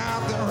more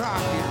south than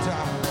Rocky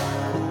Top.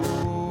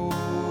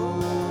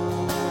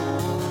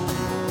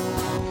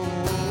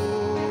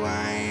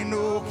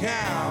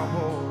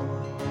 Cowboy,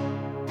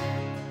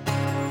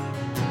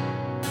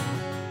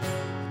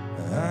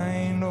 I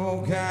ain't no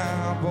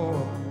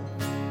cowboy.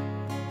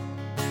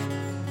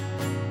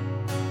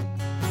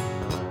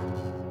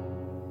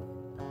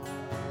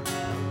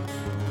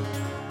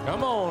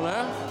 Come on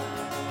now.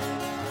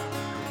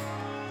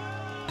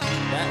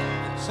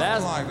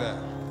 Something like that.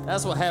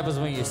 That's what happens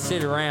when you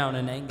sit around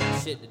and ain't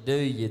got shit to do.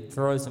 You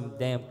throw some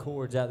damn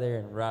chords out there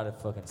and write a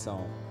fucking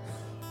song.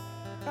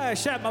 Hey,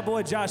 shout my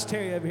boy Josh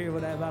Terry over here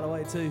with that, by the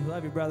way, too.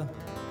 Love you, brother.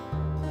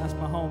 That's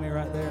my homie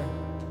right there.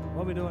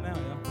 What we doing now,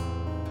 y'all?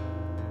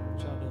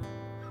 What y'all doing?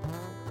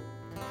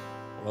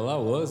 Well, I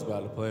was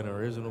about to play an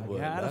original, but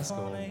that's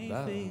going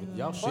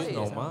y'all shitting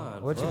on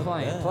mine. What you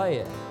playing? That. Play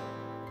it.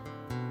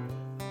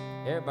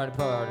 Everybody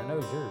probably already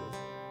knows yours.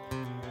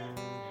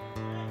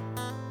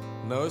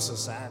 No, it's a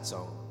sad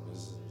song.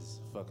 It's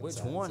a fucking Which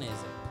sad one song. is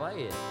it?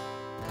 Play it.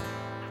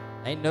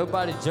 Ain't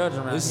nobody judging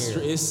around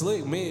here. It's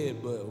slick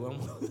mid, but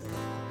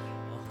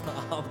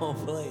I'm gonna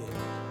play it.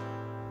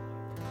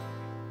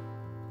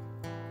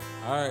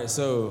 All right,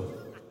 so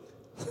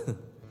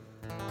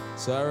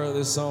I wrote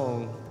this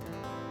song.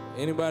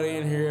 Anybody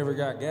in here ever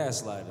got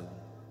gaslighted?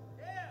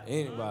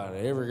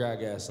 Anybody ever got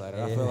gaslighted?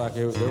 I feel like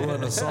there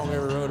wasn't a song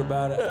ever wrote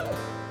about it.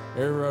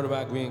 Ever wrote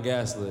about being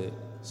gaslit.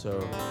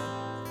 So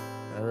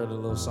I wrote a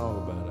little song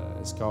about it.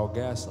 It's called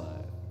Gaslight.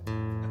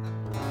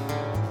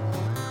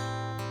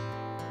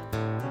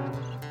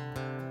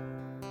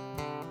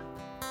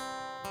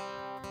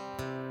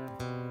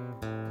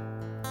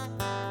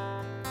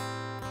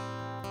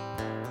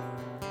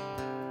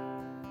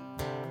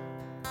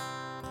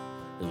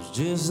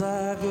 Just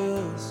like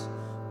us,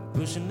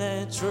 pushing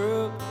that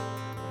truck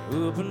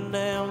up and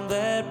down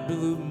that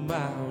blue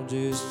mile,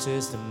 just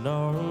testing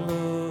our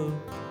love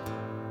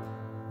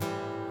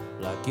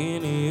like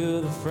any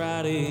other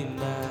Friday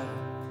night.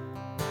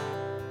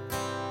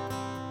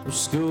 We're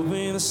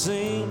scoping the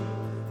scene,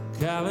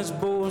 college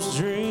boy's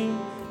dream,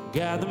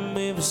 got the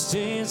Memphis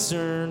 10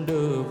 turned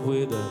up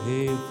with a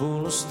head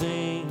full of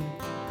steam,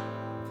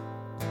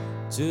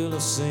 till I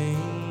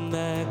sing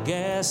that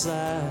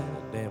gaslight,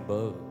 damn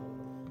bug.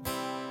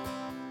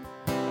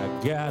 I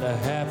got a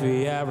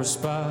happy hour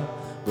spot,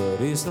 but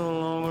it's no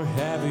longer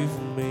happy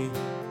for me.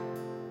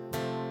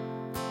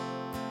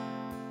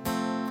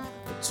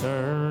 It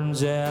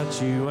turns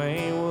out you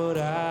ain't what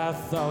I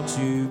thought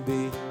you'd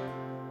be.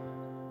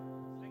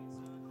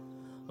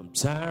 I'm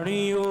tired of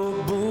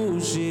your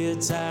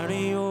bullshit, tired of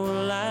your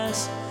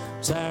lies,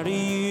 tired of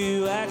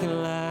you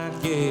acting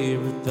like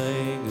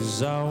everything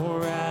is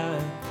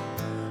alright.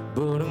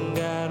 But I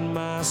got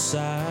my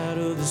side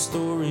of the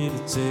story to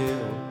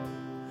tell.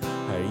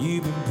 How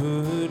you been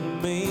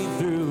putting me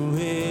through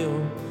hell.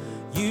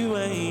 You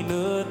ain't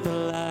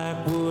nothing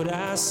like what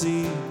I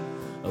see.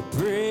 A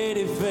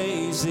pretty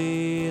face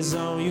is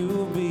all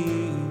you'll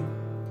be.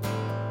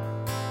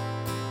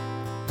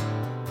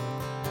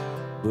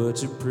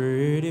 But your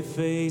pretty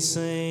face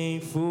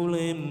ain't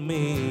fooling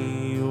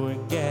me. You're a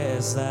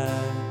gaslighter.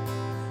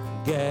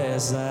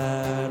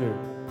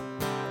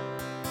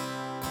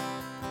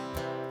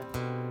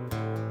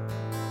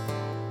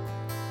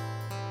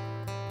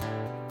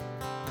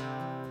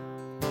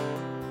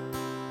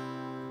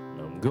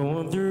 I'm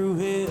going through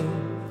hell.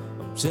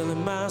 I'm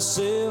telling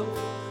myself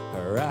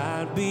or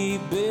I'd be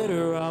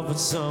better off with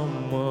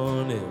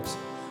someone else.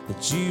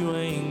 But you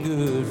ain't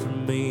good for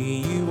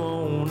me. You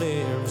won't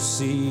ever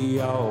see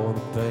all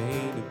the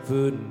pain you're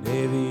putting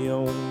heavy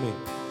on me.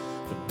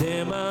 But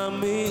damn, I'm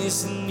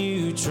missing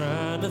you,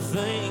 trying to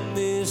think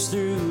this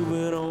through.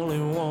 But only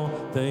one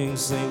thing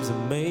seems to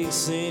make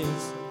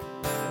sense: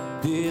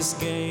 this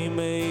game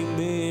ain't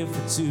meant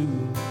for two.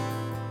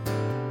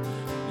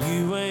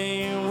 You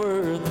ain't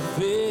worth the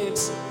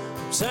fix.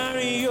 I'm tired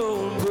of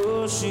your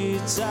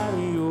bullshit, tired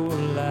of your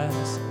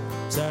lies,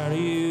 tired of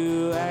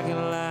you acting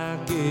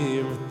like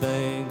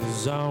everything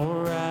is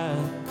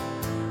alright.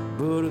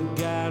 But I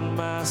got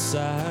my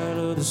side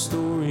of the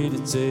story to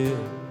tell.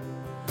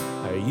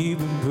 How you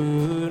been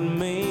putting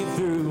me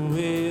through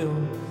hell.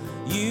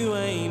 You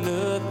ain't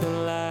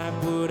nothing like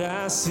what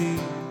I see.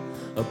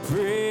 A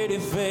pretty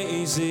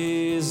face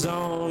is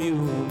all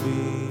you'll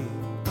be.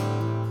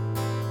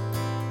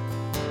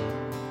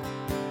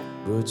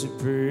 But your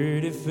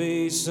pretty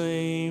face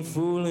ain't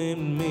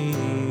fooling me.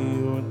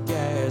 You're a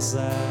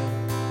gaslighter.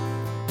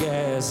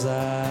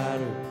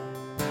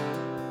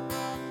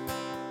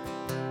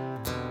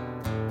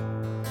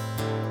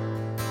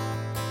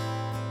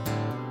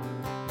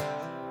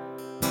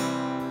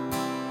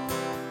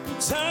 I'm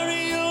tired of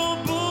your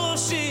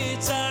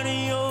bullshit, tired of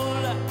your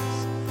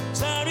lies,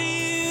 tired of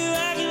you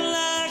acting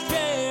like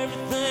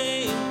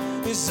everything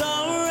is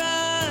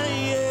alright,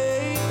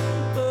 yeah.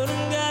 But I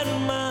got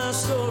my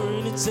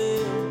story to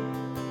tell.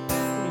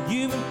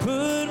 You've been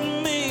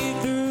putting me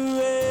through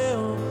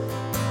hell.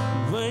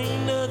 You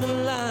ain't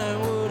nothing like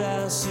what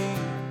I see.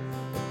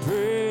 A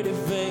pretty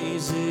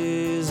face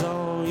is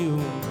all you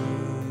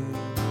need.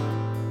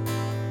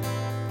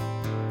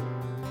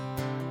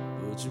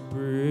 But your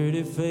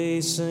pretty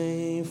face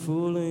ain't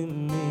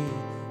fooling me.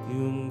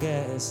 You a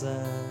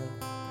gaslighter.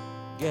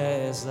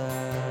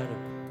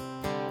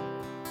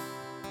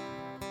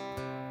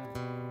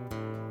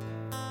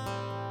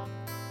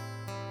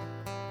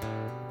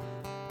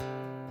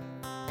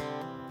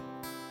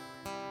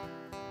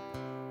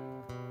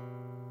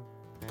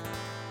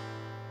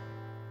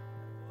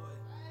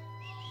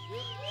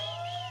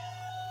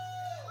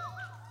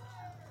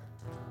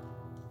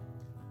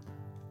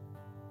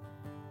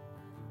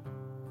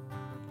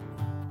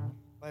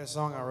 Play a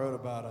song I wrote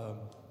about,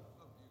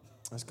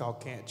 it's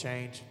called Can't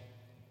Change.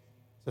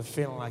 It's a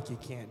feeling like you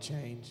can't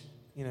change.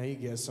 You know, you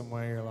get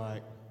somewhere, you're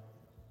like,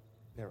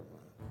 never mind.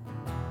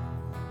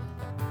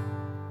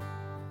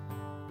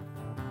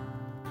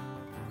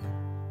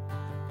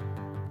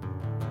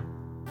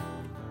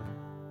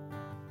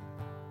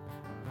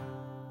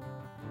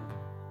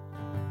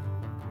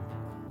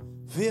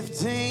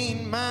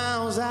 15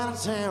 miles out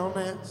of town,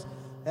 that's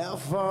how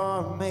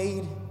far I made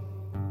it.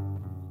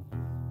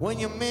 When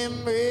your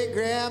memory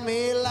grabbed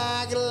me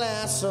like a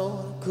lasso,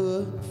 I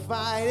couldn't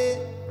fight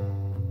it.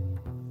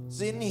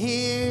 Sitting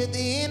here at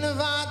the end of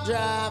our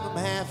drive, I'm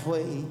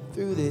halfway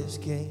through this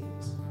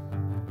case,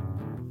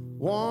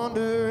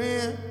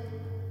 wondering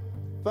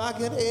if I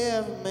could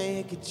ever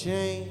make a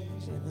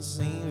change. And it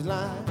seems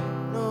like,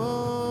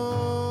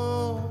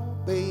 no,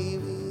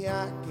 baby,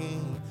 I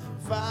can't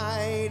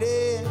fight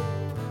it.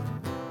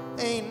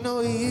 Ain't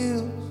no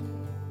use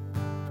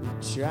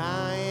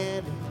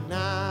trying to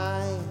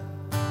deny it.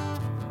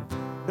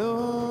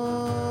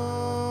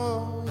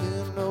 No,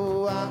 you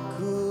know I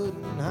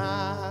couldn't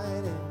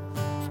hide it.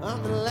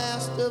 I'm the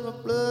last of a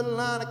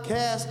bloodline of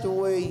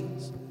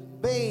castaways.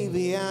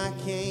 Baby, I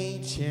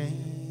can't change.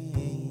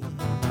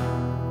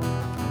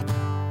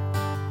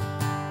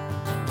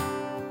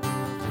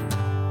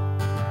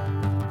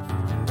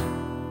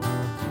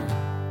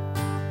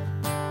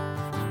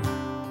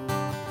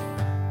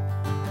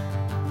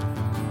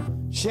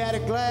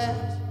 Shattered glass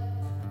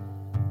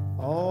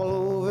all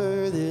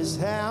over this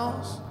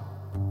house.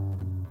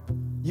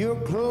 Your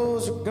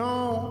clothes are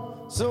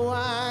gone, so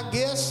I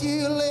guess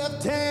you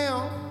left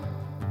town.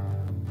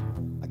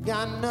 I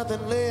got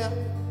nothing left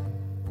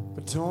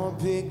but torn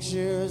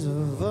pictures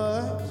of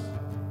us,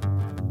 a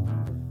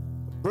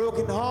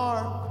broken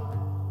heart,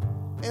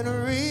 and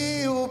a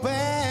real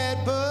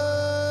bad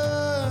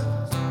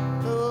buzz.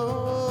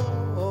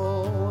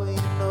 Oh,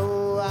 you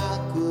know I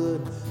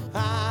could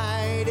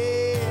hide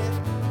it.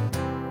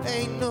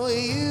 Ain't no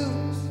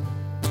use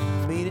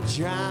me to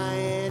try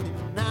and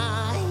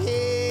deny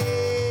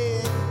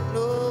it.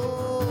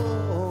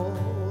 No,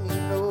 you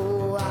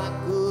know I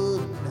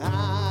couldn't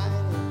hide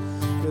it.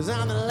 'Cause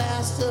I'm the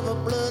last of a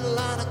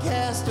bloodline of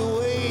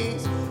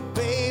castaways.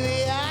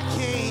 Baby, I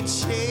can't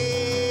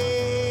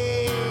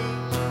change.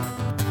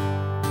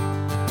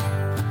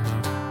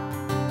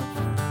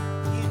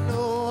 You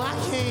know I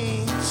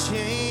can't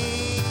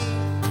change.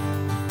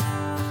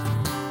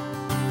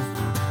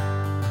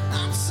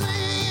 I'm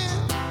saying,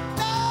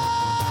 no,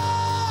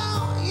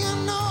 you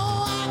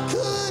know I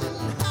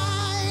couldn't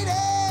hide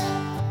it.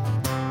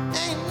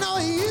 Ain't no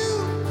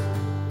use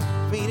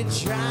me to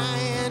try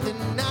and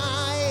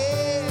deny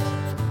it.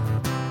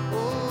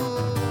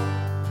 Oh,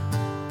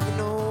 you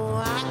know I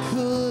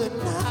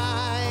couldn't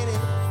hide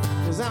it.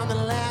 'Cause I'm the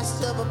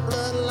last of a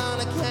bloodline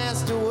of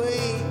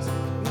castaways.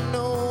 You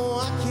know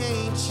I can't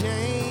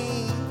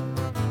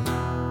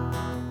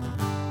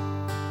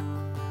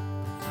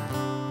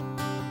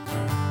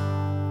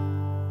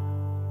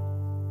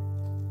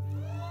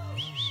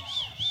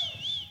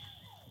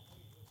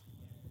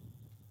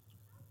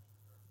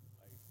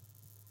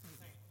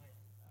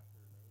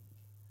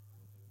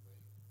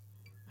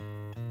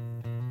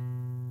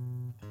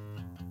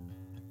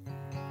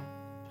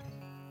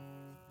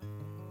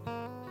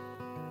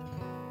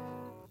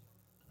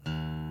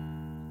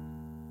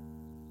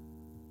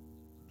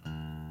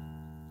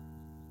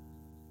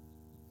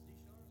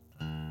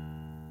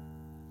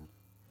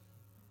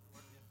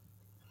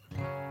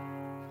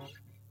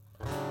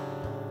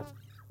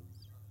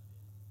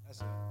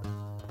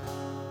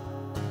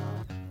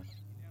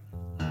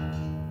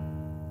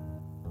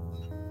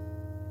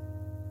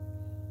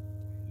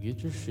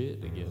Get your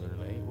shit together,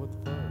 Nate. What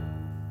the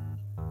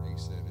fuck? He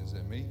said, is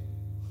it me?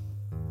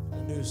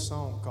 A new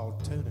song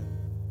called Tuning.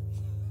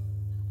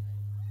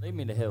 Leave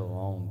me the hell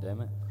alone, damn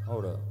it.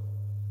 Hold up.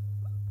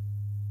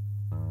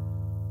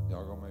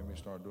 Y'all gonna make me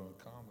start doing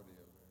comedy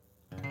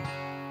up there.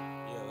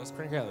 Yeah, let's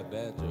crank out the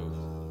dad jokes.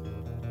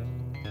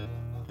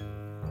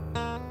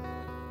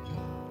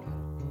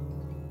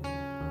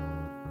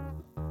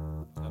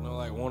 I know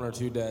like one or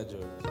two dad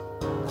jokes.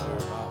 They're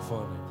not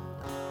funny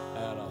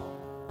at all.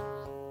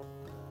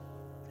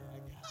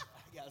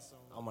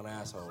 I'm an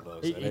asshole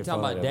though. So He they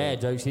talking funny about to dad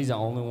me. jokes. He's the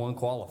only one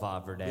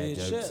qualified for dad Bitch,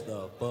 jokes. shut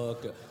the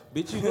fuck up.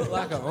 Bitch, you look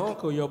like an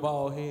uncle, your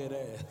bald head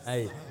ass.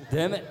 Hey,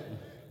 damn it.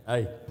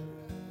 Hey,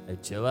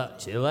 chill out,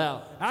 chill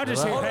out. I'm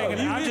just Chill here out. hanging.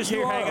 You I'm bitch, just you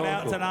here are hanging out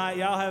uncle. tonight.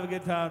 Y'all have a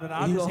good time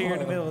tonight. I'm You just here in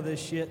the are. middle of this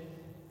shit.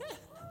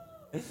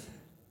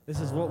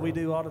 This is what we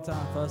do all the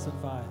time: fuss and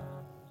fight.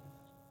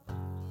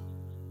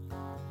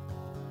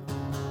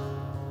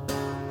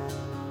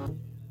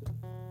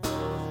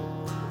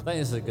 I think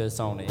this is a good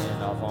song to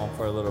end off on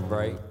for a little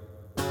break.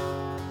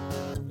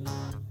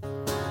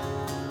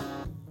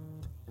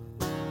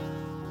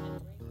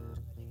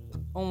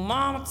 Oh,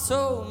 Mama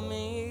told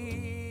me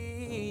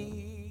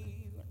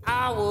when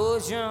I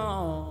was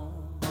young,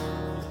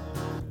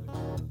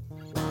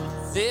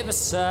 sit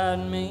beside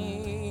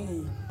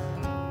me,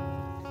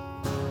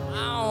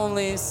 my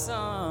only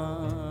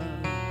son,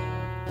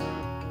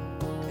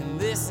 and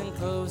listen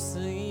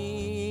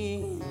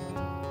closely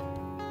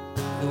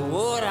to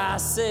what I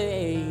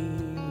say,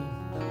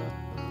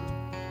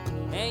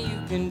 and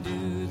you can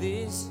do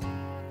this.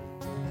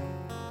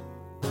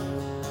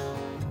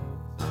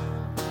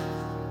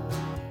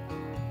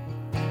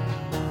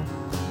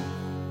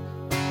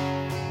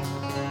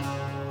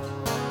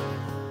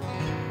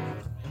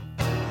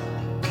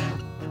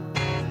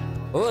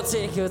 Oh,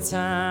 take your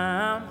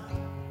time.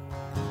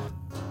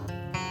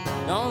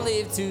 Don't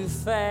live too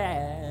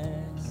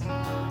fast.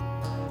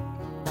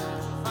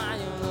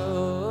 Find your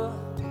love.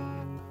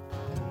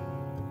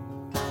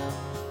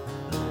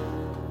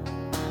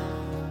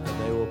 And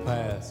they will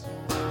pass.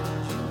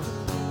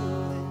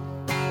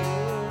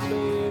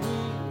 Baby,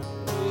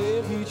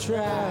 if you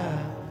try.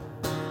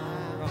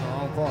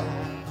 Wrong part.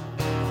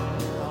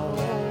 I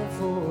want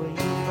for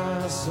you,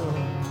 my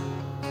son.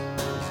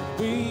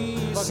 Be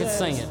Fucking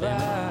sing it, damn it.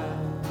 satisfied.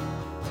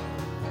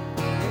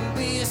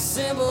 Be a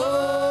simple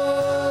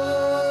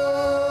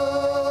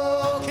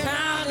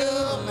kind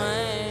of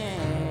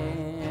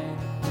man,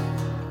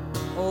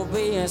 or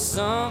be a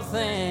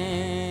something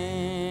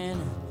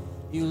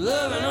you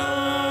love and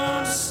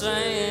understand.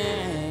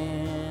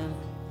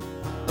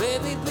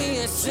 Baby, be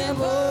a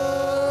simple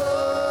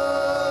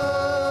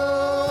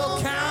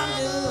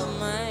kind of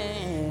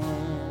man.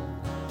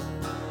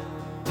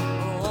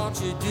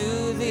 Won't you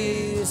do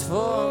this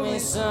for me,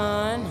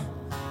 son,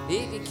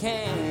 if you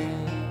can?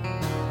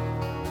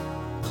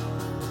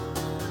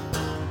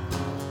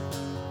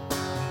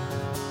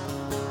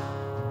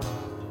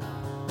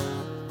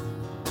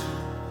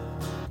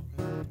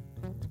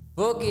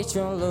 Forget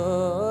your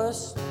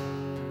lust,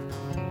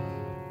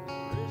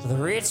 the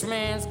rich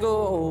man's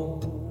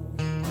gold,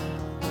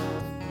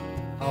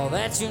 all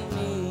that you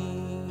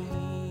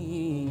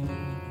need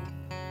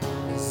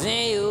is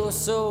in your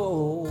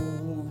soul.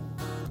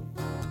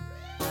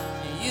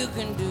 And you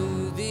can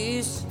do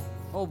this,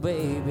 oh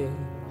baby,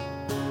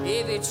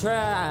 if you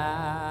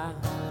try.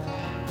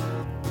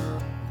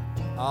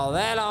 All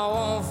that I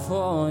want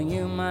for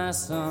you, my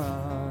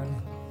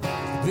son,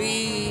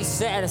 be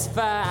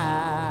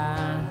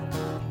satisfied.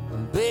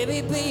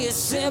 Baby, be a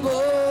simple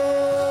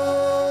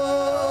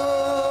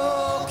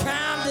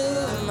kind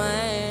of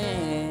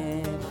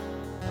man,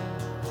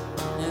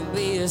 and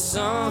be a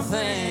something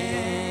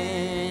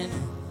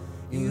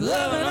you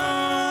love and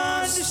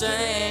understand.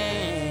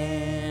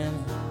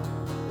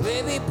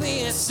 Baby,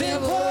 be a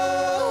simple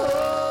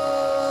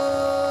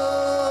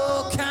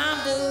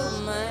kind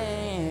of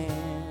man.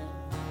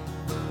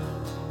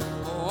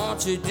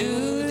 Won't you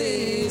do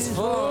this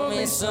for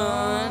me,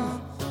 son,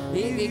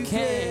 if you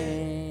can?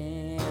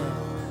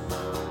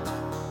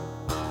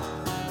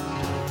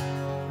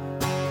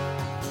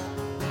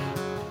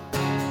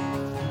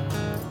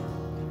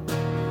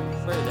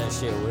 Afraid that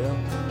shit will.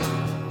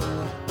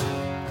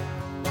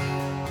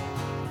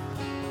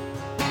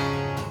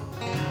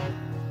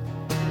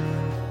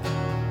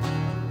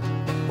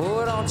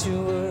 Oh, don't you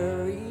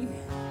worry,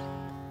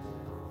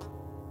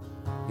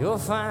 you'll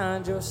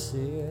find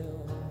yourself.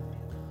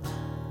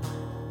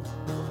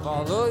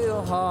 Follow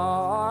your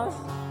heart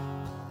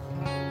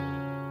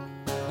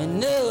and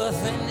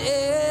nothing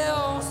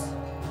else.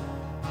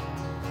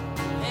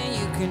 And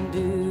you can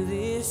do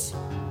this,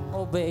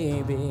 oh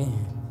baby,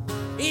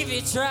 if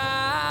you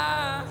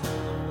try.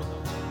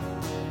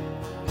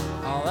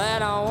 All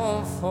that I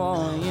want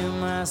for you,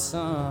 my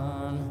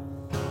son,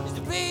 is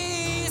to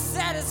be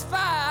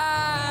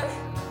satisfied.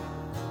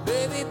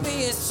 Baby,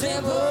 be a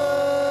simple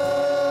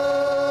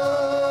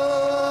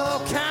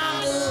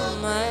kind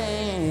of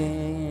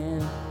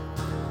man,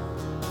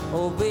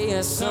 or be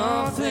a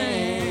something,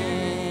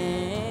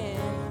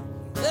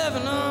 love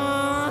and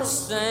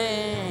understand.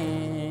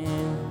 understand.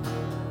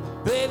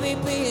 Baby,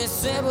 be a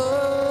simple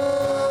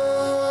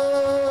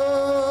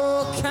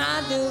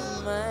kind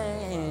of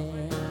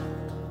man.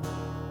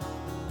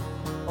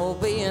 Or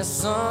be a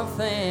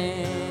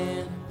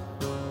something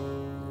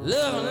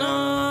love and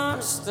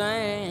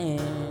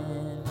understand.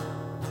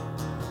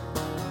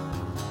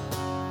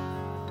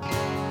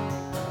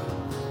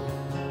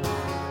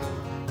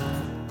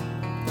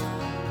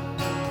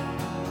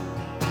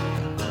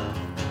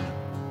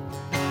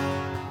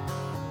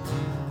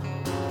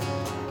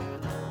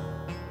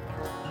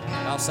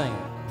 I'll sing it.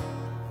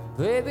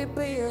 Baby,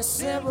 be a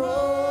simple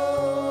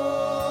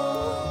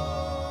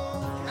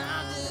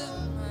kind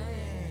of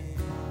man.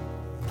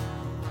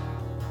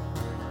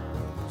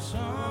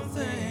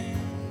 Something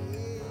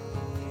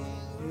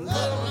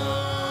Love and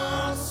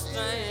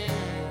understand.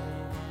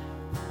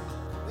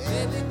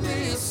 Baby, be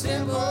a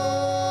simple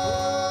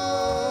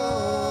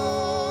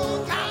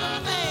kind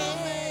of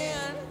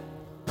man.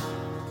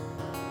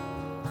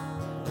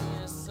 Be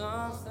a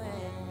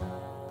something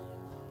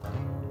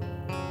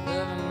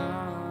love and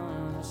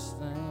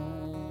understand.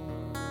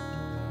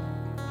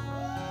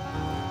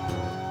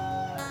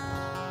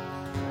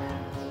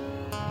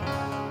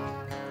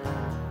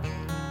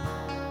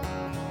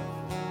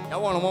 I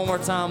want it one more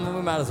time,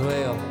 we might as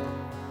well.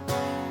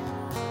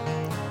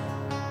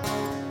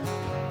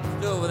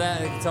 Do it without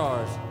the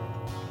guitars.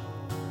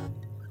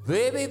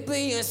 Baby,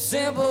 be a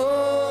simple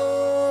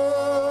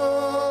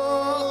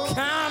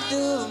kind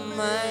of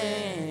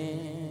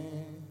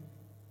man.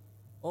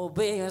 Or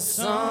be a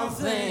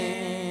something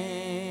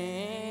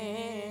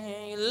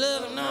you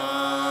love and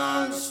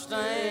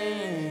understand.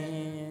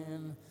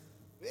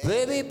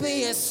 Baby,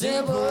 be a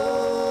simple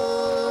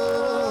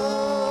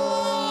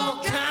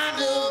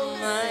kind of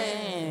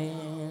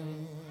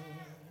man.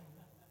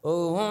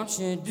 Oh, won't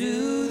you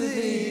do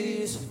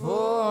this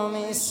for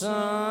me,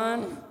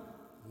 son,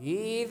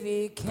 if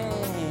you can?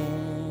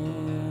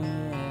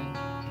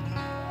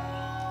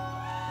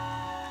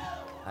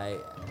 Hey,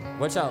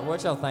 what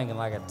y'all thinking?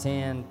 Like a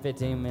 10,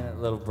 15-minute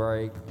little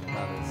break?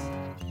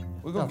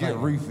 We're gonna get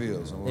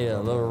refills. Yeah,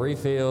 little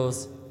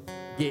refills.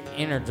 Get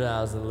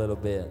energized a little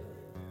bit.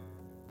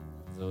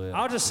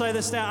 I'll just say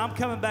this now. I'm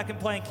coming back and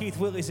playing Keith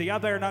Whitley, so y'all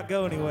better not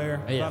go anywhere,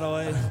 Yeah. by the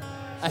way.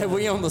 Hey,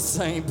 we on the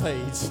same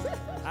page.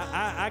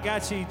 I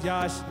got you,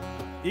 Josh.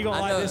 You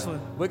gonna like this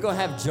one. We're gonna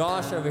have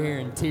Josh over here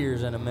in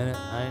tears in a minute.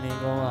 I ain't even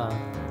gonna lie.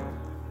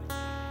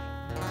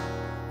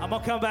 I'm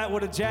gonna come back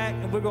with a jack,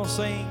 and we're gonna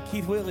sing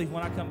Keith Whitley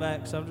when I come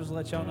back. So I'm just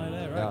let y'all know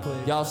that right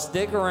quick. Y'all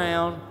stick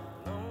around.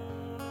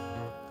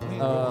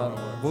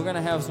 We're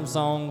gonna have some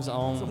songs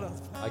on,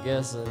 I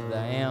guess, the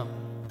amp.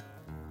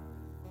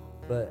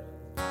 But